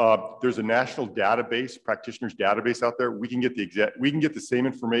 There's a national database, practitioners database out there. We can get the same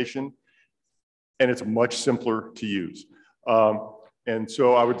information and it's much simpler to use. And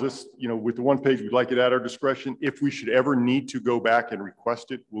so I would just, with the one page, we'd like it at our discretion. If we should ever need to go back and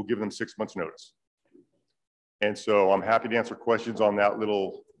request it, we'll give them 6 months notice. And so I'm happy to answer questions on that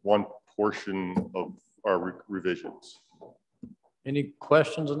little one portion of our revisions. Any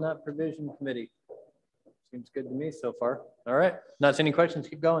questions on that provision, committee? Seems good to me so far. All right, not seeing any questions,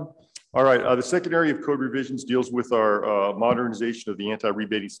 keep going. All right, the second area of code revisions deals with our modernization of the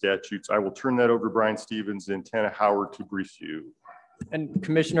anti-rebating statutes. I will turn that over to Brian Stevens and Tana Howard to brief you. And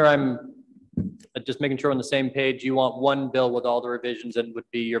Commissioner, I'm just making sure we're on the same page. You want one bill with all the revisions and would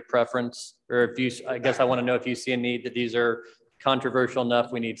be your preference? Or if you, I guess I want to know if you see a need that these are controversial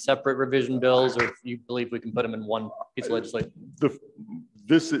enough, we need separate revision bills, or if you believe we can put them in one piece of legislation? The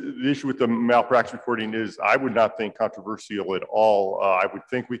issue with the malpractice reporting is I would not think controversial at all. I would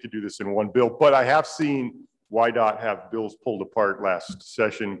think we could do this in one bill, but I have seen YDOT have bills pulled apart last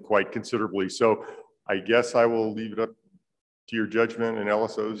session quite considerably. So I guess I will leave it up to your judgment and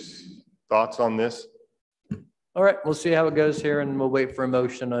LSO's thoughts on this. All right, we'll see how it goes here, and we'll wait for a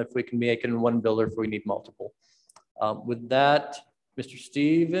motion if we can make it in one bill or if we need multiple. With that, Mr.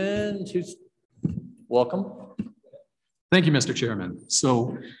 Stevens, who's welcome. Thank you, Mr. Chairman.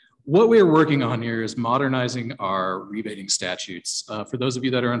 So what we are working on here is modernizing our rebating statutes. For those of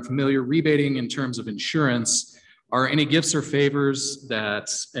you that are unfamiliar, rebating in terms of insurance are any gifts or favors that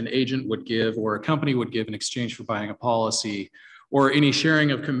an agent would give or a company would give in exchange for buying a policy, or any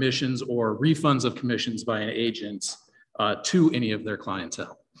sharing of commissions or refunds of commissions by an agent to any of their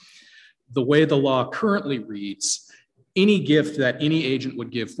clientele. The way the law currently reads, any gift that any agent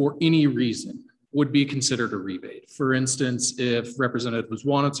would give for any reason would be considered a rebate. For instance, if Representative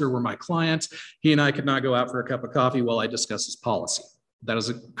Wanitzer were my client, he and I could not go out for a cup of coffee while I discuss his policy. That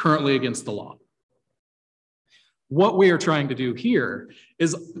is currently against the law. What we are trying to do here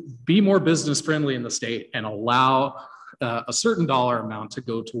is be more business friendly in the state and allow a certain dollar amount to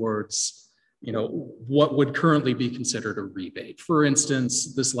go towards, you know, what would currently be considered a rebate. For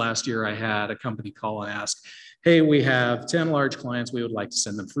instance, this last year I had a company call and ask, hey, we have 10 large clients. We would like to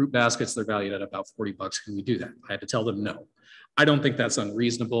send them fruit baskets. They're valued at about 40 bucks. Can we do that? I had to tell them no. I don't think that's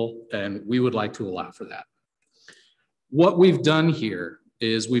unreasonable, and we would like to allow for that. What we've done here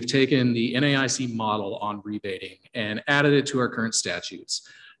is we've taken the NAIC model on rebating and added it to our current statutes.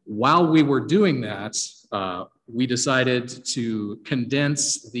 While we were doing that, we decided to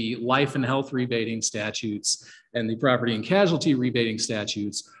condense the life and health rebating statutes and the property and casualty rebating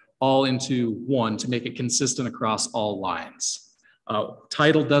statutes all into one to make it consistent across all lines.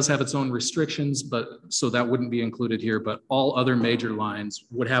 Title does have its own restrictions, but so that wouldn't be included here, but all other major lines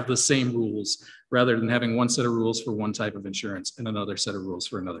would have the same rules rather than having one set of rules for one type of insurance and another set of rules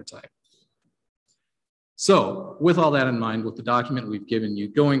for another type. So with all that in mind, with the document we've given you,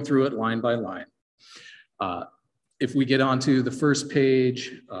 going through it line by line, if we get onto the first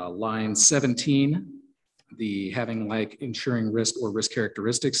page, line 17, the having like insuring risk or risk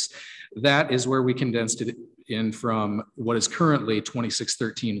characteristics, that is where we condensed it in from what is currently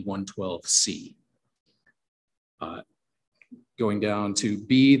 2613.112C. Going down to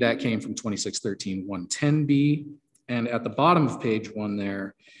B, that came from 2613.110B. And at the bottom of page 1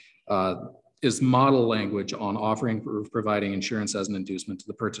 there is model language on offering or providing insurance as an inducement to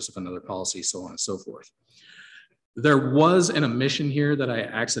the purchase of another policy, so on and so forth. There was an omission here that I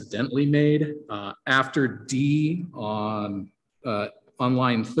accidentally made after D on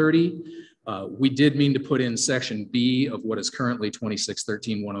line 30. We did mean to put in section B of what is currently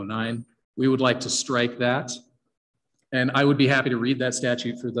 2613.109. We would like to strike that. And I would be happy to read that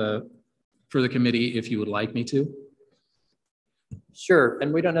statute for the committee if you would like me to. Sure,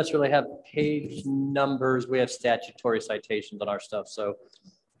 and we don't necessarily have page numbers. We have statutory citations on our stuff. So,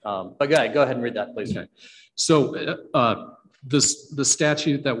 but go ahead and read that, please. Okay. So the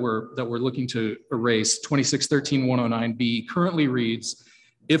statute that we're looking to erase, 2613.109B, currently reads,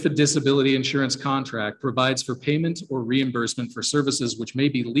 if a disability insurance contract provides for payment or reimbursement for services which may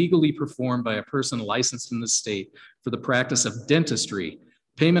be legally performed by a person licensed in the state for the practice of dentistry,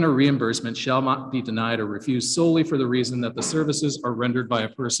 payment or reimbursement shall not be denied or refused solely for the reason that the services are rendered by a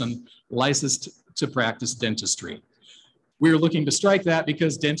person licensed to practice dentistry. We're looking to strike that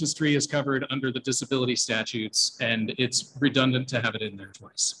because dentistry is covered under the disability statutes and it's redundant to have it in there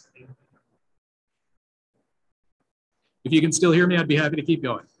twice. If you can still hear me, I'd be happy to keep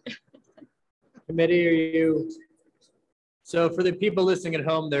going. Committee, are you? So for the people listening at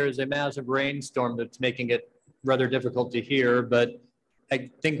home, there is a massive rainstorm that's making it rather difficult to hear, but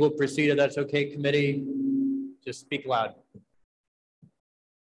I think we'll proceed if that's okay, committee. Just speak loud.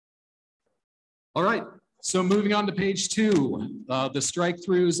 All right. So moving on to page 2, the strike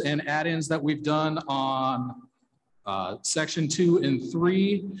throughs and add-ins that we've done on section 2 and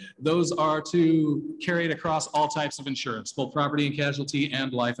 3, those are to carry it across all types of insurance, both property and casualty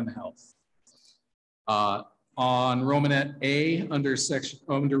and life and health. On Romanet A, under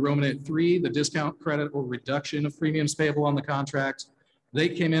Romanet 3, the discount credit or reduction of premiums payable on the contract, they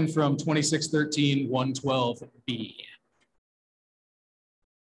came in from 2613.112B.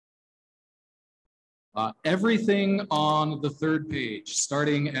 Everything on the third page,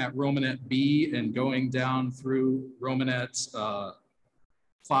 starting at Romanet B and going down through Romanet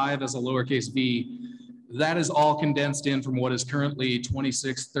 5 as a lowercase v, that is all condensed in from what is currently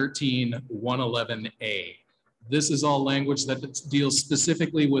 2613.111a. This is all language that deals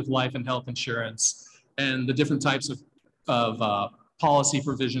specifically with life and health insurance and the different types of policy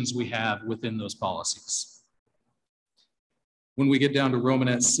provisions we have within those policies. When we get down to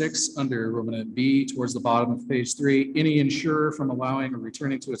Romanet 6 under Romanet B towards the bottom of page 3, any insurer from allowing or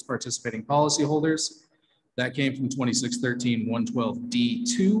returning to its participating policyholders, that came from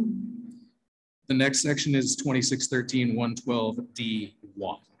 2613.112D2. The next section is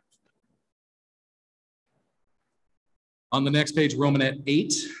 2613.112D1. On the next page, Romanet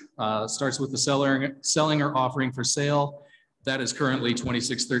 8 starts with the selling or offering for sale. That is currently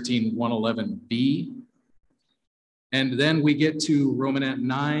 2613.111B. And then we get to Romanet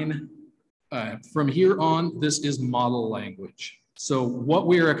 9. From here on, this is model language. So what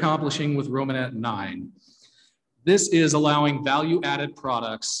we are accomplishing with Romanet 9, this is allowing value-added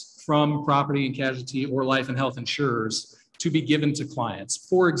products from property and casualty or life and health insurers to be given to clients.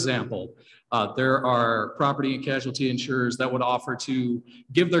 For example, there are property and casualty insurers that would offer to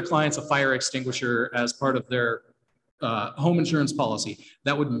give their clients a fire extinguisher as part of their home insurance policy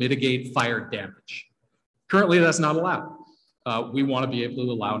that would mitigate fire damage. Currently, that's not allowed. We want to be able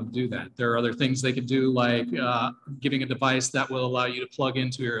to allow them to do that. There are other things they could do, like giving a device that will allow you to plug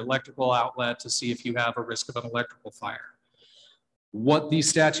into your electrical outlet to see if you have a risk of an electrical fire. What these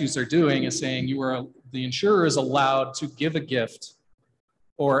statutes are doing is saying the insurer is allowed to give a gift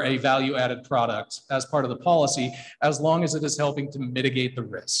or a value-added product as part of the policy, as long as it is helping to mitigate the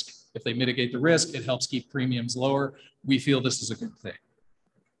risk. If they mitigate the risk, it helps keep premiums lower. We feel this is a good thing.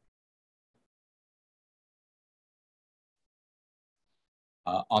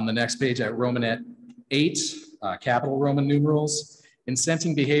 On the next page at Romanet 8, capital Roman numerals,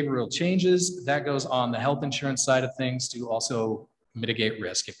 incenting behavioral changes, that goes on the health insurance side of things to also mitigate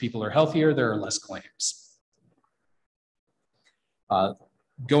risk. If people are healthier, there are less claims.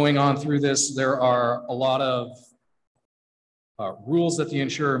 Going on through this, there are a lot of rules that the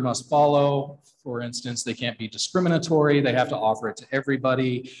insurer must follow. For instance, they can't be discriminatory. They have to offer it to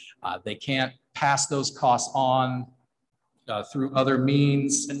everybody. They can't pass those costs on through other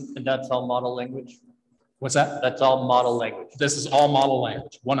means. And that's all model language? What's that? That's all model language. This is all model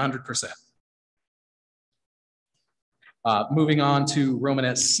language, 100%. Moving on to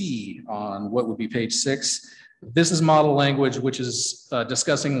Romanet C on what would be page 6. This is model language, which is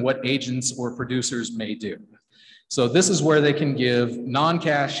discussing what agents or producers may do. So this is where they can give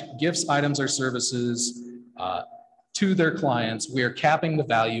non-cash gifts, items, or services to their clients. We are capping the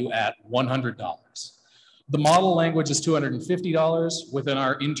value at $100. The model language is $250. Within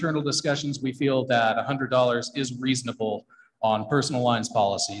our internal discussions, we feel that $100 is reasonable on personal lines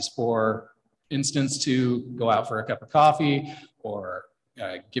policies. For instance, to go out for a cup of coffee or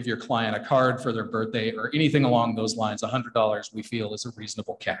give your client a card for their birthday or anything along those lines, $100 we feel is a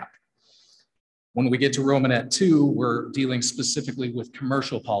reasonable cap. When we get to Romanet 2, we're dealing specifically with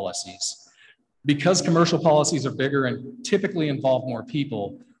commercial policies. Because commercial policies are bigger and typically involve more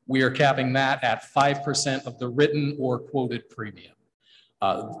people, we are capping that at 5% of the written or quoted premium.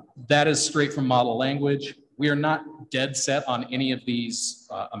 That is straight from model language. We are not dead set on any of these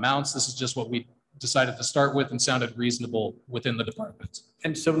amounts. This is just what we decided to start with and sounded reasonable within the department.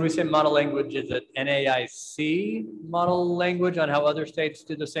 And so when we say model language, is it NAIC model language on how other states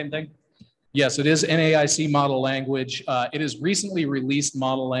do the same thing? Yes, it is NAIC model language. It is recently released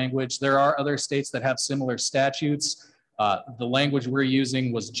model language. There are other states that have similar statutes. The language we're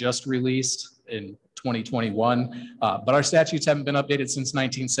using was just released in 2021, but our statutes haven't been updated since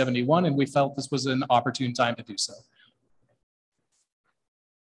 1971, and we felt this was an opportune time to do so.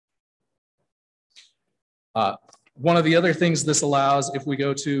 One of the other things this allows, if we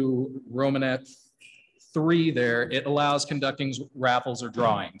go to Romanet 3 there, it allows conducting raffles or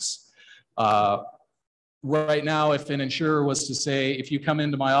drawings. Right now, if an insurer was to say, if you come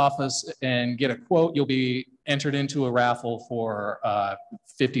into my office and get a quote, you'll be entered into a raffle for a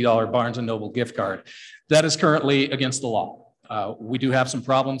 $50 Barnes & Noble gift card. That is currently against the law. We do have some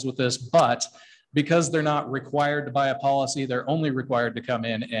problems with this, but because they're not required to buy a policy, they're only required to come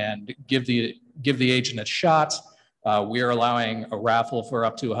in and give the agent a shot. We are allowing a raffle for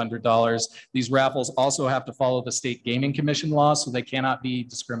up to $100. These raffles also have to follow the state gaming commission laws, so they cannot be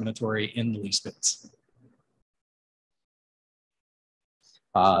discriminatory in the lease bids.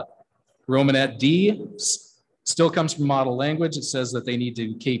 Romanet D still comes from model language. It says that they need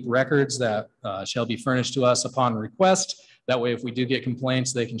to keep records that shall be furnished to us upon request. That way, if we do get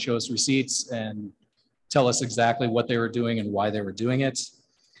complaints, they can show us receipts and tell us exactly what they were doing and why they were doing it.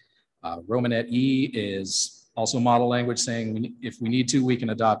 Romanet E is Also model language saying if we need to, we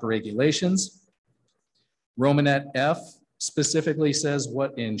can adopt regulations. Romanet F specifically says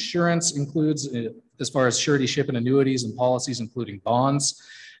what insurance includes as far as suretyship and annuities and policies, including bonds.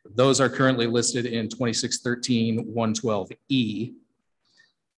 Those are currently listed in 2613-112E.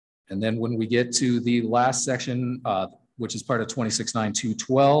 And then when we get to the last section, which is part of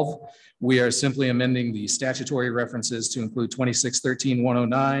 269212, we are simply amending the statutory references to include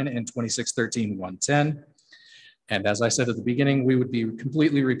 2613-109 and 2613-110. And as I said at the beginning, we would be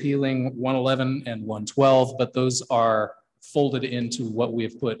completely repealing 111 and 112, but those are folded into what we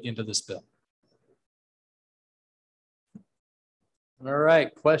have put into this bill. All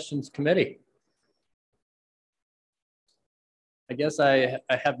right, questions committee. I guess I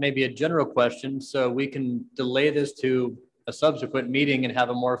have maybe a general question, so we can delay this to a subsequent meeting and have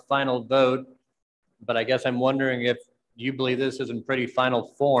a more final vote. But I guess I'm wondering if you believe this is in pretty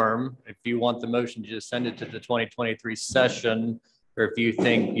final form, if you want the motion to just send it to the 2023 session, or if you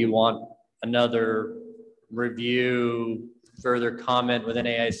think you want another review, further comment with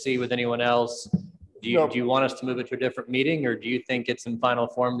NAIC, with anyone else. Do you want us to move it to a different meeting, or do you think it's in final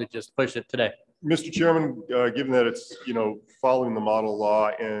form to just push it today? Mr. Chairman, given that it's, following the model law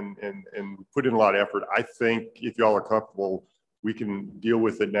and put in a lot of effort, I think if y'all are comfortable, we can deal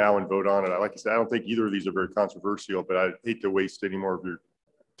with it now and vote on it. Like I said, I don't think either of these are very controversial, but I'd hate to waste any more of your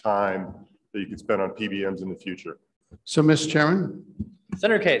time that you could spend on PBMs in the future. So, Mr. Chairman.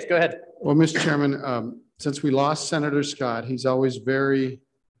 Senator Case, go ahead. Well, Mr. Chairman, since we lost Senator Scott, he's always very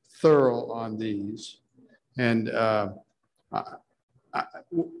thorough on these. And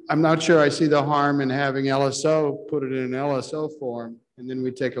I'm not sure I see the harm in having LSO put it in an LSO form, and then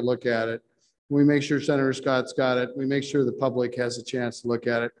we take a look at it. We make sure Senator Scott's got it. We make sure the public has a chance to look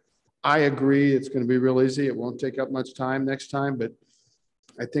at it. I agree it's going to be real easy. It won't take up much time next time, but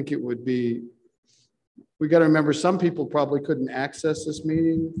I think it would be, we got to remember some people probably couldn't access this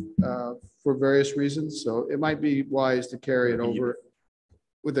meeting for various reasons. So it might be wise to carry it over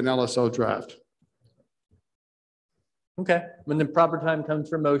with an LSO draft. Okay, when the proper time comes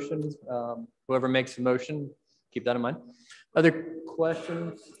for motions, whoever makes the motion, keep that in mind. Other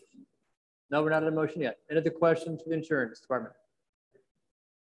questions? No, we're not at a motion yet. Any other questions for the insurance department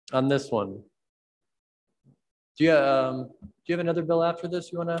on this one? Do you have another bill after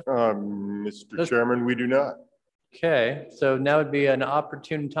this you want to? Mr. Chairman, we do not. Okay, so now would be an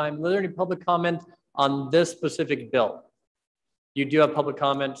opportune time. Was there any public comment on this specific bill? You do have public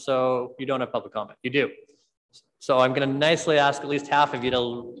comment, so you don't have public comment. You do. So I'm going to nicely ask at least half of you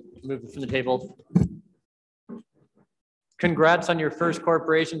to move from the table. Congrats on your first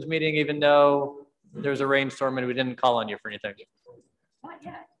corporations meeting, even though there was a rainstorm and we didn't call on you for anything. Not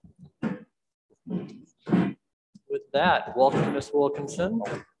yet. With that, welcome, Ms. Wilkinson.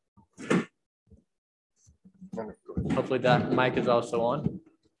 Hopefully that mic is also on.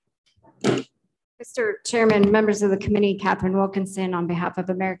 Mr. Chairman, members of the committee, Catherine Wilkinson on behalf of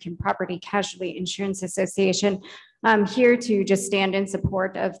American Property Casualty Insurance Association. I'm here to just stand in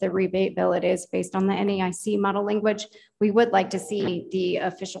support of the rebate bill. It is based on the NAIC model language. We would like to see the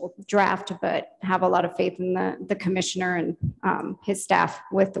official draft, but have a lot of faith in the commissioner and his staff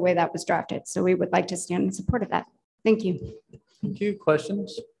with the way that was drafted. So we would like to stand in support of that. Thank you. Thank you.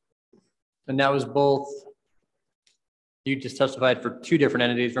 Questions? And that was both, you just testified for two different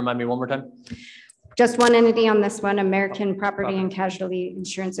entities. Remind me one more time. Just one entity on this one, American Property and Casualty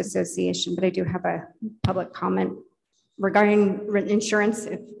Insurance Association, but I do have a public comment regarding insurance.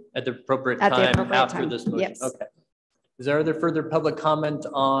 At the appropriate time after this motion. Yes. Okay. Is there other further public comment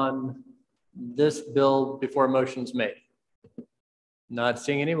on this bill before a motion's made? Not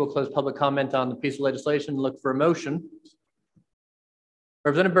seeing any, we'll close public comment on the piece of legislation and look for a motion.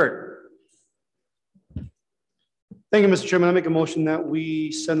 Representative Byrd. Thank you, Mr. Chairman. I make a motion that we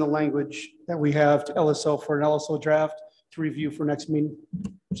send the language that we have to LSO for an LSO draft to review for next meeting.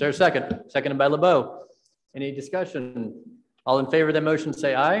 Is there a second? Seconded by LeBeau. Any discussion? All in favor of that motion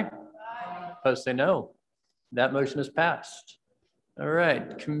say aye. Aye. Opposed say no. That motion is passed. All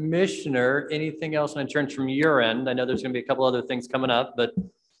right, Commissioner, anything else on insurance from your end? I know there's going to be a couple other things coming up, but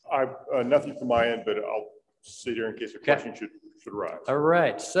nothing from my end, but I'll sit here in case a question should arise. All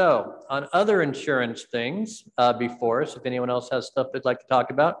right, so on other insurance things before us, if anyone else has stuff they'd like to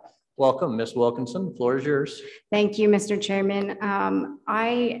talk about, welcome, Ms. Wilkinson, the floor is yours. Thank you, Mr. Chairman.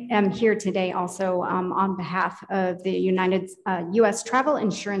 I am here today also on behalf of the U.S. Travel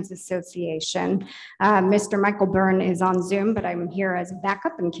Insurance Association. Mr. Michael Byrne is on Zoom, but I'm here as a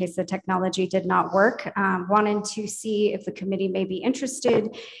backup in case the technology did not work. Wanted to see if the committee may be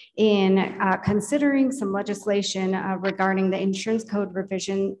interested in considering some legislation regarding the insurance code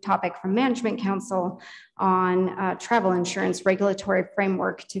revision topic from Management Council on travel insurance regulatory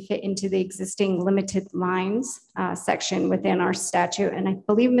framework to fit into the existing limited lines section within our statute. And I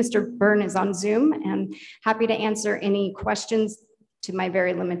believe Mr. Byrne is on Zoom and happy to answer any questions to my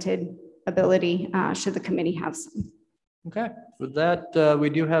very limited ability should the committee have some. Okay, with that, we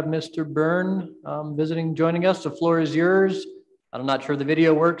do have Mr. Byrne visiting, joining us. The floor is yours. I'm not sure the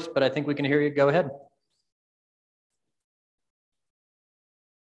video works, but I think we can hear you. Go ahead.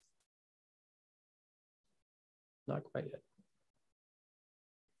 Not quite yet.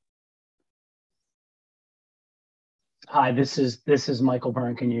 Hi, this is Michael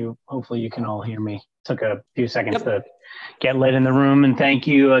Byrne. Hopefully you can all hear me. Took a few seconds to get lit in the room, and thank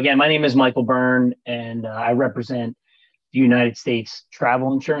you again. My name is Michael Byrne, and I represent the United States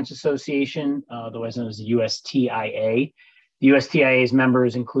Travel Insurance Association, otherwise known as the USTIA. The USTIA's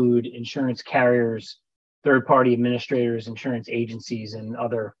members include insurance carriers, third-party administrators, insurance agencies, and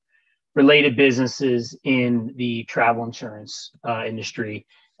other related businesses in the travel insurance industry.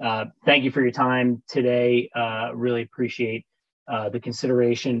 Thank you for your time today. Really appreciate the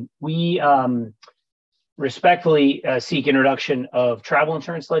consideration. We respectfully seek introduction of travel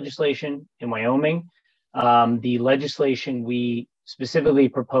insurance legislation in Wyoming. The legislation we specifically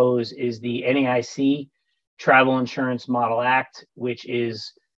propose is the NAIC Travel Insurance Model Act, which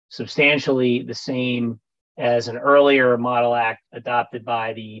is substantially the same as an earlier model act adopted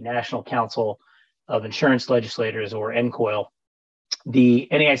by the National Council of Insurance Legislators, or NCOIL. The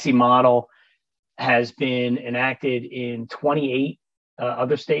NAIC model has been enacted in 28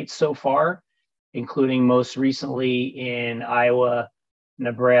 other states so far, including most recently in Iowa,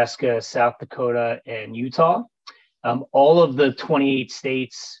 Nebraska, South Dakota, and Utah. All of the 28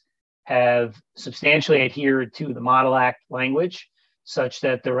 states have substantially adhered to the Model Act language, such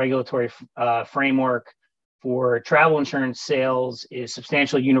that the regulatory framework for travel insurance sales is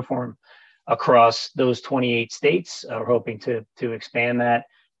substantially uniform across those 28 states. We're hoping to expand that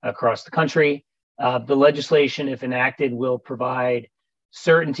across the country. The legislation, if enacted, will provide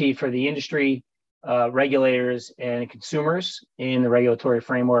certainty for the industry, regulators, and consumers in the regulatory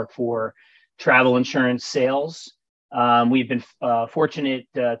framework for travel insurance sales. We've been fortunate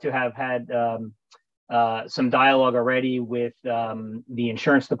to have had some dialogue already with the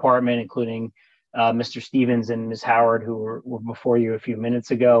insurance department, including Mr. Stevens and Ms. Howard, who were before you a few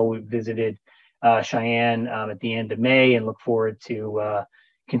minutes ago. We visited Cheyenne at the end of May and look forward to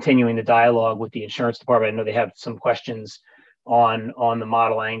continuing the dialogue with the insurance department. I know they have some questions on the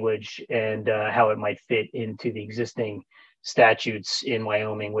model language and how it might fit into the existing statutes in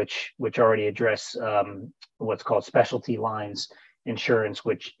Wyoming, which already address what's called specialty lines insurance,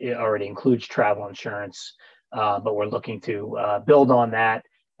 which already includes travel insurance. But we're looking to build on that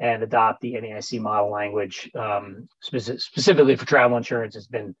and adopt the NAIC model language specifically for travel insurance. Has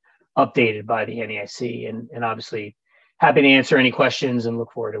been updated by the NAIC, and obviously happy to answer any questions and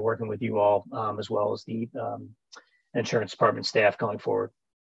look forward to working with you all as well as the insurance department staff going forward.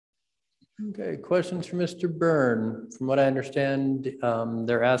 Okay, questions for Mr. Byrne. From what I understand,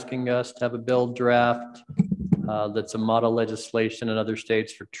 they're asking us to have a bill draft that's a model legislation in other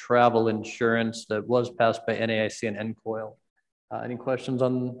states for travel insurance that was passed by NAIC and NCOIL. Any questions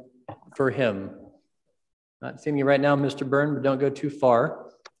for him? Not seeing you right now, Mr. Byrne, but don't go too far.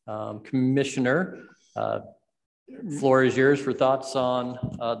 Commissioner, floor is yours for thoughts on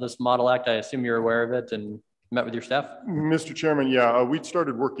this model act. I assume you're aware of it and met with your staff? Mr. Chairman, yeah, we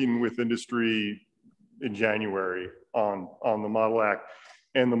started working with industry in January on the Model Act.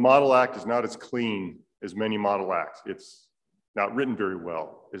 And the Model Act is not as clean as many Model Acts. It's not written very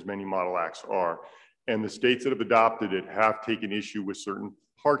well as many Model Acts are. And the states that have adopted it have taken issue with certain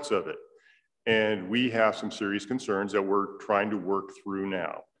parts of it. And we have some serious concerns that we're trying to work through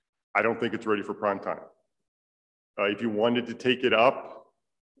now. I don't think it's ready for prime time. If you wanted to take it up,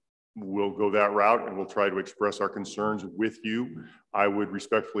 we'll go that route and we'll try to express our concerns with you. I would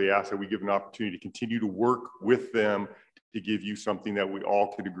respectfully ask that we give an opportunity to continue to work with them to give you something that we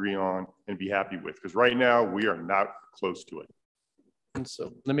all could agree on and be happy with. Because right now we are not close to it. And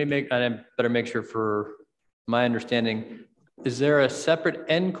so I better make sure for my understanding, is there a separate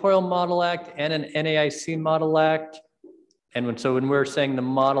NCOIL Model Act and an NAIC Model Act? And when we're saying the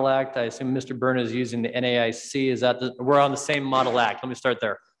Model Act, I assume Mr. Byrne is using the NAIC. Is that we're on the same Model Act? Let me start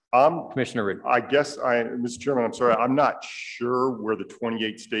there. Commissioner Reed. I guess Mr. Chairman, I'm sorry, I'm not sure where the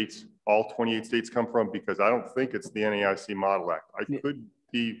 28 states, all 28 states come from, because I don't think it's the NAIC Model Act. I could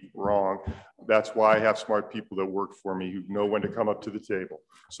be wrong. That's why I have smart people that work for me who know when to come up to the table.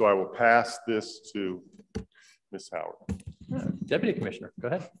 So I will pass this to Ms. Howard. Deputy Commissioner, go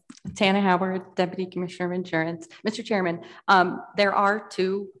ahead. Tana Howard, Deputy Commissioner of Insurance. Mr. Chairman, there are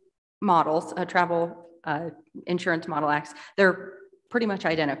two models, travel insurance model acts. They're pretty much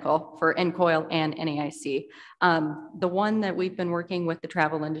identical for NCOIL and NAIC. The one that we've been working with the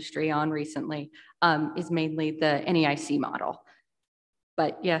travel industry on recently is mainly the NAIC model.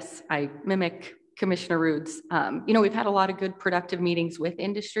 But yes, I mimic Commissioner Roods. We've had a lot of good productive meetings with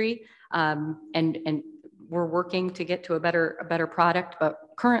industry, and we're working to get to a better product. But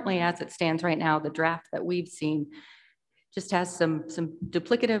currently, as it stands right now, the draft that we've seen just has some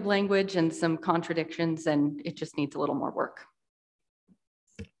duplicative language and some contradictions, and it just needs a little more work.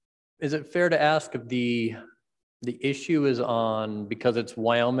 Is it fair to ask if the issue is on because it's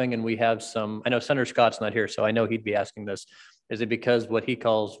Wyoming and we have some, I know Senator Scott's not here, so I know he'd be asking this. Is it because what we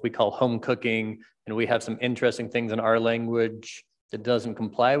call home cooking, and we have some interesting things in our language that doesn't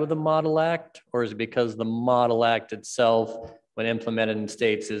comply with the Model Act? Or is it because the Model Act itself, when implemented in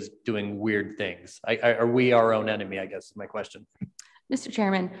states, is doing weird things? Are we our own enemy, I guess is my question. Mr.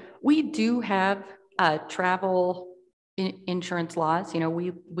 Chairman, we do have travel insurance laws.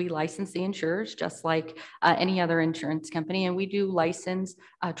 We license the insurers just like any other insurance company, and we do license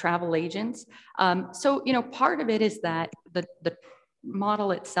travel agents. So part of it is that the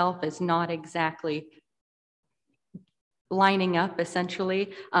model itself is not exactly lining up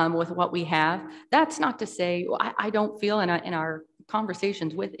essentially with what we have. That's not to say I don't feel in our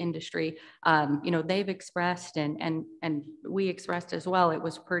conversations with industry, they've expressed and we expressed as well, it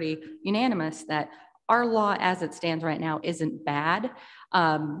was pretty unanimous that our law as it stands right now isn't bad.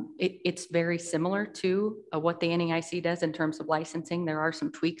 It's very similar to what the NAIC does in terms of licensing. There are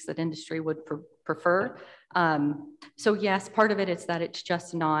some tweaks that industry would prefer. So yes, part of it is that it's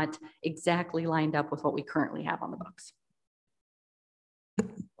just not exactly lined up with what we currently have on the books. Let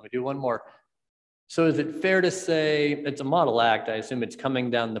me do one more. So is it fair to say it's a model act? I assume it's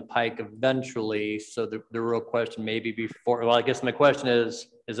coming down the pike eventually. So the real question maybe before, well, I guess my question is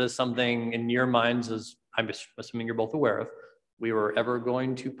this something in your minds, as I'm assuming you're both aware of, we were ever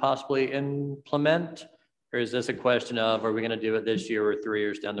going to possibly implement? Or is this a question of, are we going to do it this year or 3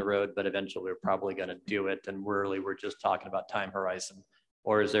 years down the road, but eventually we're probably going to do it and we're just talking about time horizon?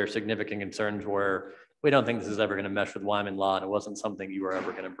 Or is there significant concerns where we don't think this is ever going to mesh with Wyoming law and it wasn't something you were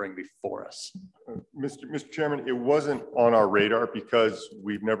ever going to bring before us? Mr. Chairman, it wasn't on our radar because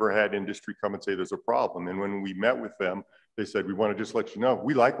we've never had industry come and say there's a problem. And when we met with them, they said, we want to just let you know,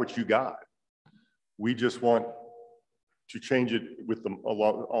 we like what you got. We just want to change it with them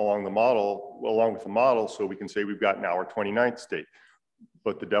along with the model so we can say we've got now our 29th state.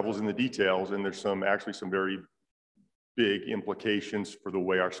 But the devil's in the details, and there's actually some very big implications for the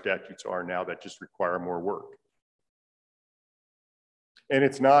way our statutes are now that just require more work. And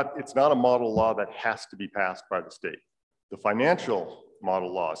it's not a model law that has to be passed by the state. The financial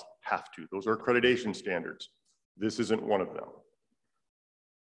model laws have to. Those are accreditation standards. This isn't one of them.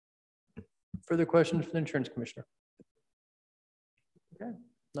 Further questions from the insurance commissioner? Okay,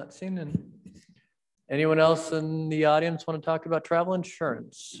 not seeing any. Anyone else in the audience want to talk about travel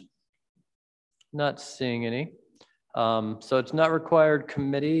insurance? Not seeing any. So it's not required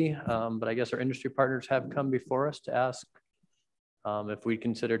committee, but I guess our industry partners have come before us to ask if we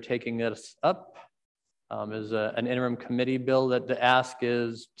consider taking this up as an interim committee bill. That the ask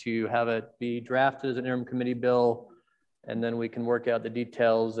is to have it be drafted as an interim committee bill, and then we can work out the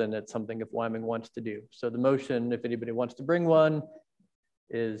details, and it's something if Wyoming wants to do. So the motion, if anybody wants to bring one,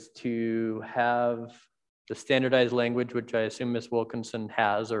 is to have the standardized language, which I assume Ms. Wilkinson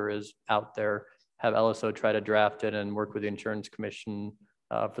has or is out there, have LSO try to draft it and work with the insurance commission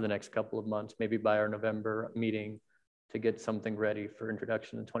for the next couple of months, maybe by our November meeting, to get something ready for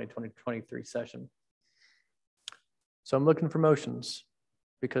introduction in 2020-23 session. So I'm looking for motions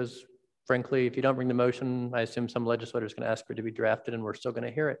because frankly, if you don't bring the motion, I assume some legislator is going to ask for it to be drafted and we're still going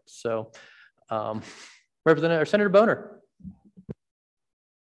to hear it. So Representative or Senator Boner.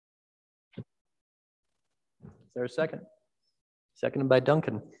 Is there a second? Seconded by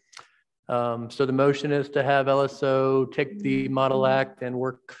Duncan. So the motion is to have LSO take the model act and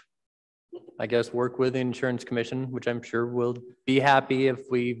work with the insurance commission, which I'm sure will be happy if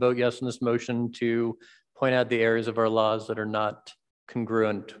we vote yes on this motion, to point out the areas of our laws that are not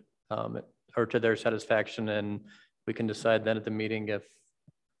congruent or to their satisfaction. And we can decide then at the meeting if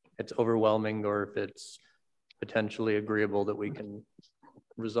it's overwhelming or if it's potentially agreeable that we can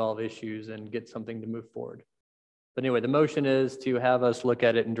resolve issues and get something to move forward. But anyway, the motion is to have us look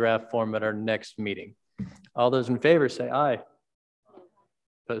at it in draft form at our next meeting. All those in favor say aye.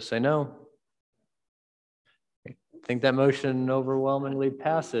 Opposed say no. I think that motion overwhelmingly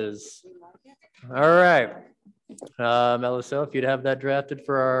passes. All right. LSO, if you'd have that drafted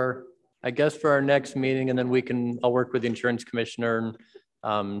for our next meeting, and then I'll work with the insurance commissioner and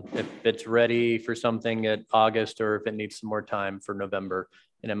if it's ready for something at August or if it needs some more time for November,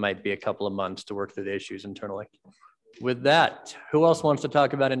 and it might be a couple of months to work through the issues internally. With that, who else wants to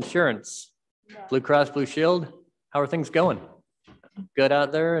talk about insurance? Blue Cross Blue Shield, how are things going? Good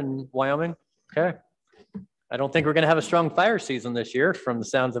out there in Wyoming? Okay. I don't think we're going to have a strong fire season this year from the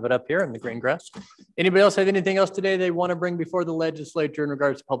sounds of it up here in the green grass. Anybody else have anything else today they want to bring before the legislature in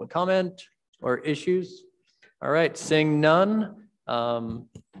regards to public comment or issues? All right, seeing none.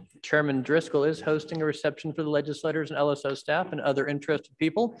 Chairman Driscoll is hosting a reception for the legislators and LSO staff and other interested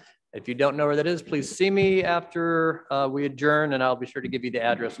people. If you don't know where that is, please see me after we adjourn, and I'll be sure to give you the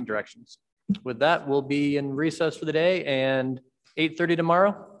address and directions. With that, we'll be in recess for the day, and 8:30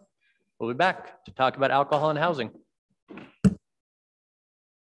 tomorrow, we'll be back to talk about alcohol and housing.